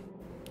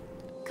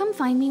 Come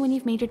find me when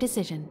you've made your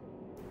decision.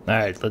 All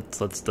right,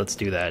 let's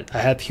do that. I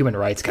have human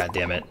rights. God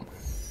damn it.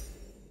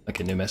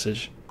 Okay, new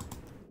message.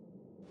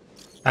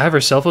 I have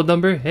her cell phone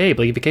number. Hey,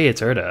 Blakeevk,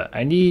 it's Herta.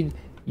 I need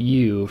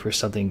you for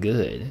something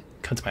good.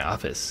 Come to my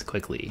office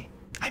quickly.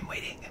 I'm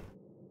waiting.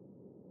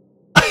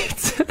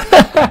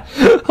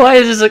 Why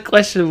is this a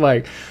question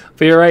mark?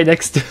 But you're right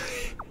next to me.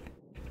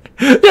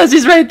 No,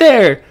 she's right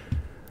there.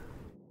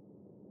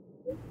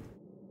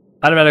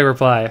 Automatic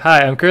reply.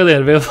 Hi, I'm currently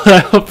unavailable. I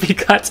hope you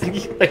contact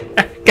you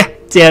later. God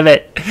damn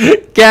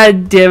it.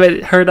 God damn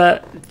it,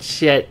 Herta.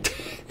 Shit.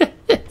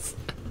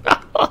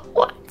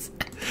 What?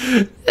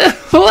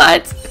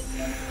 What?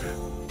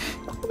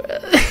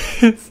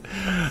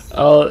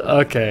 Oh,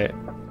 okay.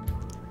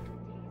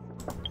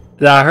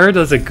 Nah,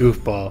 Herta's a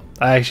goofball.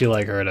 I actually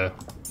like Herta.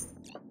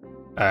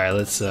 Alright,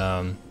 let's,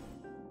 Damn.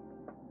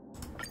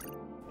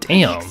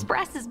 The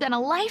Express has been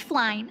a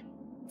lifeline.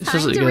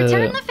 Time to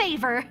return the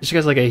favor. She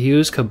has like a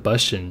huge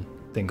combustion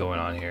thing going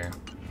on here.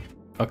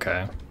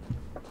 Okay.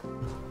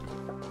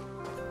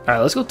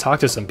 Alright, let's go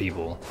talk to some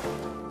people.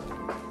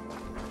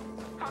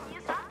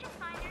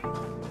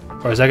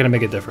 Or is that gonna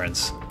make a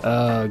difference?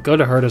 Go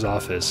to Herta's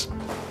office.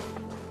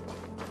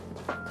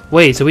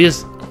 Wait, so we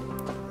just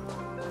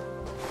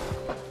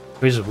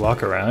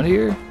walk around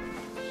here?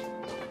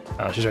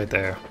 Oh, she's right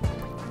there.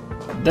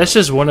 That's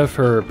just one of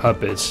her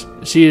puppets.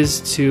 She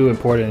is too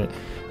important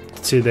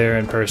to there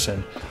in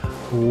person.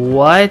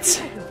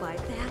 What?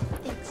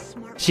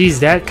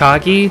 She's that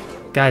cocky?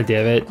 God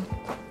damn it.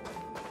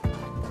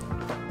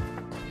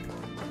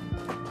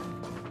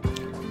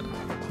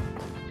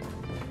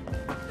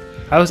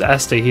 I was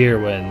asked to hear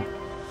when...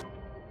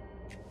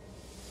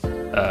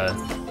 Alright,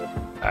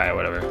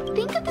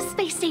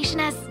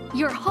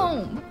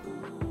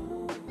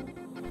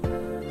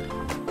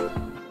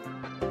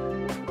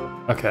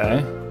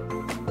 Okay.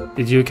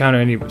 Did you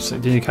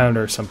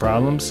encounter some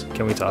problems?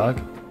 Can we talk?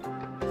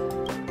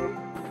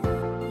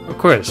 Of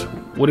course.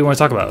 What do you want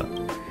to talk about?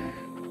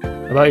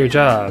 About your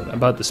job,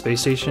 about the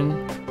space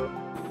station?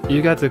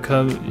 You've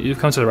come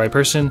to the right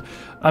person.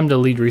 I'm the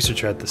lead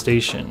researcher at the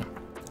station.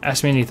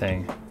 Ask me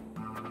anything.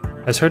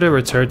 Has Herta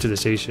returned to the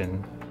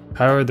station?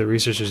 How are the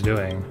researchers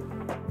doing?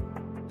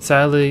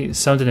 Sadly,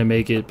 some didn't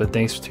make it, but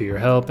thanks to your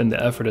help and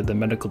the effort of the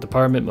medical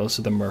department, most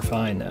of them are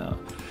fine now.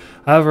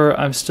 However,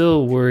 I'm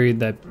still worried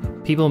that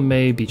people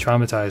may be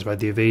traumatized by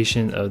the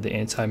invasion of the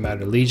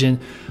Antimatter Legion.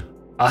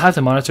 I'll have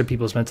to monitor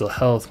people's mental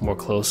health more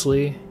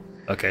closely.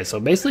 Okay, so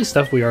basically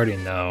stuff we already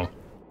know.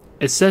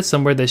 It said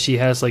somewhere that she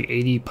has like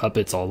 80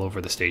 puppets all over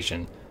the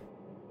station.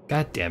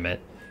 God damn it.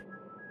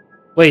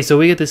 Wait, so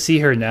we get to see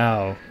her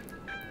now.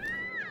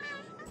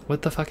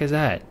 What the fuck is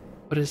that?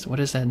 What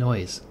is that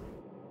noise?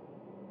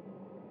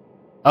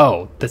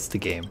 Oh, that's the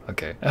game.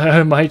 Okay.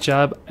 My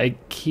job, I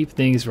keep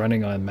things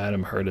running on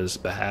Madame Herta's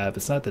behalf.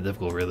 It's not that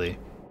difficult, really.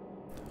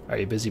 Are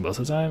you busy most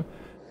of the time?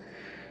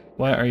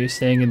 Why are you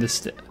staying in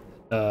this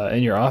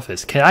in your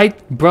office? Can I,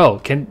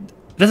 bro?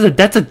 That's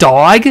a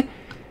dog? That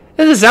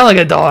doesn't sound like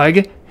a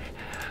dog.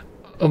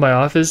 Oh, my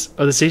office?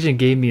 Oh, the station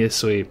gave me a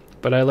suite,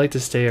 but I like to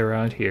stay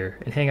around here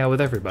and hang out with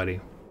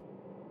everybody.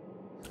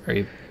 Are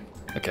you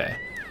okay?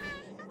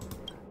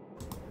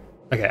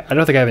 Okay, I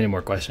don't think I have any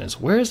more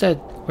questions. Where's that?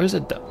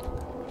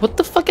 What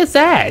the fuck is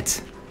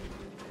that?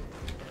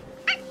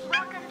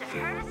 Welcome to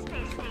Herta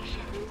Space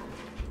Station.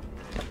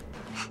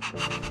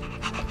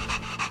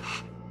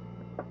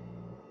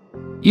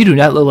 You do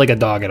not look like a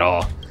dog at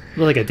all.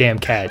 You look like a damn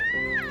cat.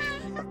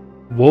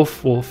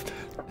 Woof woof.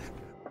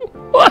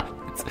 What?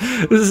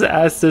 This is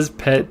Asta's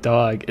pet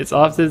dog. It's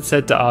often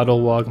set to auto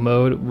walk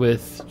mode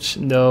with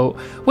no...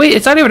 Wait,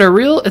 it's not even a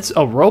real... It's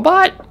a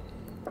robot?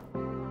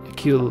 A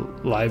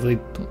cute, lively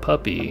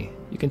puppy.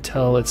 You can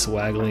tell its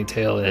waggling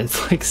tail and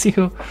it likes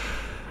you.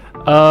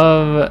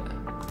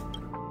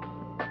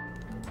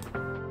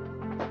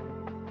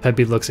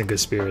 Peppy looks in good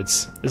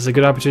spirits. This is a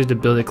good opportunity to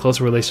build a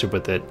closer relationship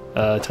with it.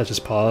 Touch his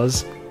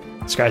paws.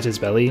 Scratch his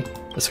belly.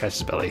 Let's scratch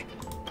his belly.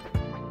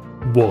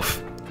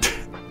 Woof.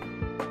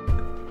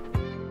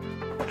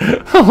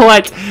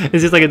 What?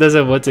 It's just like it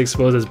doesn't want to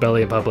expose its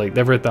belly in public.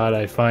 Never thought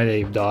I'd find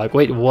a dog.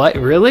 Wait, what?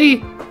 Really?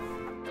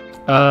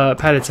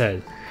 Pat its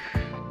head.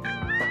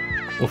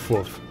 Woof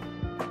woof.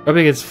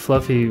 Rubbing its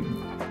fluffy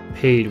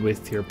pate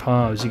with your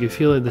palms, you can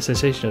feel the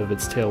sensation of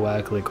its tail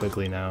waggling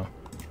quickly now.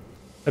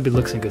 Peppy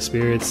looks in good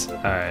spirits.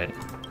 Alright.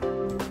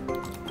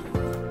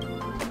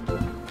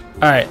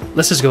 Alright,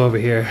 let's just go over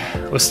here.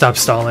 We'll stop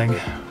stalling.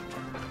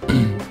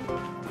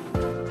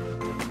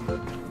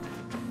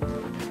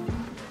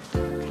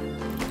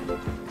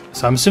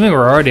 So I'm assuming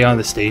we're already on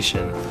the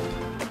station.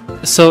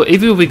 So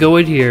even if we go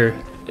in here,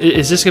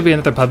 is this gonna be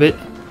another puppet?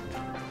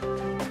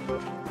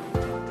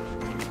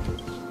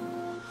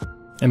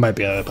 It might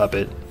be another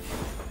puppet.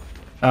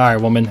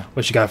 Alright, woman,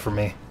 what you got for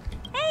me?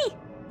 Hey,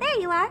 there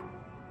you are.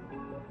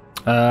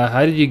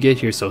 How did you get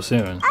here so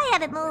soon? I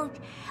haven't moved.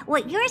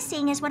 What you're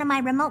seeing is one of my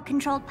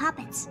remote-controlled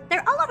puppets.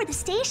 They're all over the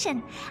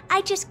station.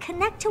 I just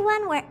connect to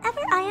one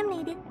wherever I am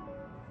needed.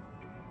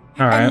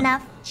 Alright.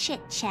 Enough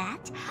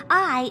chit-chat.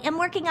 I am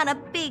working on a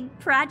big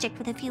project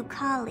with a few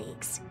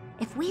colleagues.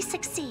 If we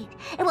succeed,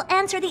 it will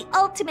answer the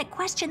ultimate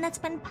question that's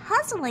been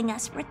puzzling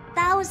us for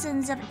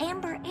thousands of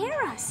amber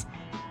eras.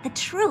 The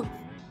truth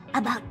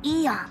about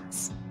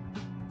eons.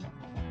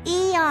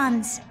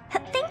 Eons.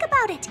 Think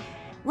about it.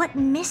 What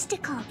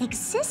mystical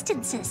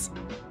existences.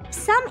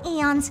 Some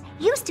eons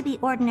used to be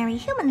ordinary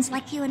humans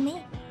like you and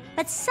me,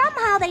 but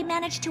somehow they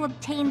managed to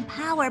obtain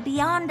power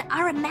beyond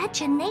our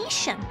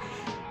imagination.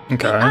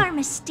 Okay. They are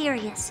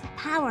mysterious,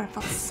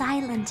 powerful,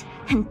 silent,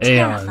 and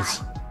Aeons.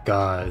 terrifying.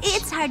 Gods.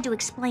 It's hard to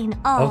explain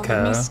all Okay.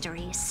 the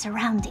mysteries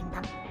surrounding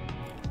them.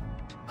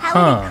 How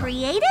were they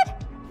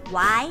created?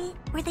 Why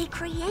were they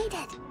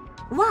created?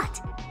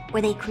 What were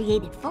they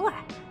created for?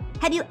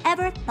 Have you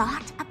ever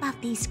thought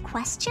about these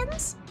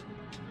questions?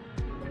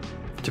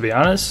 To be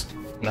honest,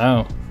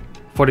 no.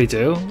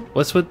 42?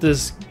 What's what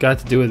this got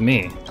to do with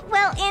me?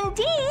 Well,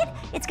 indeed,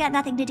 it's got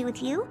nothing to do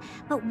with you,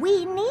 but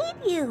we need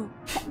you.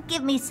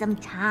 Give me some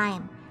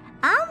time.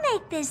 I'll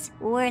make this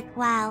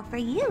worthwhile for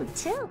you,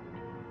 too.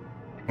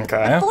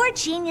 Okay. The 4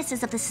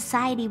 geniuses of the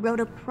society wrote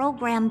a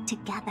program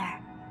together.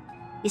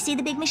 You see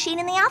the big machine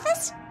in the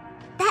office?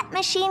 That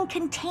machine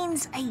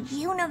contains a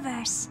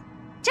universe.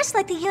 Just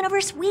like the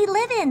universe we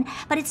live in,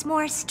 but it's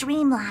more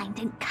streamlined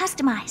and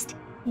customized.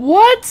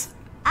 What?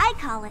 I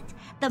call it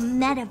the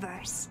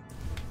metaverse.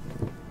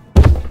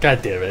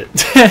 God damn it.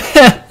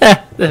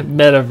 The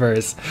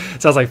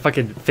metaverse. Sounds like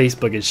fucking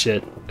Facebook and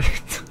shit.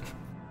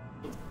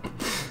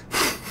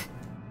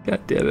 God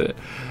damn it.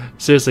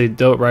 Seriously,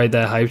 don't ride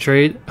that hype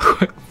train.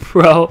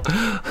 Bro.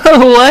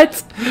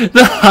 What?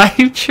 The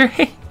hype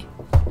train?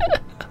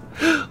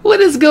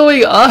 What is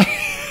going on?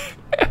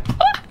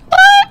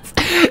 What?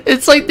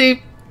 It's like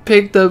they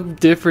picked up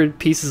different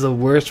pieces of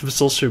words from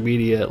social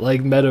media,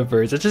 like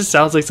metaverse. It just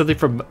sounds like something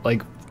from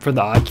like for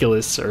the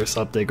Oculus or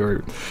something, or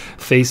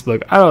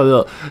Facebook. I don't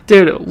know.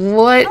 Dude,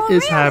 what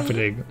is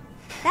happening?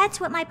 That's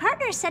what my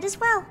partner said as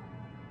well.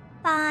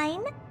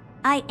 Fine.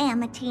 I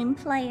am a team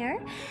player.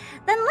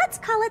 Then let's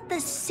call it the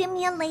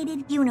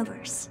simulated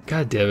universe.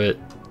 God damn it.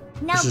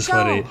 Now this is go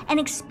funny. and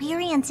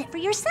experience it for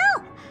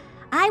yourself.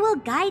 I will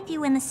guide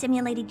you in the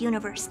simulated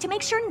universe to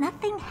make sure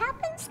nothing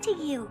happens to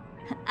you.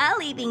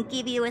 I'll even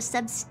give you a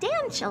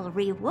substantial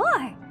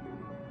reward.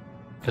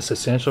 A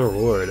substantial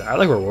reward. I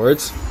like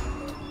rewards.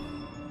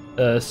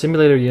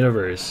 Simulator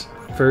universe.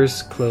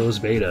 First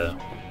closed beta.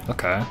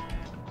 Okay.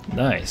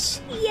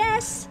 Nice.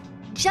 Yes.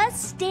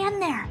 Just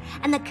stand there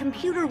and the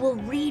computer will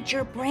read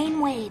your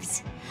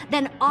brainwaves,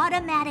 then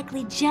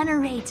automatically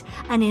generate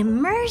an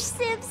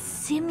immersive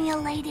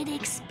simulated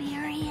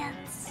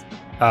experience.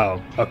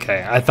 Oh,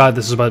 okay. I thought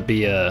this was about to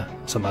be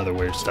some other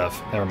weird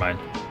stuff. Never mind.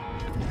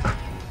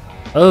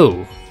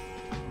 Oh.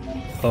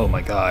 Oh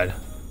my god.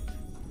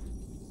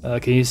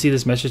 Can you see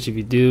this message? If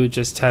you do,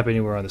 just tap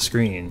anywhere on the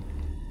screen.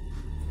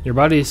 Your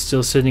body is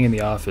still sitting in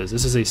the office.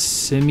 This is a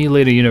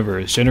simulated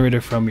universe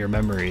generated from your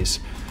memories.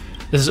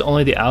 This is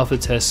only the alpha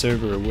test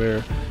server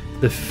where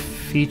the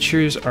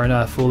features are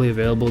not fully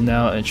available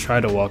now, and try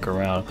to walk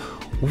around.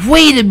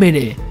 Wait a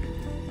minute!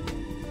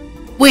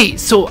 Wait,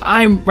 so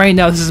I'm right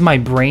now, this is my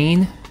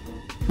brain?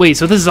 Wait,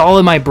 so this is all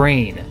in my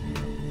brain.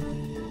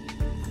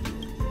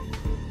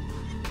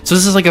 So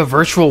this is like a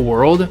virtual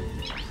world?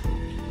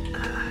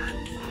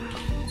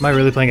 Am I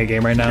really playing a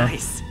game right now?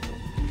 Nice.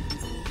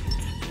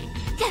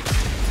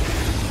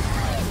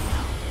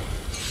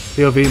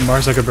 POV,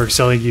 Mark Zuckerberg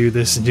selling you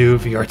this new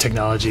VR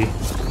technology.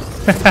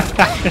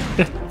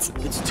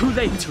 It's too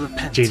late to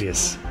repent.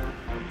 Genius.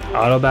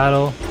 Auto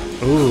battle.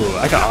 Ooh,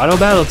 I got auto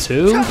battle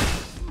too?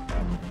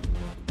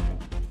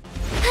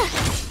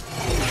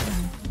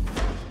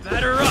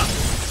 Batter up.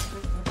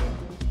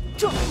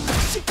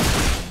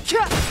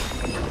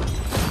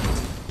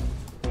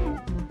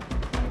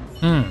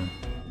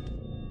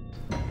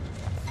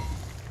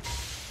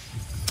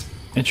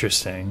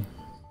 Interesting.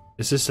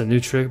 Is this a new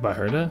trick by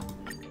Herta?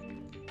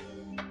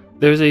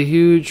 There's a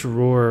huge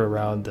roar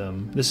around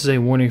them. This is a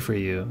warning for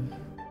you.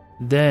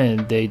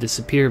 Then they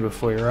disappear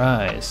before your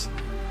eyes.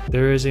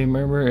 There is a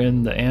murmur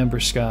in the amber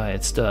sky.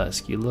 It's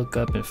dusk. You look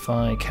up and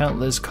find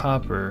countless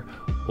copper,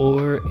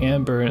 ore,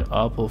 amber, and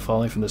opal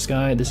falling from the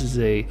sky. This is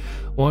a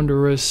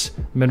wondrous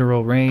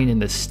mineral rain in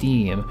the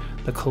steam.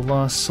 The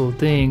colossal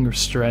thing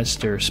stretched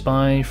their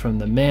spine from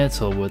the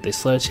mantle with a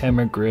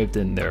sledgehammer gripped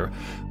in their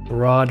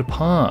broad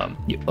palm.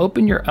 You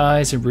open your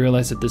eyes and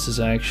realize that this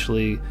is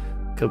actually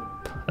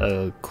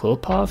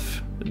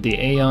Klopov, the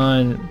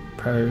Aeon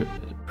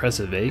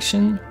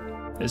Preservation?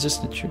 Is this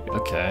the truth?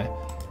 Okay.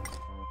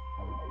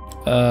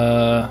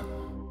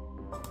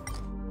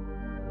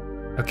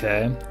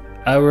 Okay.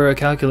 Our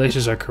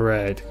calculations are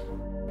correct.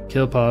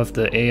 Kilpov,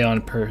 the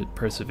Aeon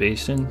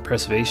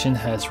Preservation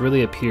has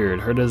really appeared.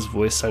 Herta's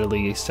voice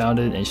suddenly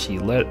sounded and she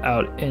let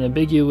out an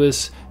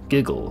ambiguous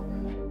giggle.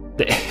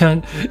 The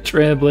Aeon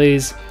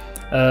Trailblaze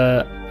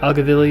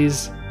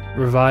Algavilli's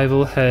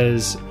revival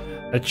has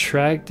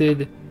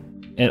attracted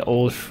an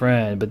old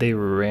friend, but they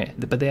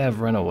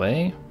have run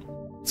away?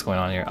 What's going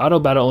on here? Auto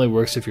battle only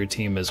works if your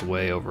team is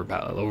way over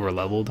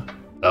leveled.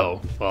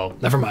 Oh, well,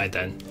 never mind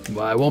then.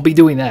 Well, I won't be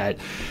doing that.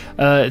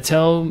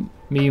 Tell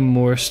me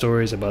more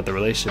stories about the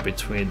relationship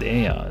between the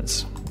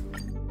Aeons.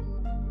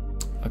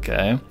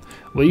 Okay.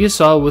 What you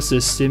saw was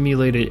this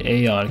simulated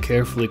Aeon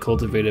carefully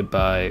cultivated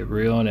by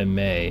Rion and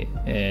May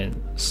and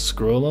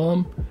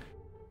Scrollum?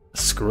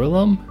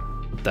 Scrollum?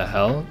 What the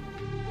hell?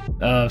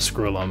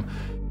 Scrollum.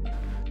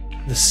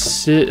 The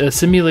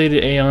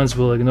simulated Aeons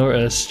will ignore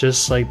us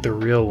just like the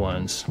real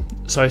ones.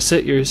 So I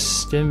set your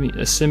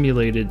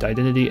simulated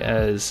identity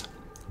as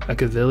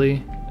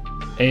Akavilli,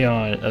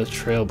 Aeon of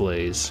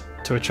Trailblaze.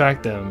 To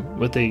attract them,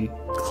 with a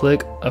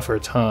click of her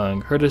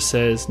tongue, Herta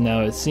says,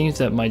 "Now it seems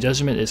that my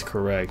judgment is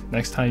correct.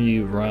 Next time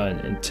you run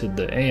into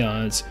the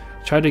Aeons,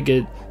 try to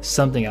get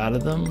something out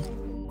of them."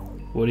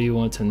 What do you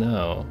want to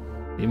know?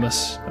 You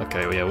must...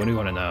 Okay, well, yeah, what do you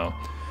want to know?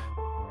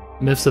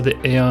 Myths of the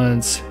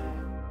Aeons,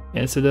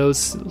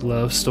 antidotes,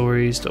 love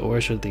stories, the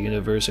origin of the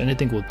universe,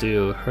 anything will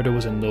do. Herta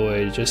was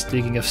annoyed, just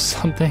thinking of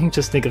something.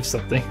 Just think of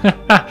something.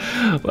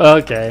 Well,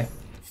 okay.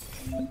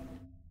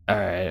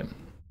 Alright.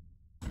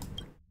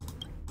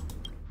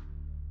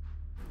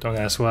 Don't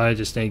ask why,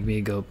 just make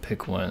me go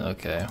pick one.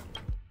 Okay.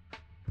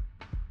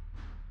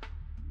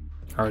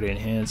 Already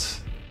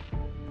enhanced.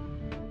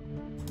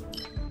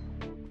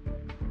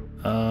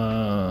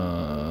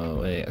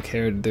 Wait, a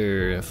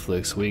character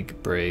inflicts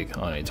weak break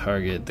on a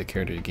target, the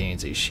character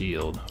gains a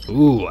shield.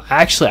 Ooh,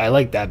 actually I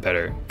like that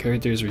better.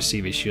 Characters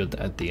receive a shield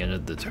at the end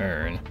of the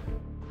turn.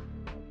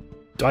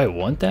 Do I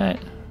want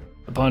that?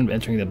 Upon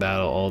entering the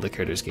battle, all the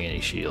characters gain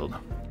a shield.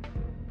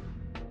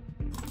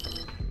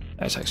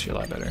 That's actually a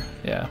lot better,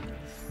 yeah.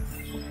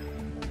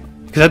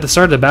 Because at the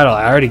start of the battle,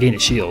 I already gained a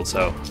shield,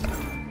 so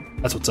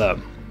that's what's up.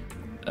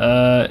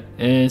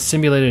 In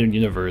simulated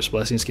universe,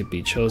 blessings can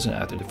be chosen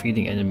after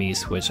defeating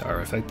enemies which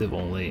are effective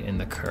only in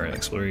the current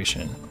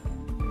exploration.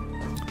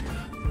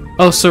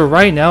 Oh, so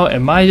right now,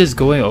 am I just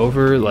going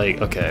over,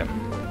 like, okay.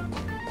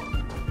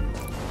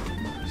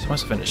 So I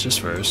must finish this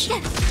first.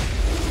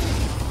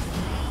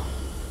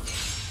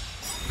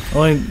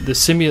 Only the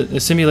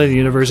simulated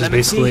universe is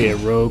basically a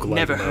rogue-like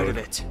Never mode. heard of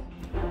it.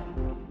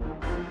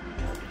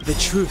 The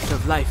truth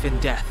of life and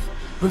death,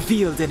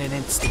 revealed in an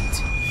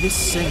instant. This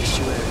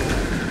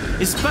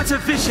sanctuary is but a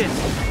vision.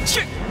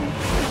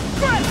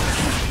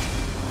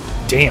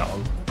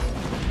 Damn.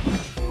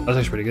 That's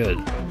actually pretty good.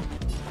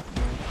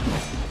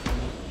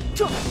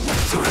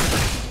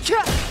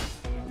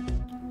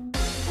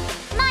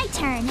 My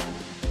turn.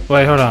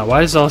 Wait, hold on.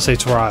 Why does it all say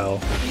trial?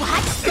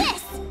 Watch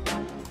this.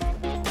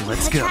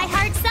 Let's Gotta go. try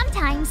hard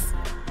sometimes.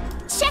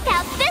 Check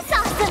out this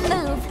awesome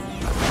move.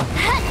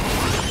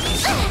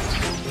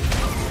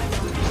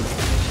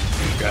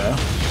 Okay.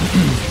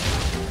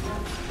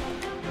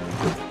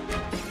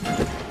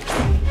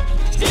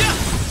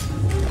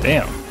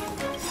 Damn.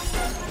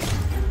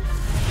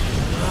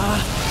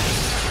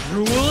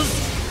 Rules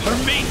are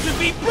made to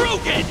be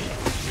broken.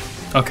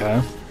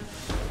 Okay.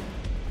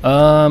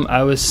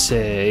 I would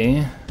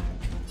say.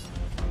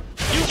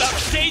 You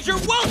upstage your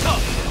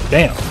welcome.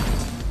 Damn.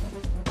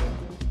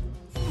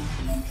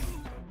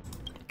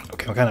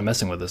 Okay, I'm kind of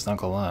messing with this, not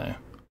gonna lie.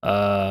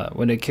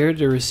 When a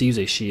character receives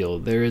a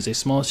shield, there is a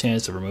small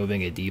chance of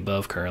removing a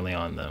debuff currently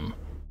on them.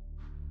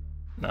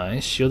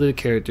 Nice. Shielded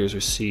characters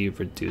receive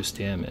reduced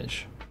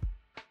damage.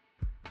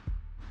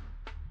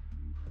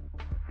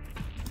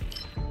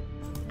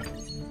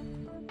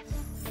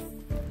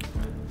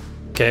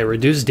 Okay,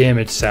 reduced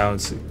damage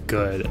sounds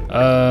good.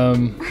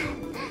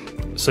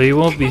 So you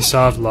won't be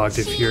soft locked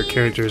if your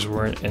characters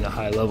weren't in a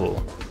high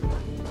level.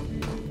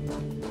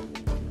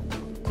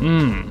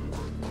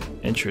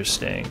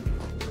 Interesting.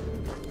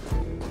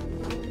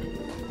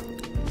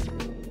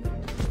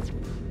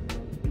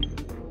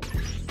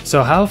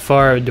 So how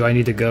far do I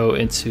need to go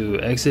into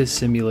exit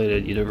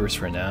simulated universe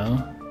for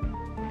now?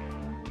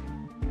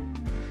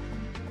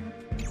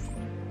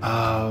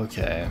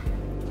 Okay.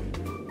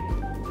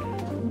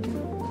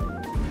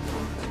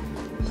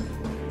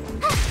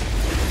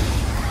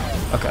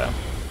 Okay.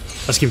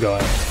 Let's keep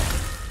going.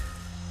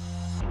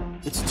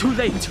 It's too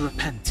late to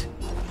repent.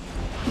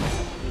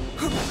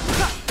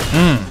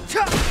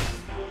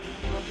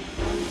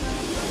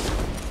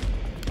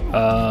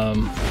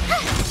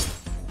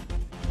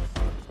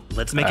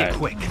 Let's make it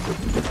quick.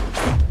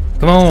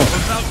 Come on.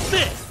 How about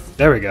this?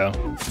 There we go.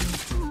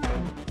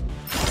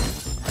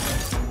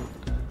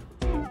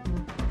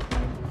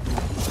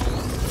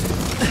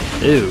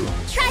 Ew.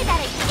 Try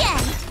that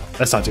again.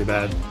 That's not too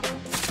bad.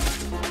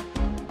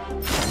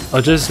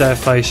 Oh, just that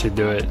fight should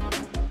do it.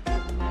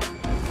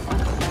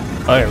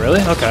 Oh, yeah,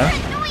 really? Okay.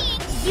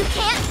 You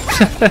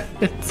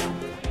can't.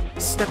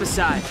 Step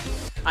aside.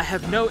 I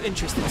have no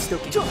interest in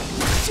stoking.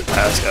 Alright,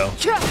 let's go.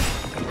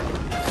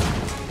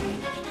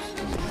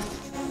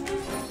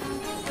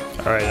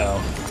 Alright, now.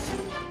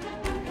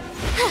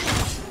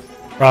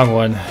 Wrong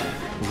one.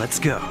 Let's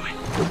go.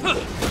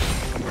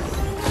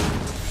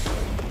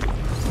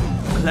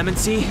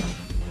 Clemency?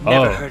 Oh.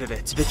 Never heard of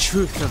it. The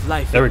truth of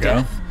life There we and go.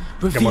 death,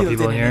 Got more revealed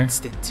people in in an here.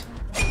 instant.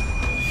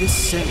 This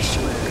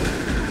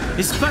sanctuary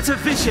is but a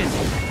vision.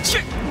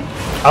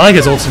 I like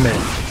his ultimate.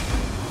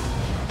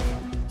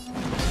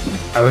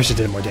 I wish it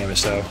did more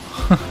damage though.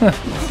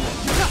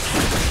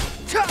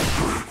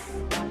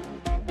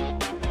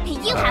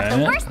 You have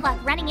the worst luck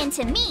running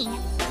into me.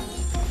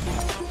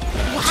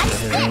 Watch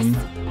Him.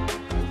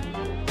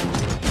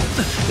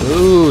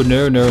 Ooh,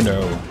 no, no,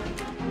 no.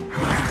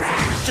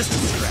 Just a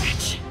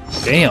scratch.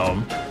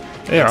 Damn.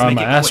 They are Let's on make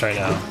my it ass quick.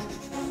 right now.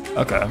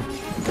 Okay.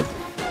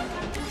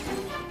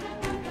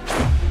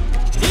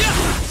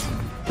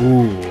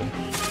 Ooh.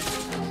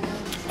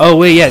 Oh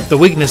wait, yeah, the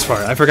weakness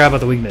part. I forgot about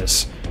the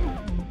weakness.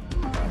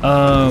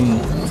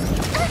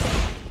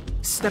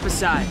 Step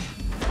aside.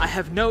 I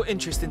have no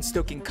interest in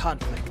stoking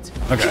conflict.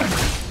 Okay.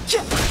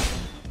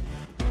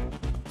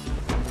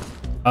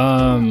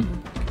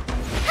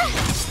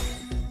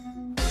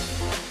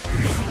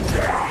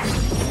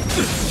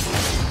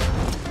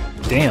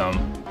 Damn.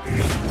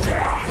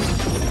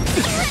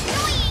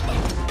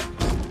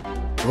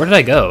 Where did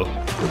I go?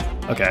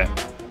 Okay.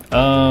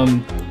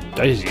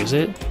 Do I just use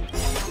it?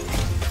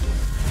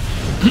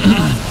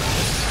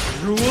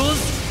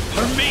 Rules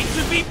are made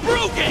to be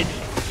broken.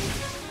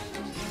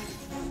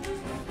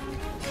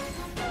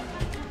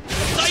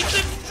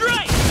 Decisive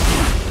strike.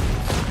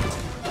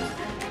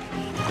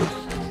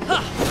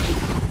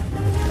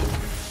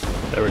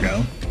 There we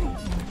go.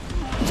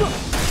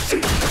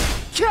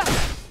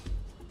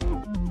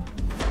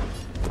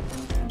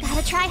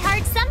 Gotta try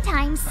hard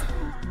sometimes.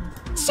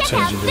 Check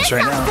Trying out to do this this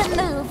right now. awesome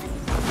move.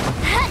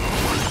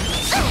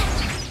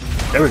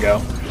 There we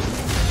go.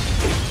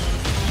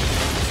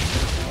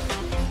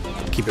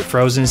 Keep it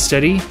frozen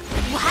steady.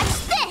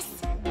 Watch this.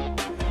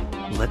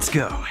 Let's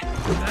go.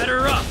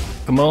 Batter up.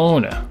 Come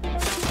on.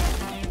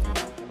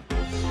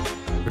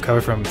 Recover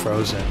from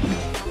frozen.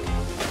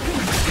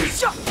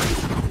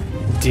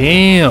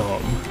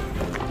 Damn.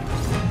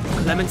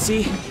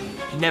 Clemency?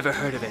 Never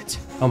heard of it.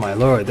 Oh my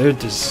lord, they're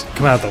just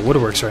coming out the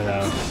woodworks right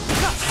now.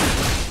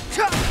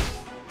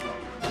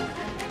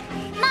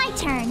 My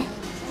turn.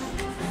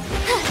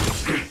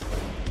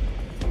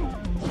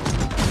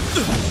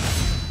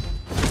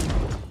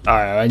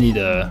 Alright, I need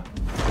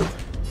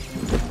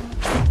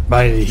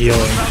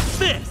healing.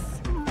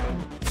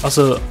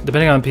 Also,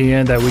 depending on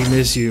PN, that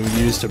weakness you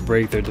use to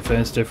break their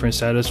defense difference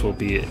status will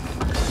be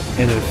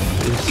inflicted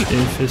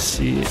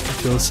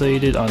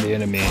on the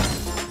enemy.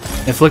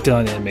 Inflicted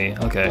on the enemy,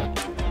 okay.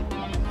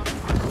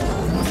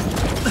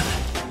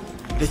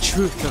 The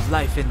truth of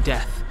life and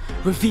death,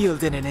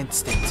 revealed in an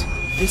instant.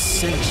 This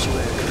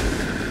sanctuary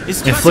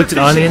is inflicted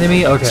on the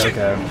enemy? Okay,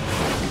 okay.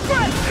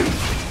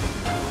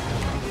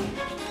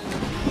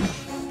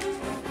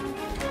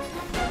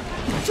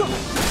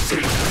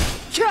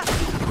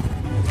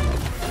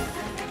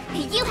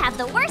 You have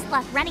the worst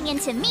luck running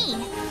into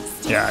me.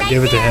 Stay Yeah, right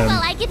give it to there him.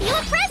 while I give you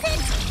a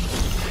present.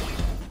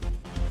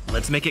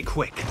 Let's make it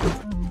quick.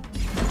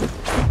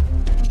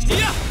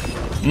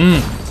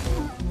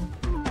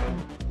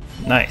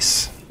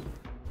 Nice.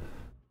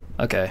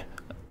 Okay.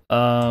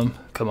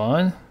 Come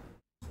on.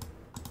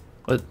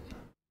 What?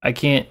 I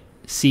can't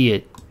see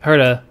it.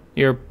 Herta,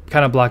 you're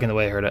kind of blocking the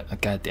way, Herta. Oh,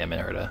 God damn it,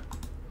 Herta.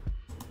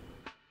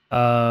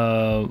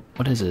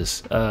 What is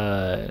this?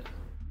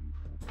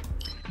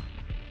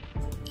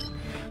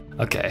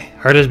 Okay,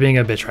 Herta's being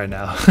a bitch right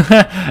now.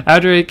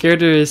 After a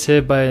character is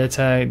hit by an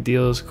attack,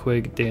 deals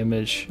quick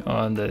damage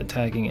on the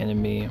attacking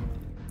enemy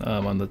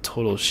on the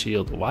total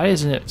shield. Why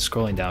isn't it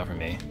scrolling down for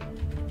me?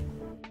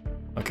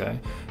 Okay.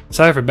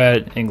 Sorry for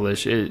bad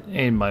English, it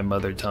ain't my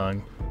mother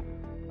tongue.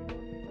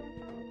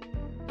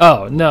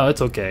 Oh, no,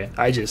 it's okay.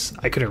 I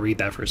couldn't read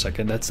that for a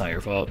second. That's not your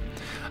fault.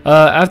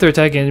 After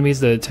attacking enemies,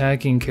 the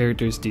attacking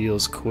characters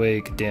deals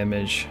quick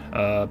damage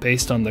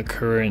based on the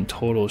current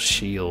total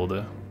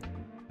shield.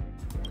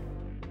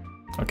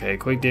 Okay,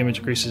 quick damage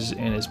increases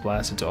and is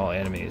blasted to all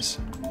enemies.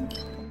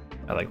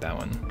 I like that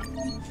one.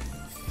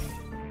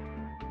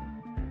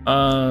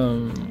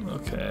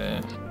 Okay.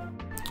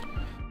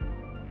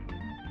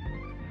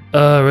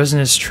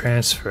 Resonance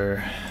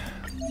transfer.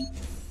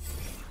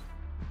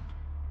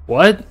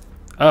 What?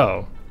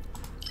 Oh.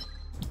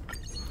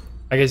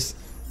 I guess...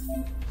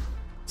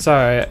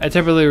 Sorry, I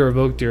temporarily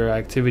revoked your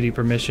activity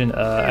permission.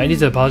 I need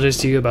to apologize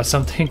to you about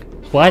something.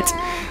 What?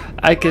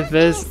 I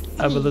confess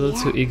I'm a little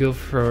too eager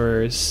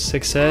for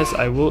success.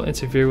 I won't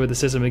interfere with the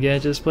system again.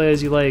 Just play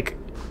as you like.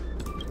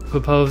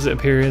 Proposed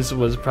appearance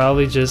was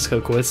probably just a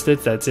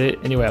coincidence. That's it.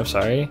 Anyway, I'm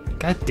sorry.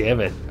 God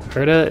damn it.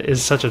 Herta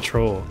is such a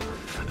troll.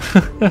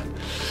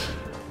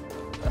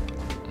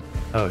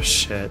 Oh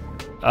shit.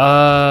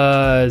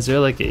 Is there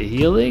like a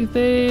healing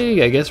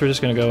thing? I guess we're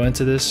just gonna go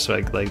into this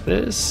like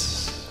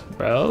this,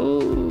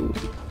 bro.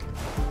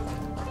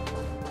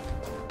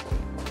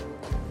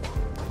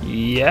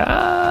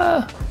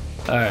 Yeah.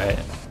 All right.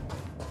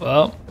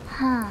 Well.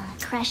 Huh.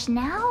 Crush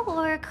now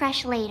or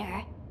crush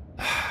later?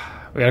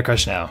 We gotta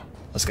crush now.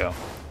 Let's go.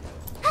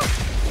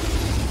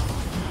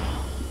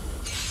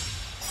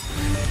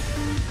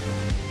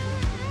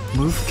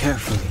 Move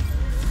carefully.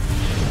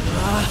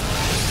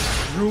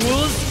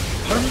 Rules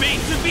are made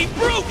to be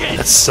broken!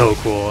 That's so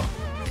cool.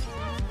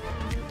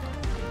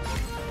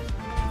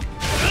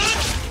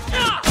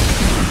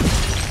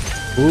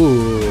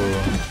 Ooh.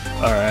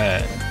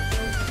 Alright.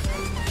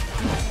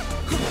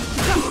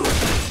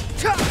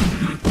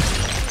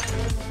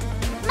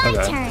 My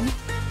turn.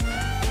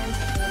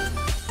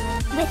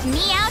 With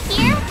me out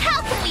here,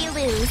 how can we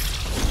lose?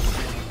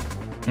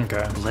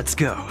 Okay. Let's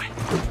go. How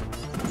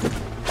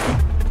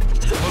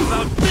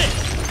about this?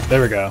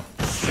 There we go.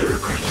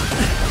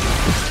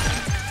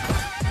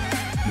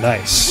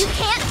 Nice. You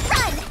can't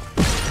run!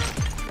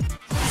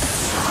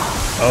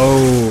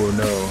 Oh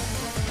no.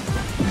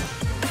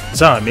 Is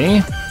that on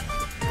me?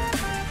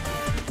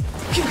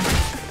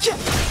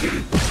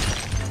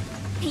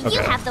 You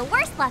Okay. have the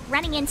worst luck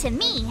running into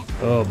me.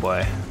 Oh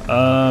boy.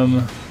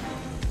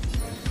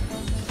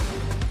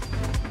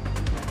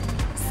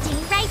 Stay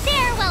right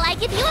there while I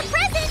give you a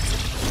present.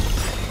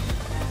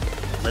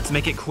 Let's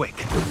make it quick.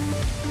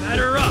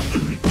 Batter up!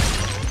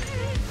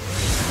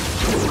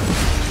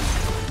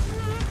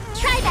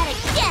 Try that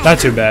again. Not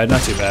too bad,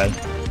 not too bad.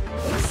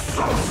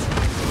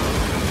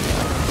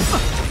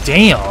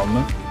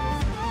 Damn.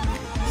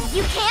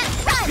 You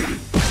can't run.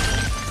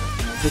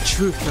 The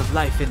truth of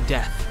life and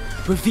death,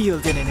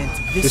 revealed in an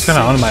instant. He's kind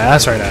of on my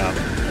ass right now.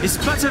 It's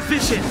but a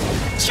vision.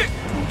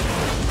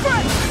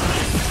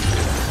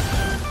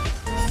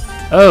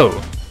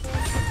 Oh.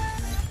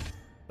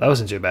 That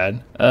wasn't too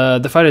bad.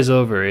 The fight is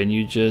over and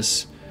you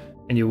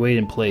wait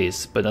in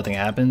place, but nothing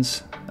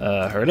happens.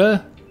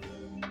 Herta?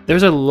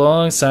 There's a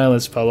long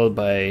silence followed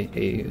by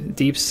a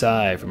deep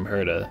sigh from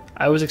Herta.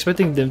 I was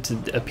expecting them to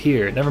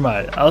appear. Never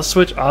mind. I'll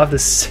switch off the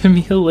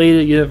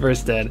simulated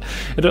universe then.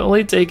 It'll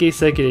only take a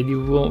second and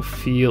you won't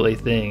feel a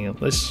thing.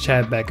 Let's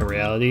chat back in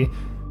reality.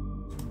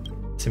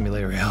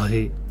 Simulate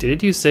reality.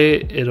 Did you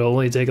say it'll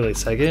only take like a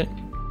second?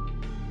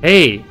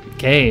 Hey,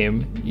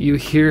 game. You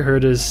hear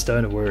Herta's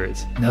stunned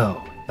words.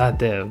 No, Not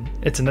them.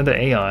 It's another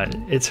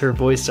Aeon. It's her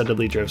voice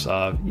suddenly drifts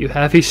off. You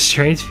have a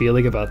strange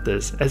feeling about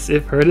this, as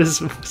if Herta's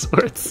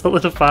sword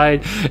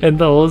solidified and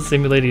the whole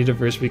simulated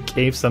universe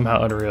became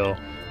somehow unreal.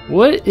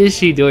 What is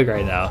she doing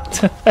right now?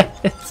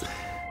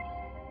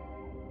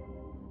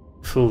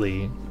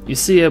 Fully. You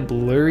see a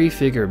blurry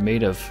figure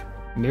made of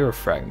mirror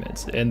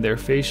fragments, and their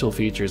facial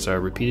features are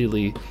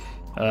repeatedly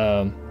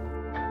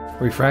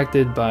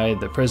refracted by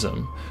the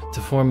prism to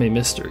form a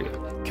mystery.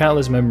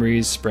 Countless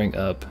memories spring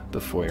up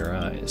before your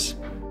eyes.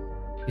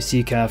 You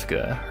see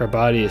Kafka. Her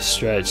body is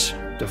stretched,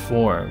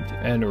 deformed,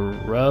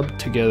 and rubbed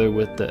together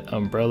with the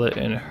umbrella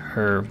in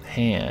her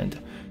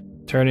hand,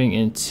 turning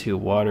into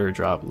water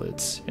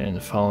droplets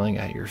and falling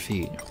at your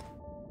feet.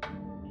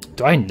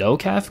 Do I know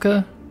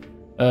Kafka?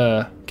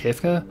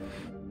 Kafka?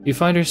 You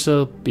find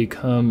yourself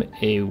become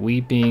a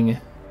weeping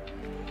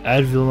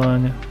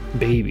Advilon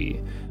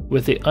baby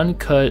with an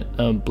uncut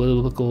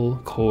umbilical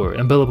cord.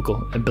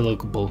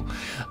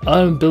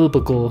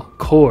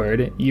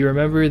 You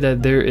remember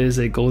that there is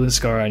a golden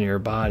scar on your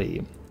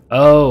body.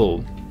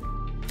 Oh,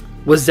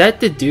 was that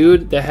the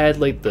dude that had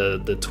like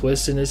the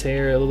twist in his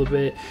hair a little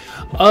bit?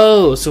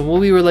 Oh, so when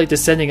we were like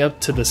descending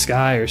up to the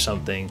sky or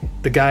something,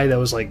 the guy that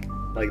was like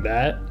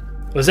that,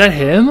 was that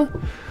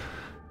him?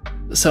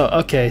 So,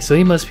 okay, so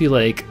he must be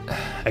like,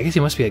 I guess he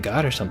must be a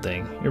god or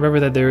something. You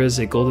remember that there is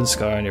a golden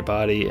scar on your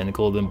body and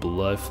golden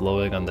blood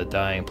flowing on the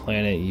dying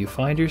planet. You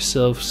find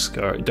yourself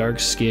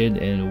dark-skinned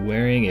and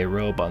wearing a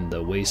robe on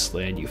the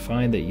wasteland. You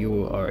find that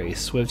you are a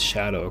swift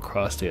shadow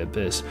across the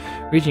abyss,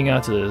 reaching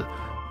out to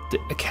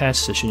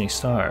catch the shooting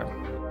star.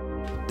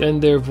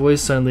 Then their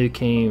voice suddenly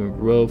came,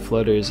 robe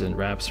flutters and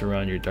wraps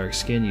around your dark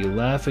skin. You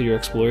laugh at your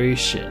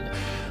exploration.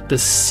 The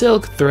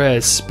silk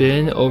threads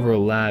spin,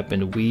 overlap,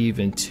 and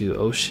weave into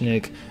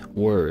oceanic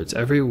words.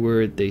 Every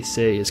word they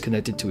say is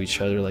connected to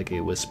each other like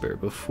a whisper.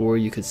 Before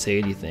you could say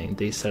anything,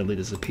 they suddenly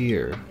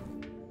disappear.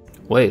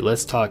 Wait,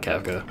 let's talk,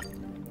 Kafka.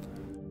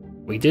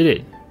 We did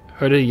it.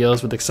 Herta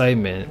yells with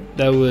excitement.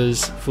 That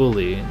was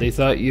Fully. They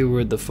thought you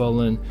were the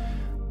fallen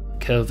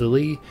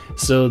Kavili,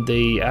 so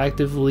they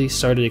actively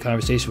started a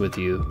conversation with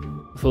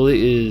you.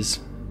 Fully is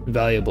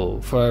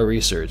valuable for our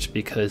research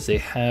because they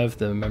have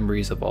the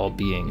memories of all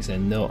beings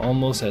and know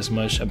almost as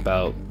much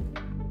about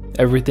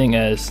everything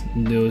as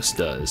Nous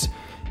does.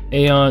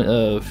 Aeon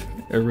of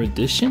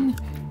erudition?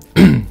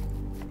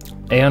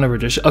 Aeon of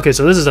erudition. Okay,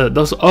 so this is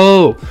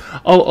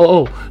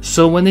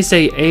so when they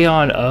say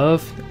Aeon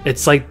of,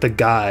 it's like the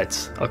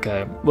gods.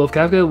 Okay, well,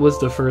 Kafka was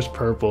the first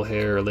purple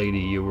hair lady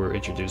you were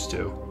introduced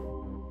to.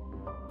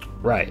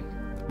 Right,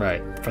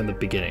 from the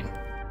beginning.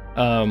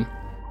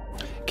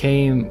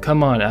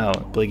 Come on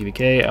out,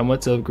 Blakeevk. I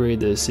want to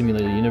upgrade the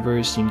simulated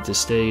universe. You need to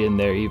stay in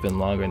there even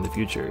longer in the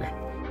future.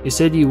 You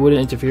said you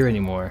wouldn't interfere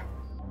anymore.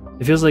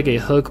 It feels like a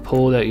hook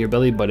pulled at your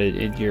belly button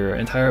and your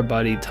entire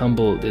body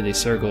tumbled in a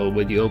circle.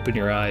 When you open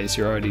your eyes,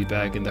 you're already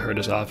back in the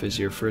Herta's office.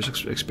 Your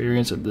first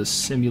experience of the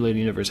simulated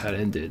universe had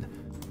ended.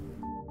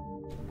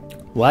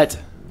 What?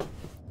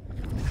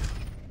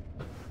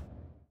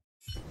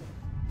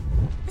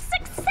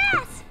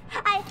 Success!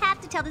 I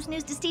have to tell this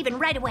news to Steven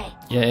right away.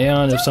 Yeah,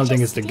 Aeon of something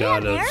is the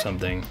god of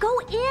something. Go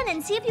in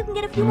and see if you can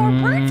get a few more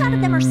words out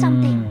of them or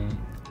something.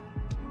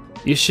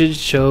 You should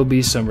show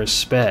me some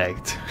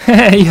respect.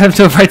 You have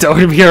no right to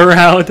order me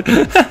around.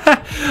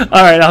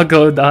 Alright, I'll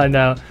go on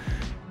now.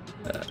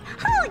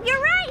 Oh,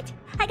 you're right!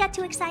 I got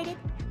too excited.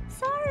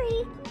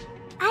 Sorry.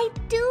 I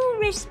do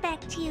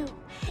respect you.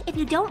 If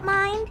you don't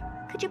mind,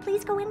 could you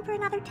please go in for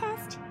another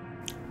test?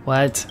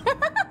 What?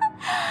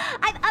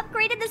 I've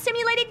upgraded the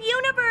simulated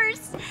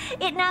universe.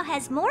 It now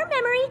has more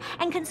memory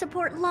and can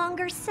support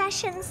longer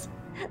sessions.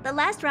 The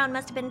last round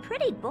must have been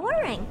pretty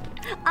boring.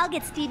 I'll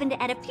get Steven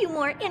to add a few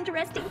more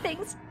interesting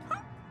things.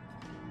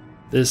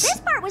 This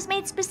part was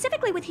made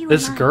specifically with you in mind.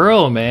 This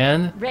girl,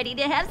 man. Ready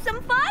to have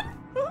some fun?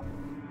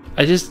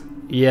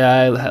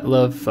 I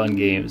love fun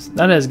games.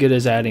 Not as good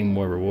as adding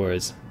more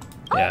rewards.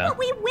 Yeah. Oh, but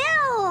we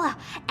will.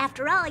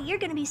 After all, you're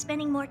going to be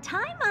spending more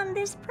time on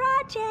this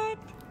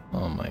project.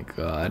 Oh my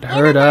god, In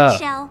Herta. a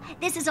nutshell,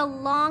 this is a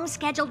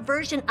long-scheduled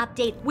version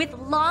update with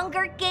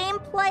longer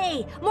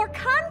gameplay, more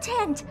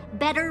content,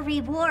 better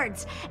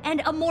rewards,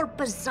 and a more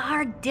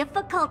bizarre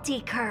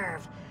difficulty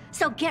curve.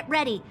 So get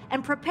ready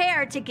and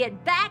prepare to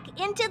get back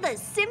into the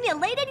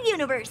simulated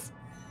universe.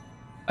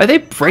 Are they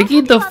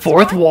breaking the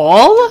fourth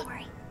wall?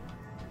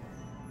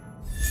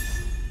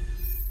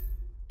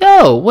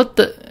 Yo, what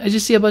the? I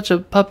just see a bunch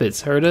of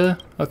puppets, Herta.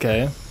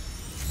 Okay.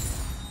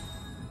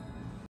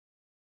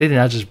 They did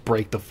not just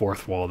break the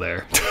fourth wall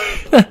there.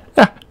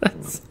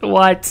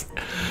 What?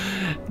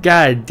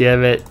 God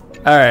damn it.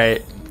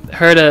 Alright.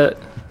 Herta.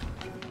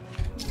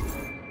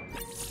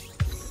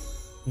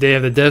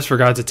 Damn, the devs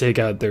forgot to take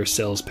out their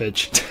sales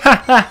pitch.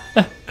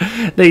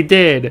 They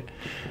did.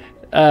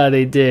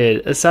 They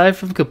did. Aside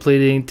from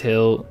completing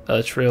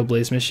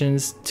Trailblaze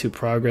missions to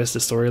progress the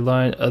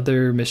storyline,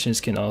 other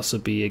missions can also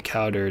be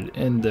encountered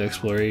in the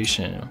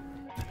exploration.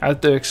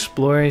 After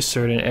exploring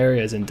certain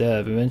areas in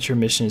Dev, adventure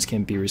missions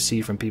can be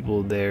received from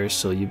people there,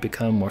 so you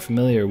become more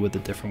familiar with the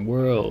different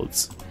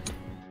worlds.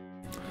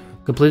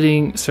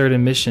 Completing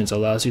certain missions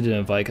allows you to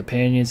invite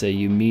companions that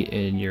you meet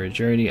in your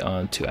journey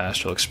onto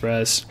Astral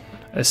Express.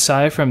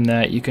 Aside from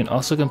that, you can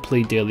also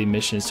complete daily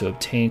missions to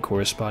obtain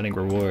corresponding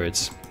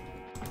rewards.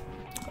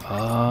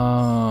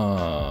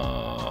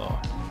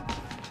 Oh.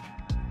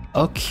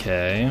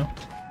 Okay.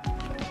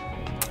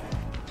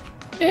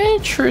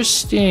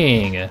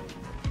 Interesting.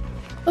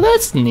 Well,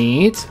 that's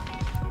neat.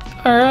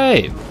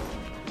 Alright.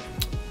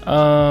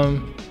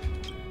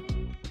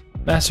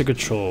 Master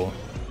Control.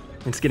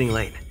 It's getting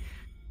late.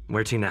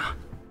 Where to now?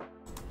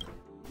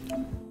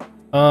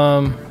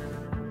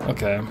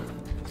 Okay.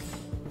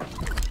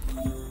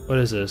 What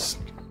is this?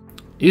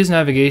 Use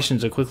navigation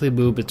to quickly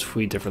move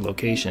between different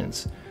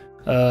locations.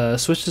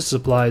 Switch to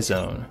supply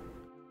zone.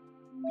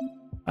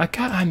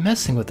 I'm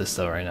messing with this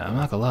though right now, I'm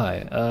not gonna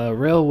lie.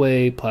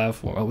 Railway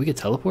platform. Oh, we could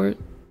teleport?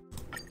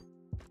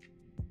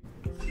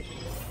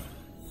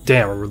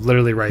 Damn, we're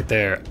literally right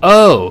there.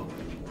 Oh!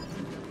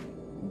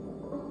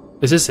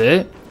 Is this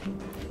it?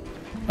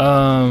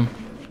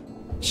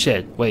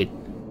 Shit, wait.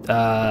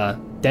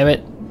 Damn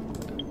it.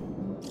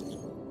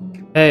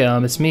 Hey,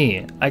 it's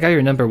me. I got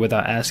your number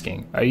without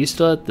asking. Are you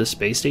still at the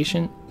space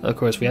station? Of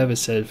course, we haven't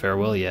said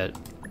farewell yet.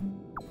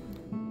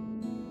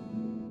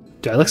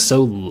 Dude, I look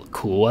so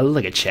cool. I look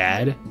like a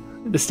Chad.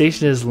 The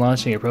station is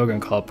launching a program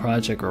called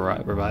Project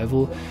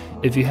Revival.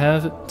 If you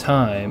have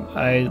time,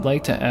 I'd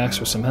like to ask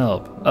for some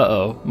help.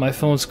 Uh-oh, my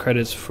phone's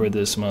credits for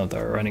this month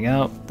are running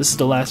out. This is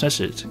the last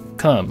message.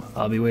 Come,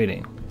 I'll be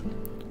waiting.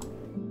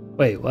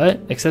 Wait, what?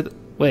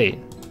 Wait.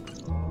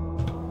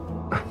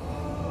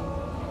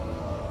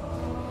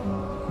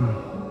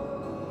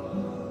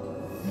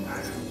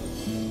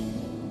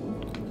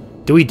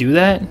 Do we do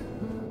that?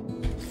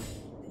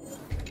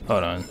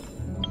 Hold on.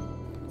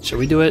 Should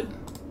we do it?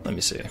 Let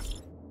me see.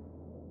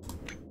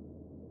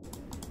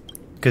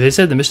 Because they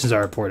said the missions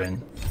are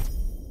important.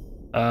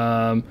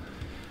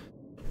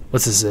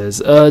 What's this is?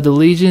 The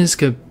Legion's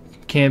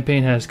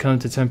campaign has come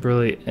to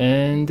temporary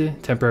end.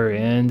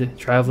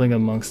 Traveling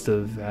amongst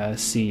the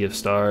vast sea of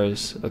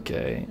stars.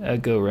 Okay.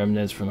 Echo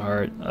remnants from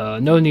heart.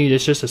 No need,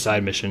 it's just a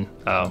side mission.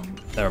 Oh,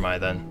 never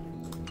mind then.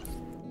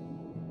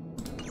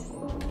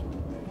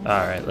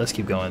 Alright, let's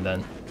keep going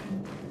then.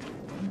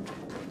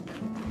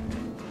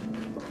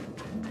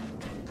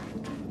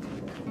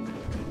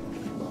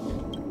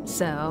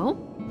 So,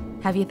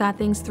 have you thought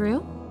things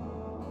through?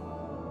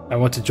 I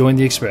want to join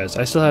the Express.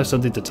 I still have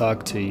something to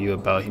talk to you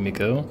about,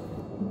 Himiko.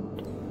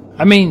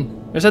 I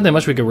mean, there's nothing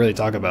much we could really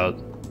talk about.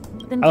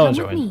 Then I'll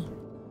come with me.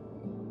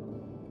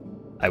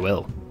 I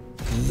will.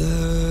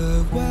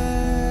 The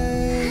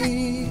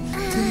way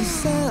to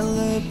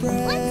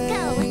celebrate. Let's go.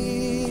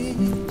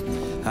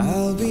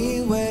 I'll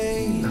be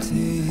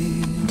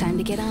waiting. Time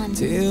to get on.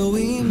 Till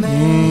we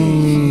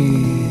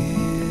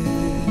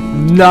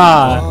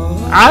Nah.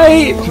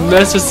 I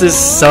mess with this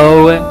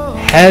so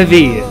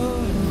heavy.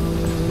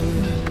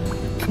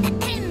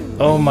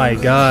 Oh my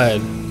god.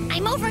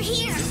 I'm over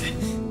here.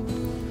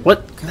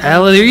 What the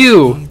hell are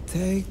you?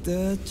 take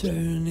the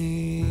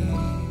journey.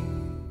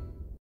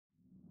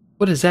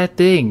 What is that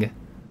thing?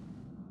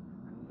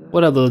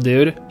 What up, little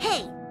dude?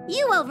 Hey,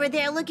 you over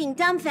there looking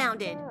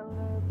dumbfounded.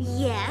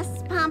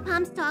 Yes,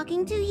 Pom-Pom's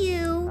talking to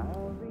you.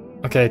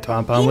 Okay,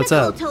 Pom-Pom, what's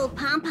up? Himiko told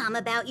Pom-Pom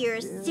about your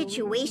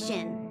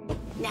situation.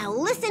 Now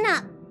listen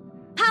up.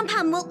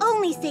 Pom-Pom will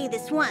only say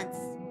this once.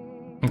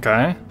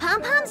 Okay.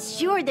 Pom-Pom's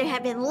sure there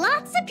have been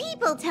lots of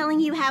people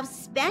telling you how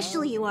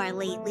special you are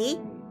lately.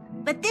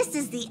 But this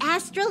is the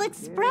Astral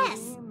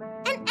Express,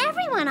 and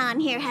everyone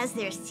on here has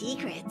their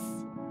secrets.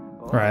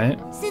 Right.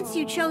 Since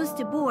you chose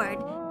to board,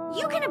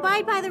 you can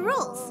abide by the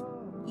rules.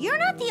 You're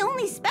not the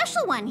only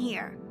special one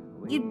here.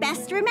 You'd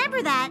best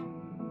remember that.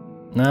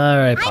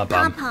 Alright, I'm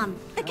Pom-Pom. Pom-Pom,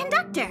 the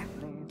conductor.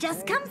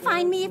 Just come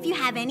find me if you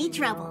have any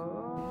trouble.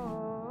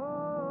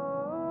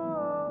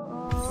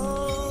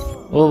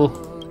 Well,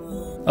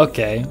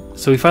 okay.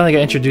 So we finally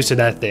got introduced to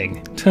that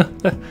thing.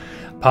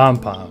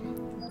 Pom-Pom.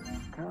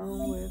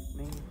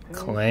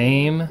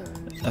 Claim.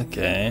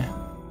 Okay.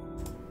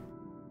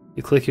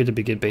 You click here to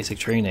begin basic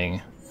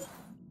training.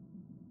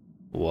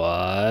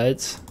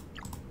 What?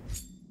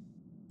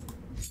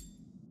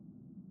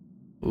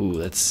 Ooh,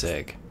 that's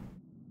sick.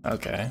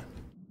 Okay.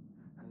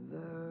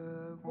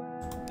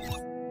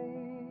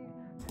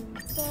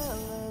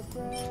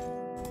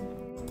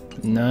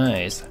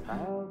 Nice.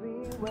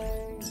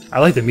 I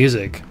like the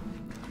music.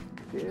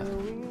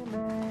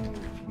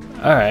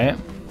 Alright.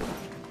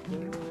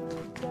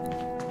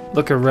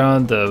 Look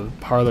around the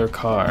parlor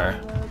car.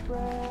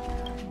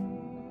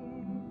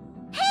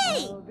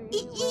 Hey!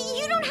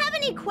 You don't have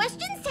any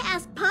questions to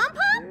ask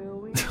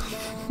Pom-Pom?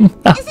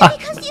 Is it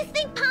because you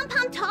think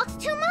Pom-Pom talks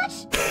too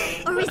much?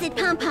 Or is it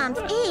Pom-Pom's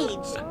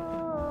age?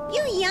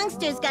 You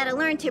youngsters gotta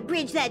learn to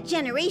bridge that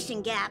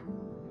generation gap.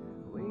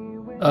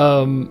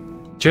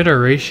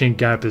 Generation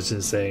gap is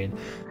insane.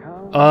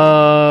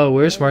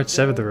 Where's March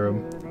 7th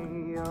room?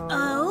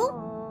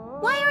 Oh?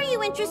 Why are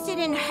you interested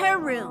in her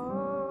room?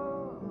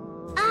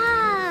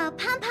 Ah,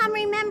 Pom-Pom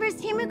remembers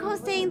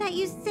Himiko saying that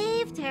you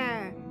saved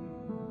her.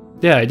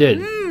 Yeah, I did.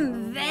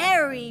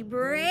 Very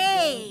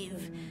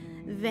brave.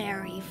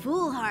 Very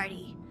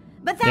foolhardy.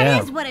 But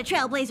that is what a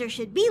trailblazer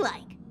should be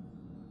like.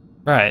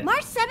 Right.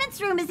 March 7th's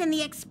room is in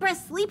the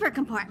express sleeper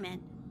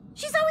compartment.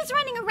 She's always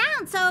running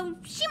around, so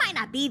she might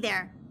not be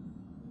there.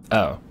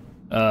 Oh.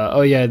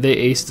 Oh yeah, they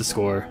aced the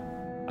score.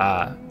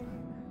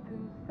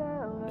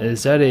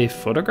 Is that a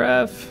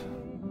photograph?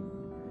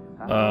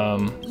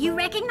 You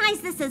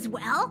recognize this as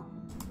well?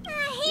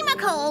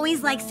 Himiko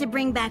always likes to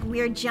bring back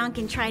weird junk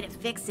and try to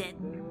fix it.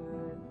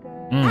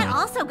 That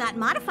also got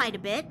modified a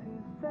bit.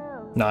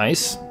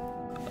 Nice.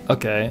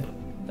 Okay.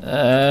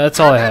 That's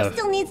all I have.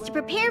 Still needs to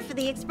prepare for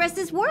the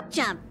Express's warp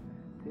jump.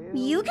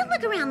 You can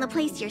look around the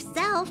place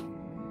yourself.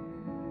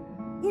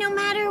 No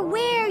matter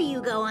where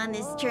you go on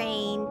this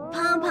train,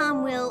 Pom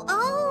Pom will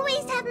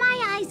always have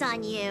my eyes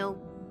on you.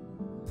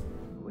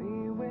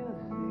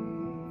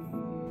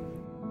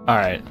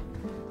 Alright.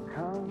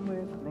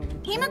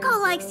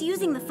 Himiko likes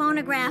using the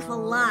phonograph a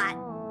lot.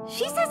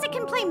 She says it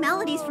can play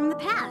melodies from the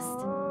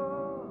past.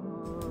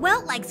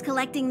 Welt likes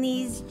collecting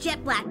these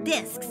jet black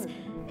discs.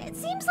 It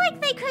seems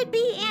like they could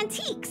be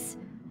antiques.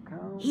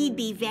 He'd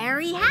be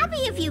very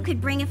happy if you could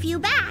bring a few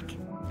back.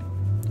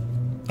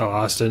 Oh,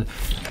 Austin.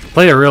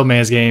 Play a real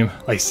man's game,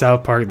 like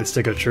South Park, The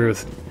Stick of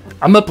Truth.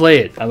 I'm gonna play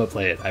it.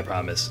 I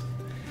promise.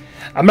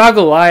 I'm not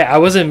gonna lie, I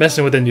wasn't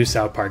messing with the new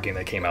South Park game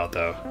that came out,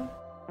 though.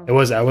 I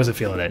wasn't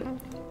feeling it.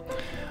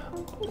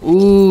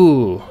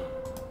 Ooh.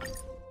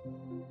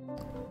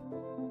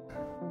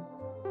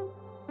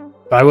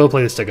 But I will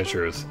play The Stick of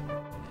Truth.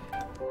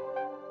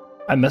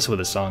 I mess with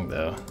the song,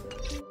 though.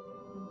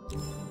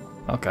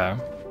 Okay.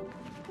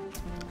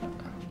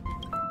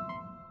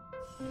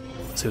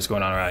 Let's see what's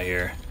going on around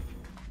here.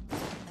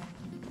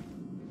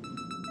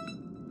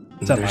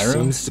 Is that there my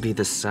room? Seems to be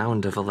the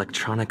sound of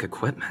electronic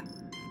equipment.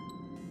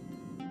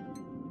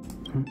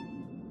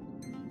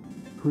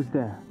 Who's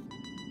there?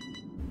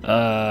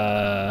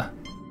 I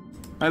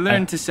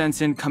learned to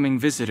sense incoming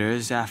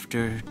visitors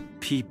after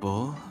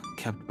people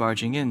kept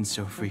barging in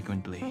so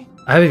frequently.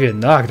 I haven't even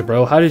knocked,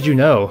 bro. How did you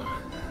know?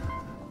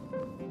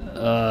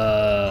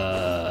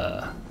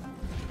 I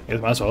guess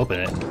I might as well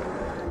open it.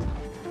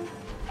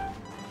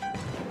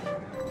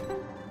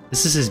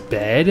 This is his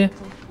bed?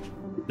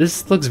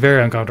 This looks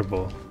very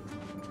uncomfortable.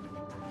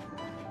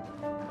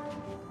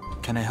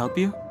 Can I help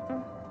you?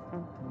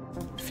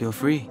 Feel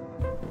free.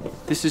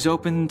 This is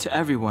open to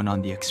everyone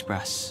on the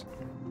Express.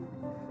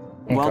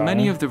 Okay. While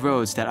many of the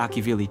roads that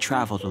Akivili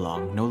traveled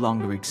along no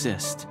longer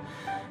exist,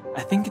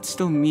 I think it's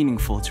still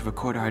meaningful to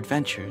record our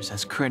adventures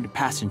as current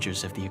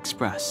passengers of the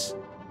Express.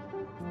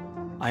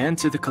 I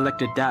enter the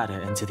collected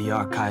data into the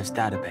Archives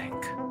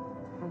databank.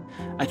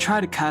 I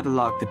try to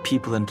catalog the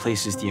people and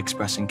places the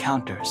Express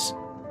encounters,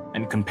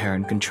 and compare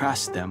and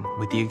contrast them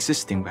with the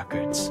existing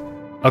records.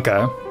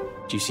 Okay.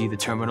 Do you see the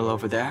terminal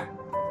over there?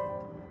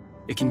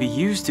 It can be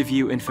used to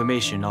view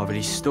information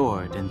already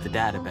stored in the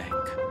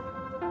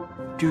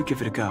databank. Do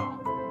give it a go.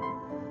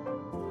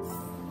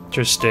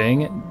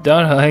 Interesting.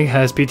 Don Hung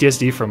has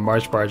PTSD from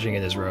March barging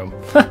in his room.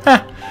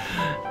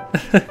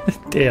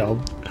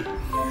 Damn.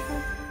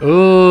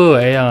 Ooh,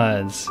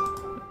 Aeons.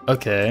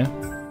 Okay.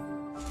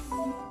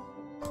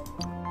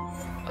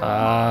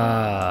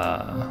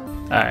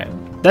 Alright.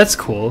 That's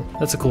cool.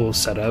 That's a cool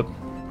setup.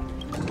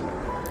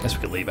 Guess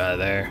we could leave out of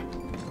there.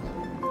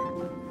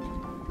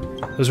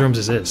 Whose rooms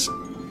is this?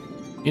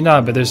 You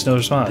know, but there's no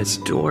response.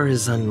 The door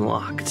is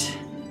unlocked.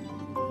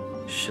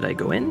 Should I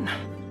go in?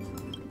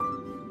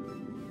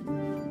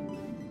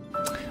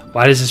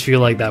 Why does this feel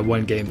like that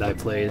one game that I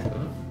played?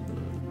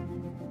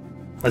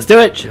 Let's do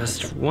it!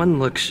 Just one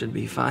look should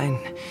be fine.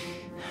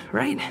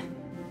 Right?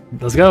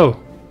 Let's go!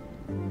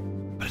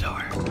 Open the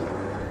door.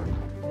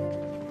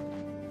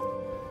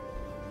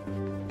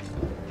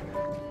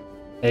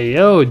 Hey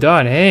yo,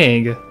 Don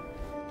Hang!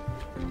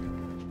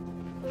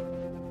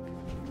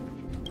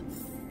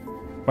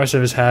 Most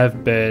of us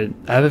have, but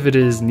half of it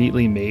is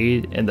neatly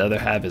made and the other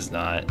half is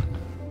not.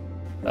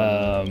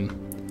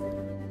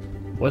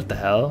 What the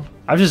hell?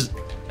 I'm just...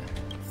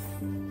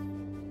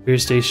 Rear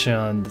station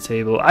on the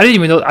table. I didn't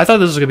even know. I thought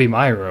this was gonna be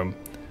my room.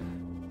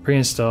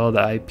 Pre-install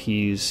the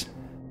IPs,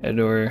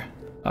 editor,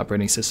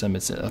 operating system.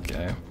 It's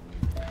okay.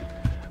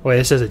 Wait,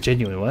 it says a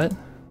genuine what?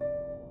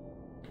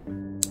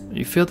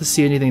 You fail to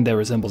see anything that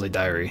resembles a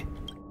diary.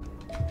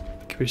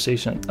 Rear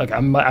station. Okay,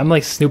 I'm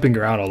like snooping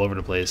around all over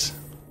the place.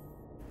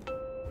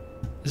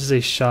 This is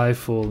a shy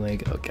full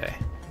link. Okay,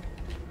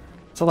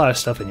 it's a lot of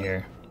stuff in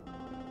here.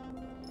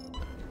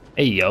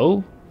 Hey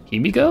yo,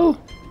 Himiko?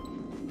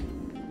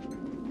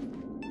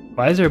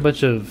 Why is there a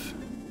bunch of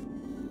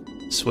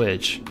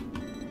switch?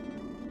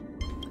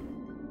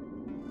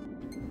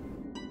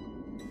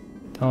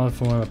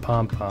 Telephone, a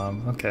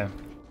pom-pom. Okay,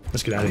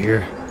 let's get out of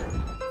here.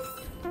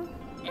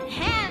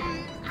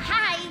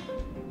 Hi.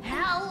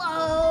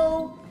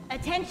 Hello.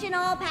 Attention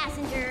all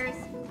passengers.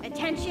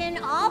 Attention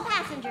all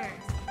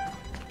passengers.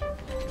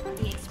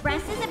 The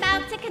Express is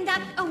about to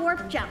conduct a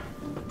warp jump.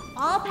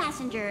 All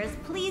passengers,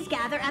 please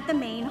gather at the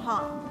main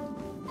hall.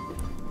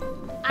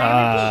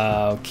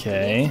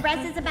 Okay. The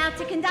Express is about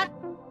to conduct...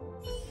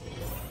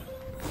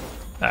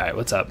 Alright,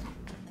 what's up?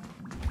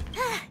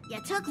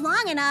 You took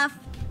long enough.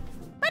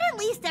 But at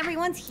least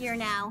everyone's here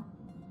now.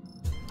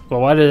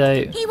 Well, why did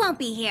I... He won't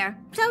be here,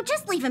 so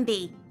just leave him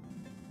be.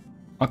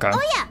 Okay.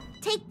 Oh yeah,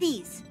 take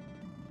these.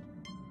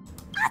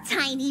 A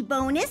tiny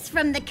bonus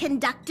from the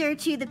conductor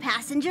to the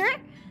passenger.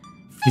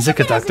 He's a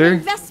conductor? As an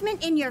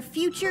investment in your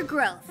future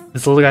growth.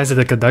 This little guy's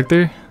the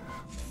conductor?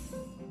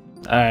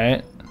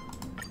 Alright.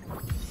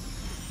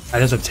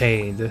 Items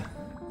obtained.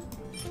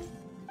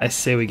 I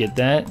say we get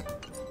that.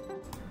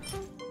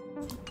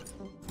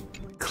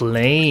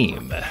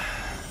 Claim.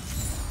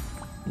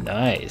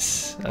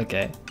 Nice.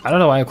 Okay. I don't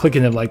know why I'm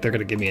clicking them like they're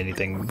gonna give me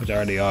anything, which I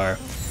already are.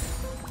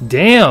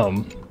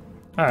 Damn!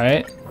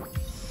 Alright.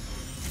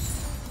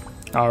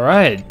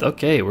 Alright,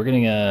 okay, we're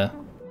getting a...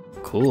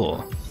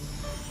 Cool.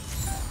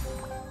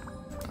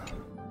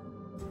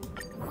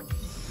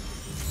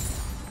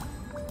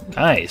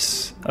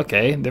 Nice.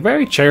 Okay, they're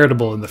very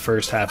charitable in the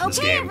first half of this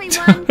game. Okay,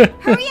 everyone,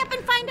 hurry up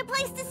and find a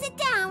place to sit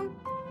down.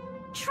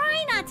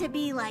 Try not to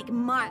be like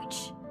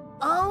March,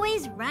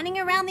 always running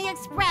around the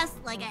express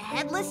like a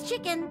headless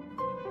chicken.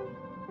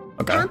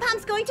 Okay.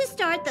 Pom-Pom's going to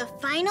start the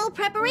final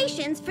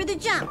preparations for the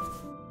jump.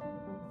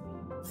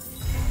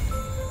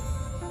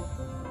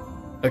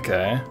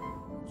 Okay.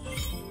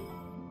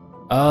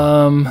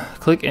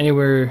 Click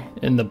anywhere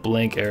in the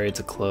blank area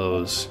to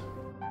close.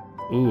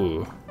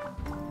 Ooh.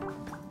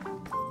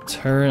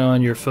 Turn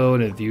on your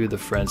phone and view the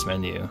friends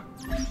menu.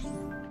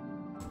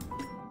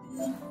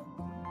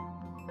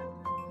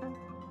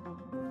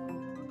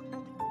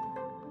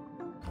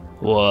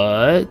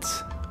 What?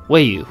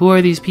 Wait, who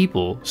are these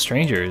people?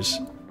 Strangers.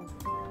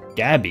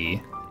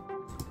 Gabby.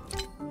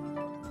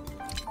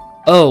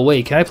 Oh,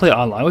 wait, can I play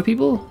online with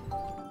people?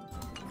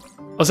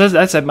 Oh, so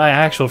that's at my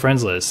actual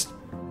friends list.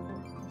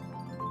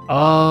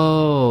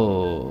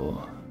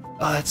 Oh.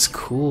 Oh, that's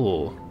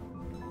cool.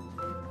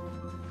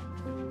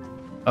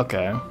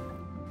 Okay.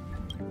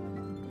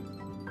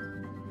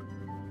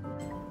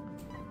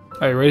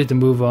 Alright, ready to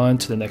move on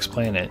to the next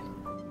planet.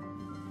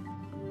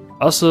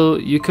 Also,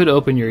 you could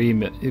open your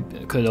email. You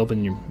could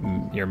open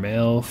your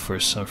mail for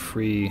some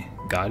free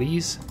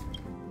goodies.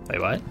 Wait,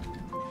 what?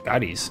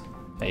 Goodies.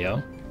 Hey,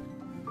 yo.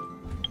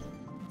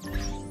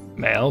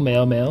 Mail,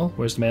 mail, mail.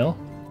 Where's the mail?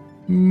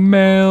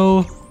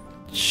 Mail.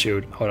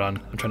 Shoot, hold on.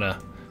 I'm trying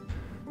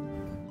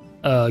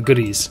to.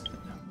 Goodies.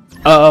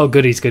 Oh,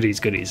 goodies, goodies,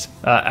 goodies.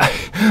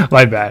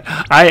 My bad.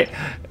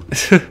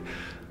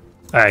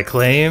 Alright,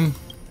 claim.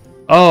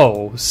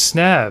 Oh,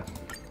 snap.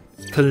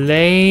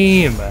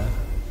 Claim.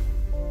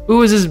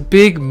 Who is this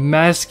big,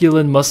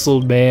 masculine,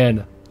 muscled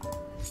man?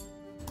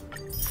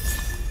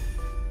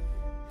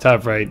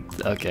 Top right.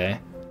 Okay.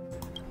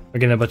 We're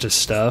getting a bunch of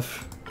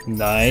stuff.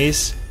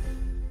 Nice.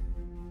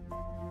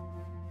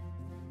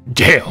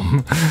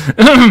 Damn.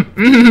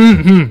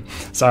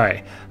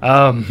 Sorry.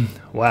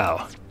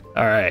 Wow.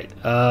 Alright.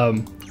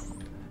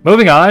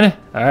 Moving on.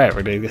 Alright,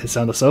 we're gonna sit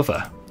on the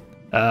sofa.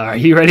 Are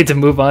you ready to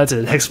move on to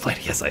the next plane?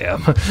 Yes, I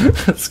am.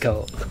 Let's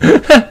go.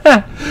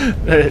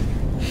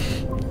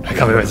 I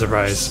caught me by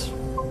surprise.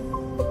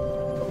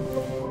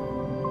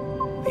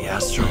 The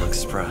Astral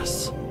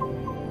Express.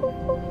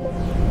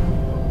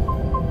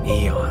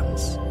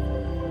 Eons.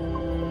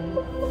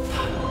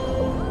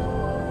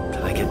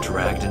 Did I get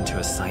dragged into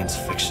a science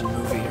fiction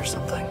movie or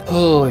something?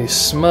 Holy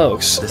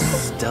smokes.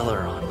 This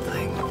Stellaron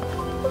thing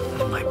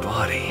in my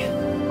body.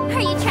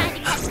 Are you trying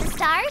to catch the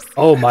stars?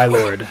 Oh my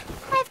lord.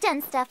 I've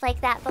done stuff like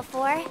that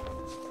before.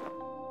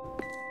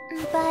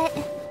 But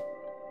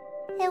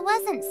it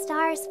wasn't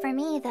stars for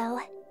me, though.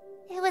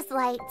 It was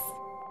lights.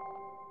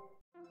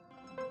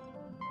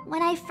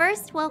 When I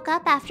first woke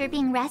up after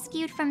being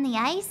rescued from the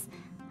ice,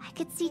 I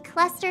could see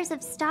clusters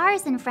of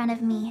stars in front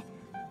of me.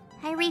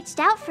 I reached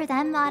out for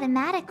them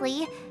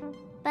automatically,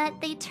 but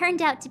they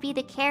turned out to be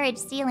the carriage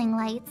ceiling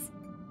lights.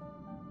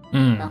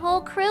 The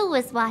whole crew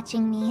was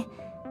watching me.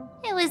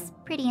 It was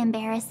pretty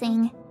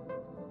embarrassing.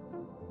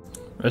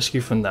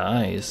 Rescue from the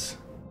ice.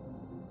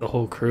 The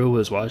whole crew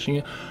was watching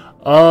you?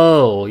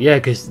 Oh, yeah,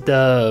 because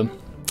the...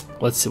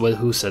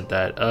 who said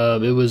that?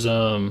 It was,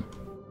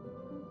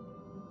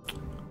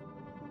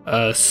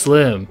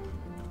 Slim.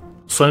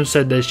 Slim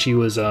said that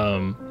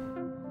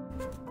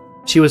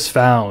she was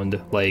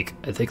found, like,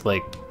 I think,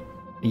 like,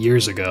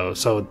 years ago.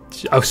 So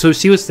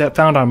she was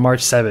found on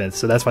March 7th,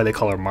 so that's why they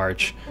call her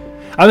March.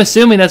 I'm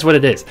assuming that's what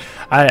it is.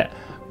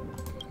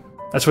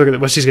 That's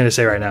what she's gonna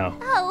say right now.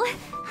 Oh,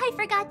 I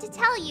forgot to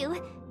tell you.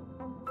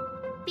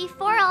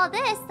 Before all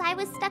this, I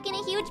was stuck in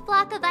a huge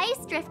block of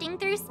ice drifting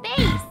through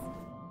space.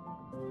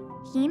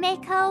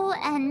 Himeko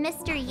and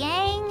Mr.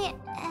 Yang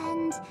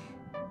and...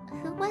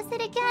 who was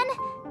it again?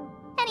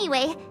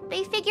 Anyway,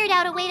 they figured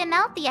out a way to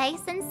melt the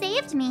ice and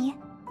saved me.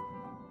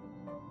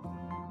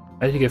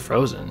 How did you get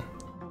frozen?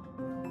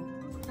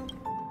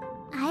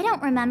 I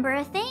don't remember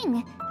a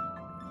thing.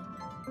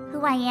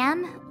 Who I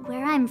am,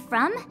 where I'm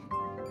from,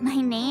 my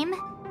name.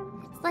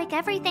 It's like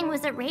everything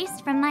was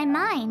erased from my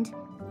mind.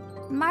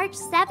 March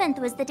 7th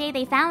was the day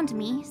they found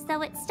me,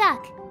 so it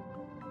stuck.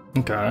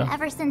 Okay.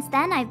 Ever since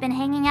then, I've been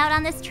hanging out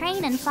on this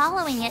train and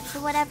following it to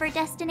whatever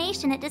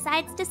destination it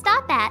decides to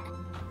stop at.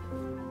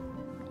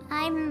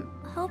 I'm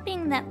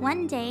hoping that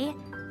one day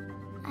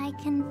I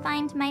can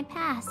find my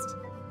past.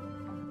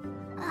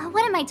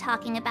 What am I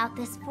talking about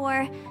this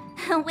for?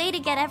 A way to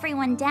get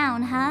everyone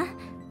down, huh?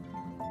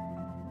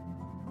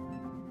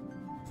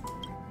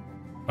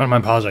 What am I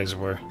apologizing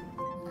for?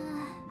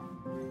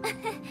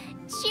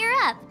 Cheer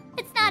up.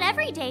 It's not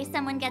every day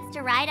someone gets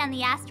to ride on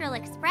the Astral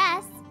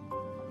Express.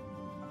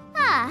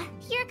 Ah,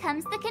 here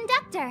comes the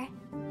conductor.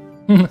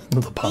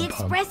 The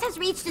Express has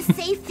reached a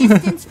safe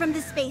distance from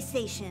the space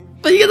station.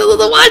 But you get a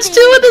little watch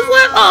too with this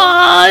left.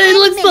 Oh, it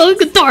looks so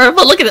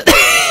adorable. Look at it.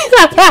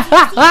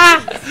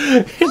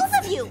 Both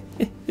of you!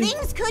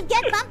 Things could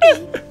get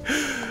bumpy.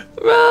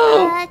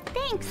 Bro.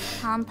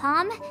 Thanks,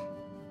 Pom-Pom.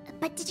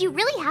 But did you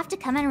really have to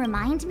come and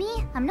remind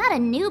me? I'm not a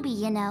newbie,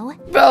 you know.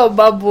 Bro,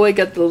 my boy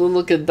got the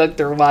little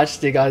conductor watch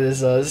thing on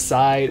his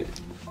side.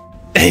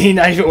 And he's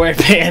not even wearing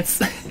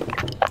pants.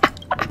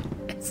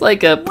 It's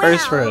like a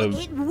purse for him.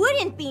 It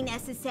wouldn't be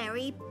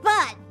necessary,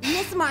 but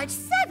Miss March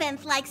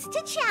 7th likes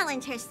to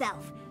challenge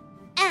herself.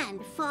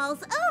 And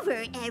falls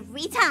over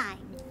every time.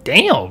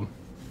 Damn.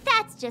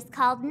 That's just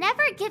called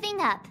never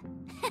giving up.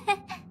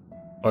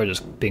 Or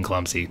just being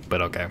clumsy,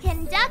 but okay.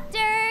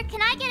 Conductor,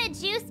 can I get a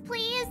juice,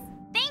 please?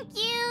 Thank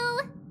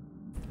you!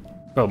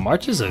 Bro,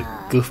 March is a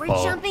goofball.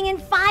 We're jumping in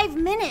 5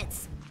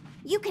 minutes.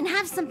 You can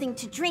have something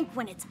to drink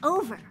when it's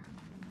over.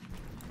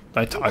 Did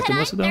I talk to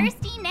most of them? I'm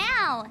thirsty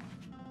now.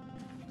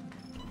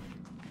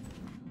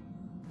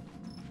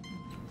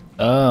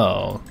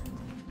 Oh.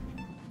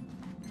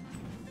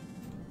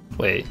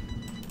 Wait.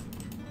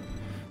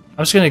 I'm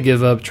just gonna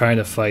give up trying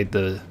to fight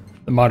the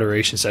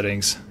moderation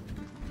settings.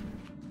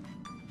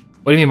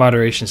 What do you mean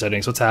moderation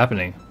settings? What's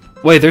happening?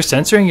 Wait, they're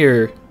censoring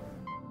your...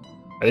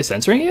 Are they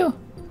censoring you?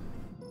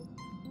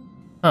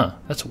 Huh,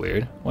 that's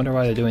weird. Wonder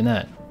why they're doing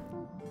that.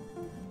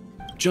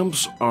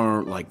 Jumps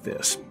are like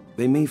this.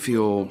 They may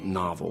feel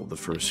novel the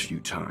first few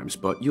times,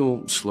 but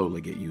you'll slowly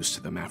get used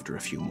to them after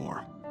a few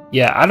more.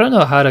 Yeah, I don't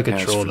know how to As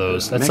control for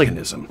those. the That's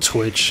mechanism, like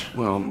Twitch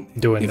well,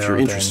 doing if their you're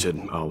own interested,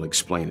 thing. I'll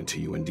explain it to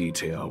you in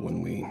detail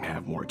when we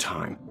have more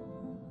time.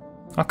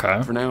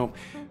 Okay. For now,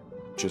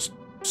 just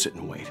sit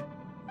and wait.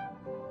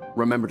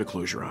 Remember to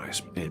close your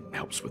eyes. It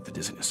helps with the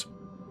dizziness.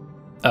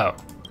 Oh,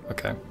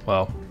 okay.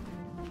 Well.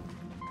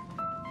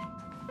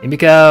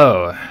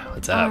 Himiko,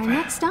 what's up? Our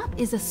next stop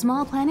is a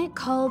small planet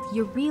called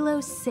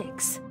Eurilo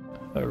 6.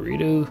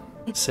 Eurilo 6?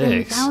 It's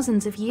been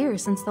thousands of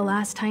years since the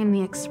last time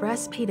the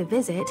Express paid a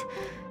visit.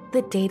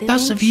 The data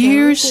Thousands link of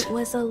years? shows it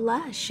was a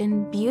lush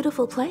and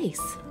beautiful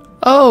place.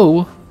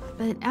 Oh!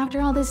 But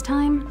after all this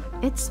time,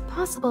 it's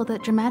possible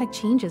that dramatic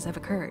changes have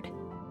occurred.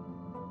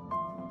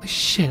 Holy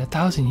shit,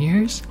 1,000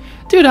 years?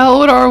 Dude, how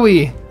old are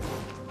we?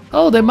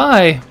 How old am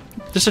I?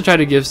 Just to try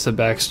to give some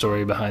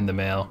backstory behind the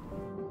mail.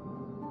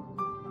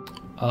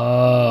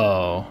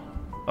 Oh,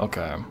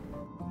 okay.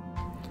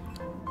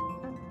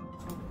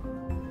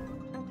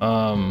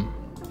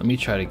 Let me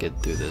try to get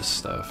through this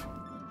stuff.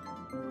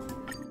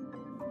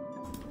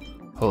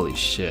 Holy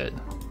shit.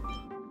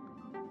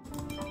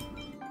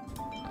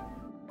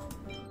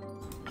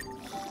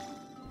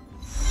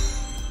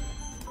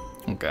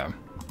 Okay.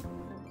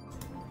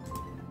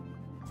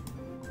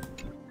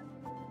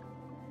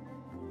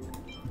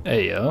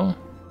 Hey, yo.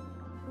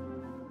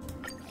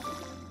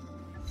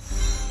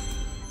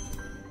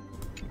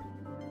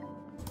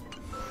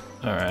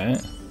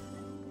 Alright.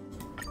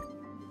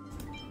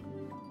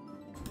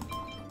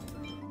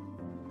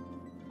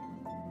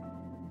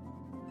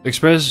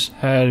 Express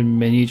had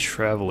many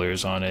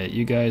travelers on it.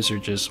 You guys are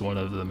just one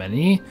of the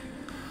many?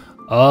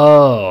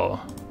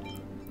 Oh.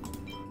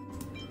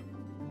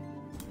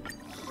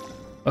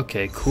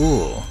 Okay,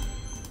 cool.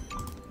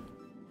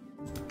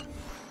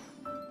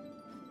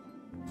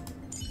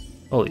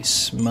 Holy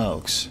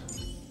smokes.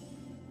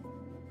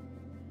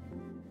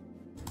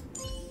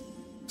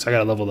 So I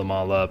gotta level them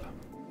all up.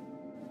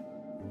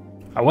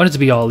 I want it to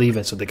be all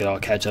even so they could all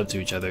catch up to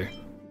each other.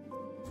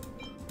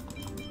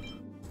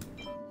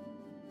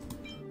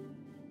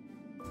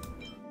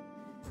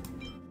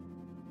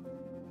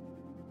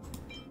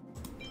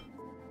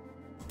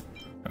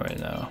 Alright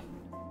now.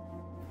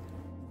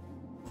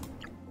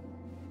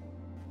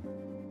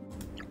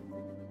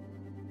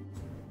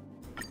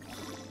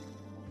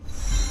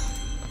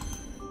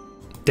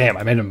 Damn,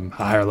 I made him a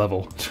higher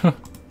level.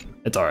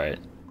 It's alright.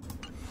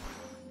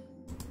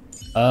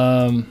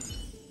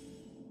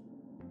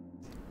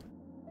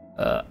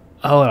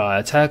 Hold on,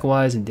 attack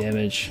wise and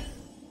damage.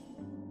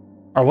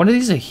 Are one of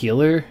these a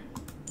healer?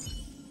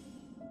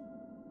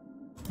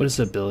 What is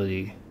the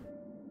ability?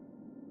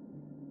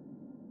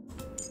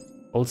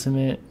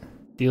 Ultimate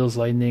deals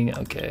lightning.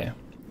 Okay.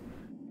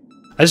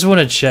 I just want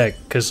to check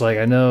because, like,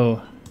 I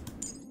know.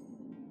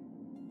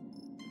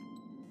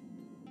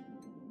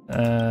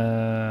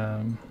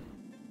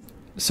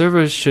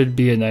 Servers should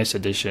be a nice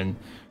addition.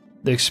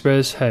 The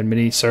Express had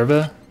mini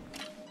server.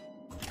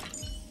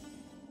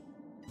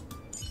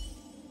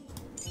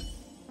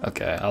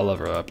 Okay, I'll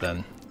level her up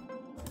then.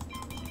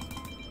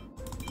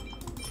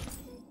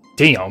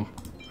 Damn!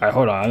 Alright,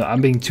 hold on.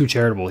 I'm being too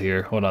charitable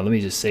here. Hold on, let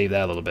me just save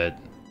that a little bit.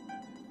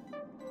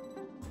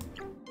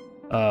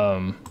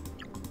 Alright,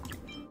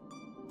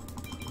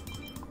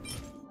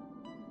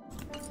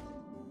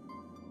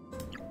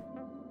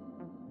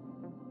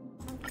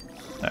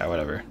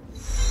 whatever.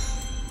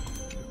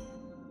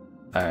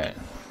 Alright.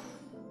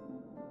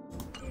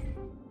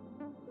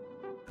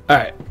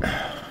 Alright.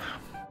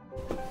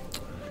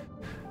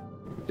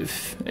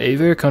 If a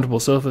very comfortable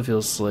sofa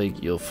feels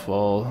like you'll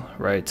fall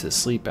right to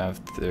sleep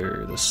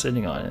after the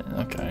sitting on it.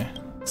 Okay.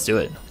 Let's do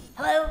it.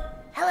 Hello?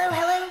 Hello,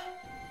 hello?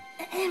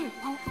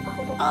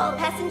 All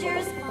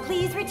passengers,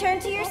 please return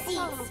to your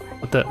seats.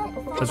 What the?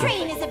 The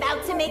train is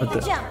about to make the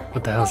jump.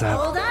 What the hell's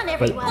happening? Hold on,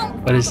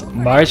 everyone. What is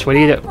March? What do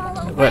you do?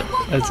 What?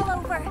 That's, 5,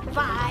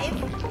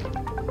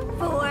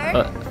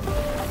 4,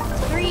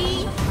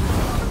 3,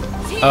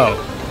 2, oh.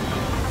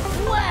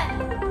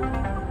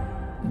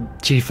 1.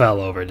 She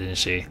fell over, didn't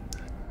she?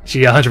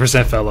 She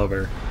 100% fell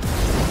over.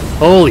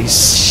 Holy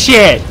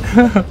shit!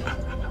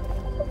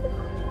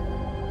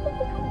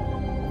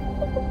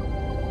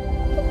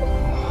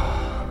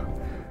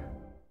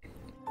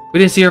 We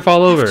didn't see her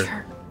fall over.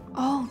 After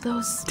all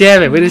those.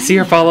 Damn it, we didn't see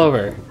her fall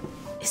over.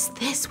 Is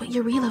this what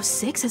Eurilo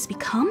 6 has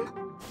become?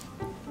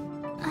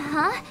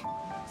 Uh-huh.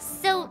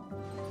 So,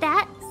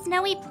 that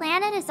snowy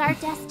planet is our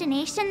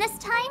destination this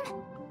time?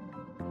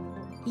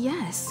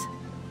 Yes.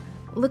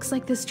 Looks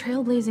like this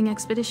trailblazing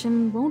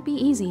expedition won't be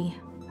easy.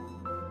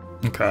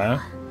 Okay.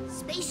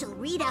 Spatial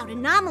readout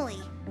anomaly.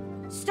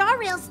 Star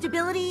rail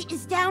stability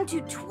is down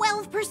to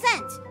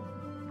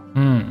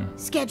 12%.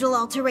 Schedule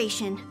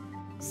alteration.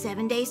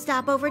 7-day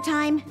stopover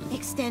time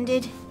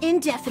extended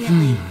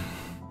indefinitely.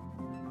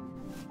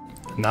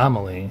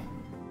 Anomaly.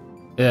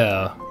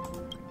 Yeah.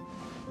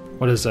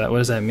 What is that? What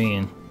does that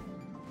mean?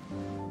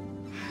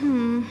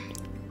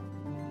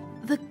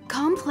 The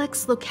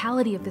complex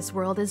locality of this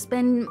world has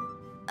been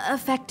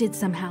affected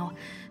somehow.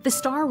 The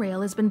star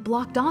rail has been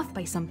blocked off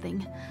by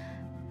something.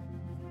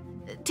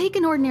 Take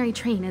an ordinary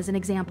train as an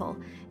example.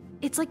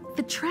 It's like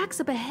the tracks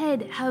up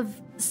ahead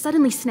have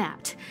suddenly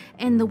snapped,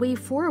 and the way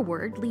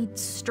forward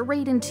leads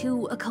straight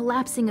into a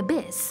collapsing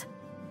abyss.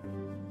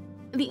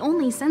 The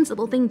only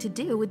sensible thing to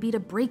do would be to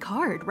brake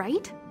hard,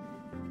 right?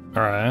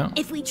 Alright.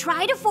 If we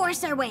try to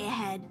force our way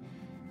ahead,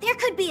 there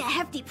could be a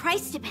hefty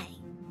price to pay.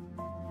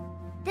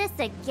 This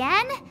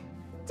again?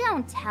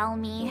 Don't tell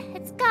me.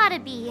 It's gotta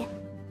be.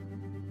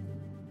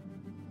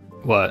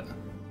 What?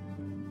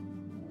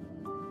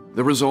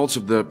 The results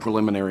of the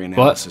preliminary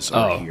analysis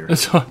are here.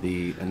 Oh.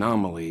 The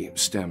anomaly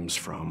stems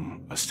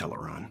from a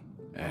Stellaron,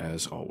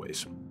 as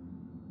always.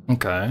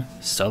 Okay.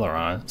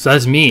 Stellaron. So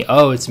that's me.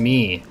 Oh, it's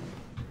me.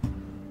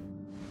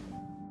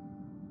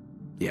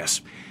 Yes,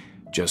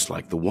 just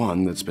like the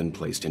one that's been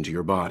placed into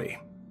your body.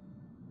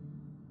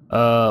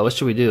 What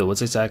should we do?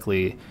 What's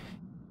exactly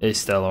a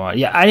Stellaron?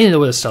 Yeah, I need to know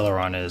what a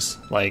Stellaron is.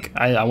 Like,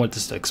 I want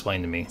this to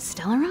explain to me.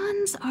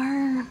 Stellarons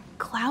are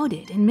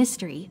clouded in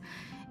mystery.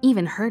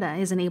 Even Herta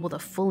isn't able to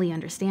fully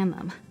understand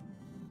them.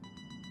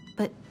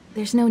 But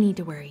there's no need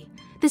to worry.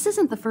 This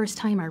isn't the first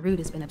time our route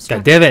has been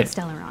obstructed by a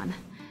Stellaron.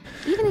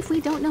 Even if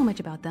we don't know much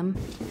about them,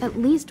 at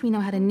least we know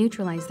how to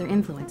neutralize their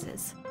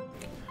influences.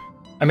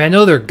 I mean, I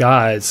know they're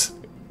gods,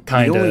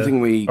 kinda. The only thing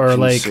we can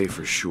like, say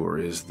for sure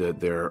is that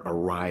their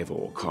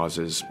arrival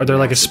causes or they're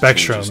like a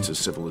spectrum changes to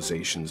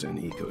civilizations and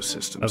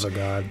ecosystems. Of a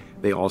god.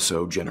 They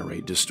also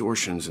generate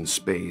distortions in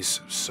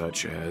space,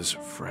 such as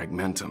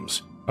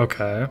fragmentums.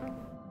 Okay.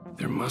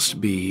 There must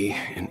be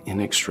an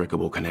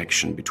inextricable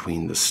connection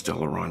between the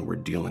Stellaron we're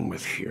dealing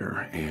with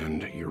here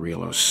and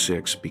Eurilo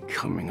 6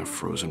 becoming a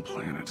frozen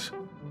planet.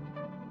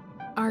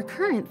 Our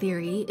current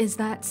theory is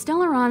that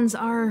Stellarons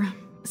are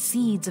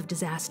seeds of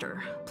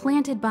disaster,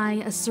 planted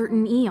by a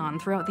certain eon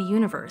throughout the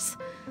universe.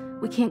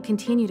 We can't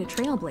continue to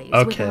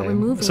trailblaze without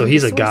removing so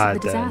he's the a source god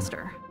of the then.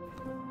 disaster.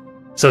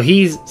 So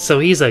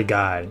he's a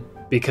god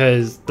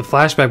because the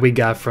flashback we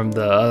got from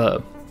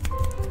the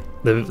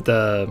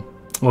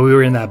when we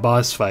were in that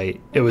boss fight,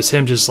 it was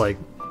him just like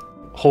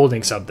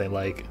holding something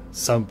like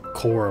some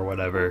core or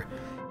whatever.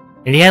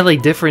 And he had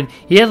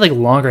like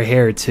longer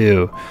hair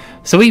too.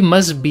 So he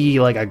must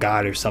be like a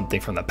god or something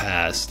from the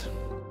past.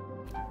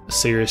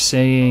 So you're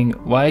saying,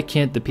 why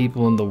can't the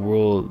people in the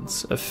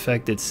worlds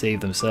affected save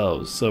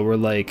themselves? So we're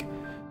like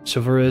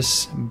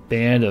chivalrous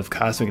band of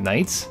cosmic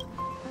knights?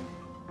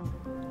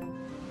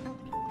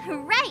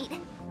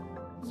 Right!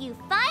 You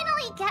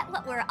finally get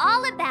what we're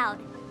all about.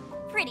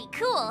 Pretty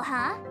cool,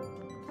 huh?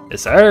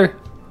 Yes, sir.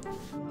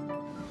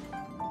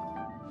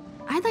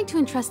 I'd like to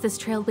entrust this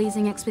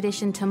trailblazing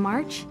expedition to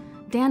March,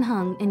 Dan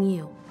Hung, and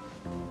you.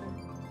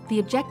 The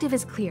objective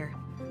is clear.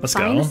 Let's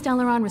Find go. the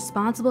Stellaron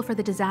responsible for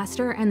the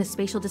disaster and the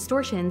spatial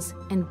distortions,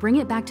 and bring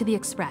it back to the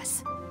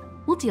Express.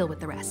 We'll deal with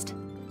the rest.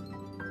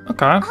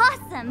 Okay.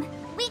 Awesome!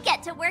 We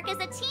get to work as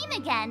a team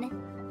again.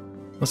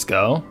 Let's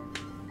go.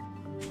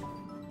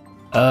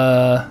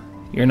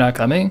 You're not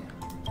coming?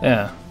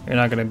 Yeah, you're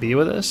not gonna be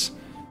with us?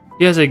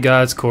 He has a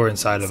god's core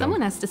inside of him.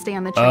 Someone has to stay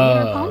on the train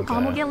or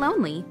Pom-Pom will get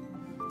lonely.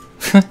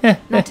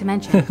 Not to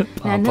mention,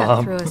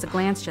 Nanette threw us a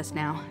glance just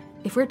now.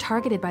 If we're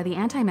targeted by the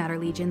Antimatter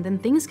Legion, then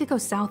things could go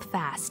south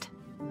fast.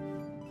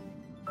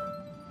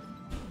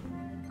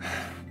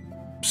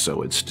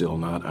 So it's still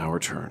not our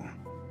turn.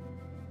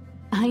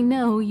 I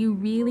know you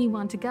really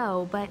want to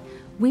go, but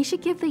we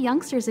should give the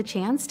youngsters a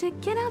chance to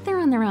get out there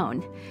on their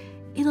own.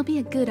 It'll be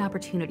a good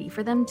opportunity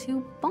for them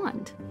to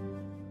bond.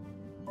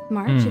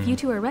 March, if you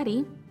two are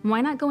ready,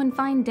 why not go and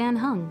find Dan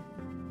Hung?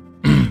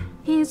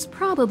 He's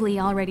probably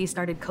already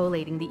started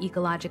collating the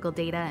ecological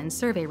data and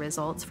survey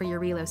results for your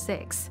Relo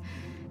 6.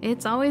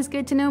 It's always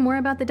good to know more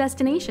about the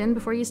destination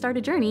before you start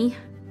a journey.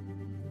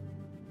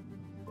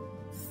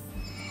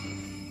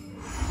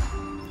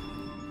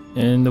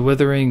 In the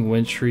withering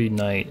wintry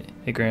night.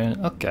 Hey,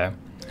 Gran. Okay.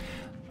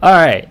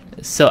 Alright,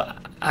 so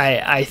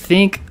I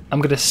think I'm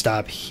gonna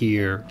stop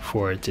here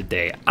for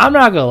today. I'm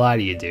not gonna lie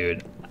to you,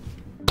 dude.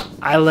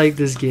 I like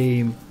this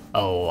game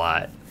a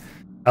lot.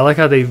 I like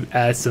how they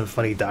add some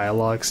funny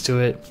dialogues to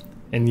it.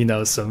 And, you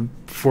know, some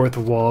fourth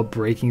wall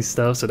breaking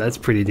stuff. So that's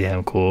pretty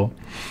damn cool.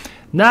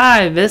 Nah,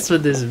 I mess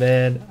with this,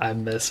 man. I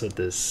mess with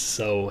this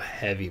so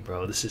heavy,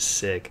 bro. This is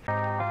sick.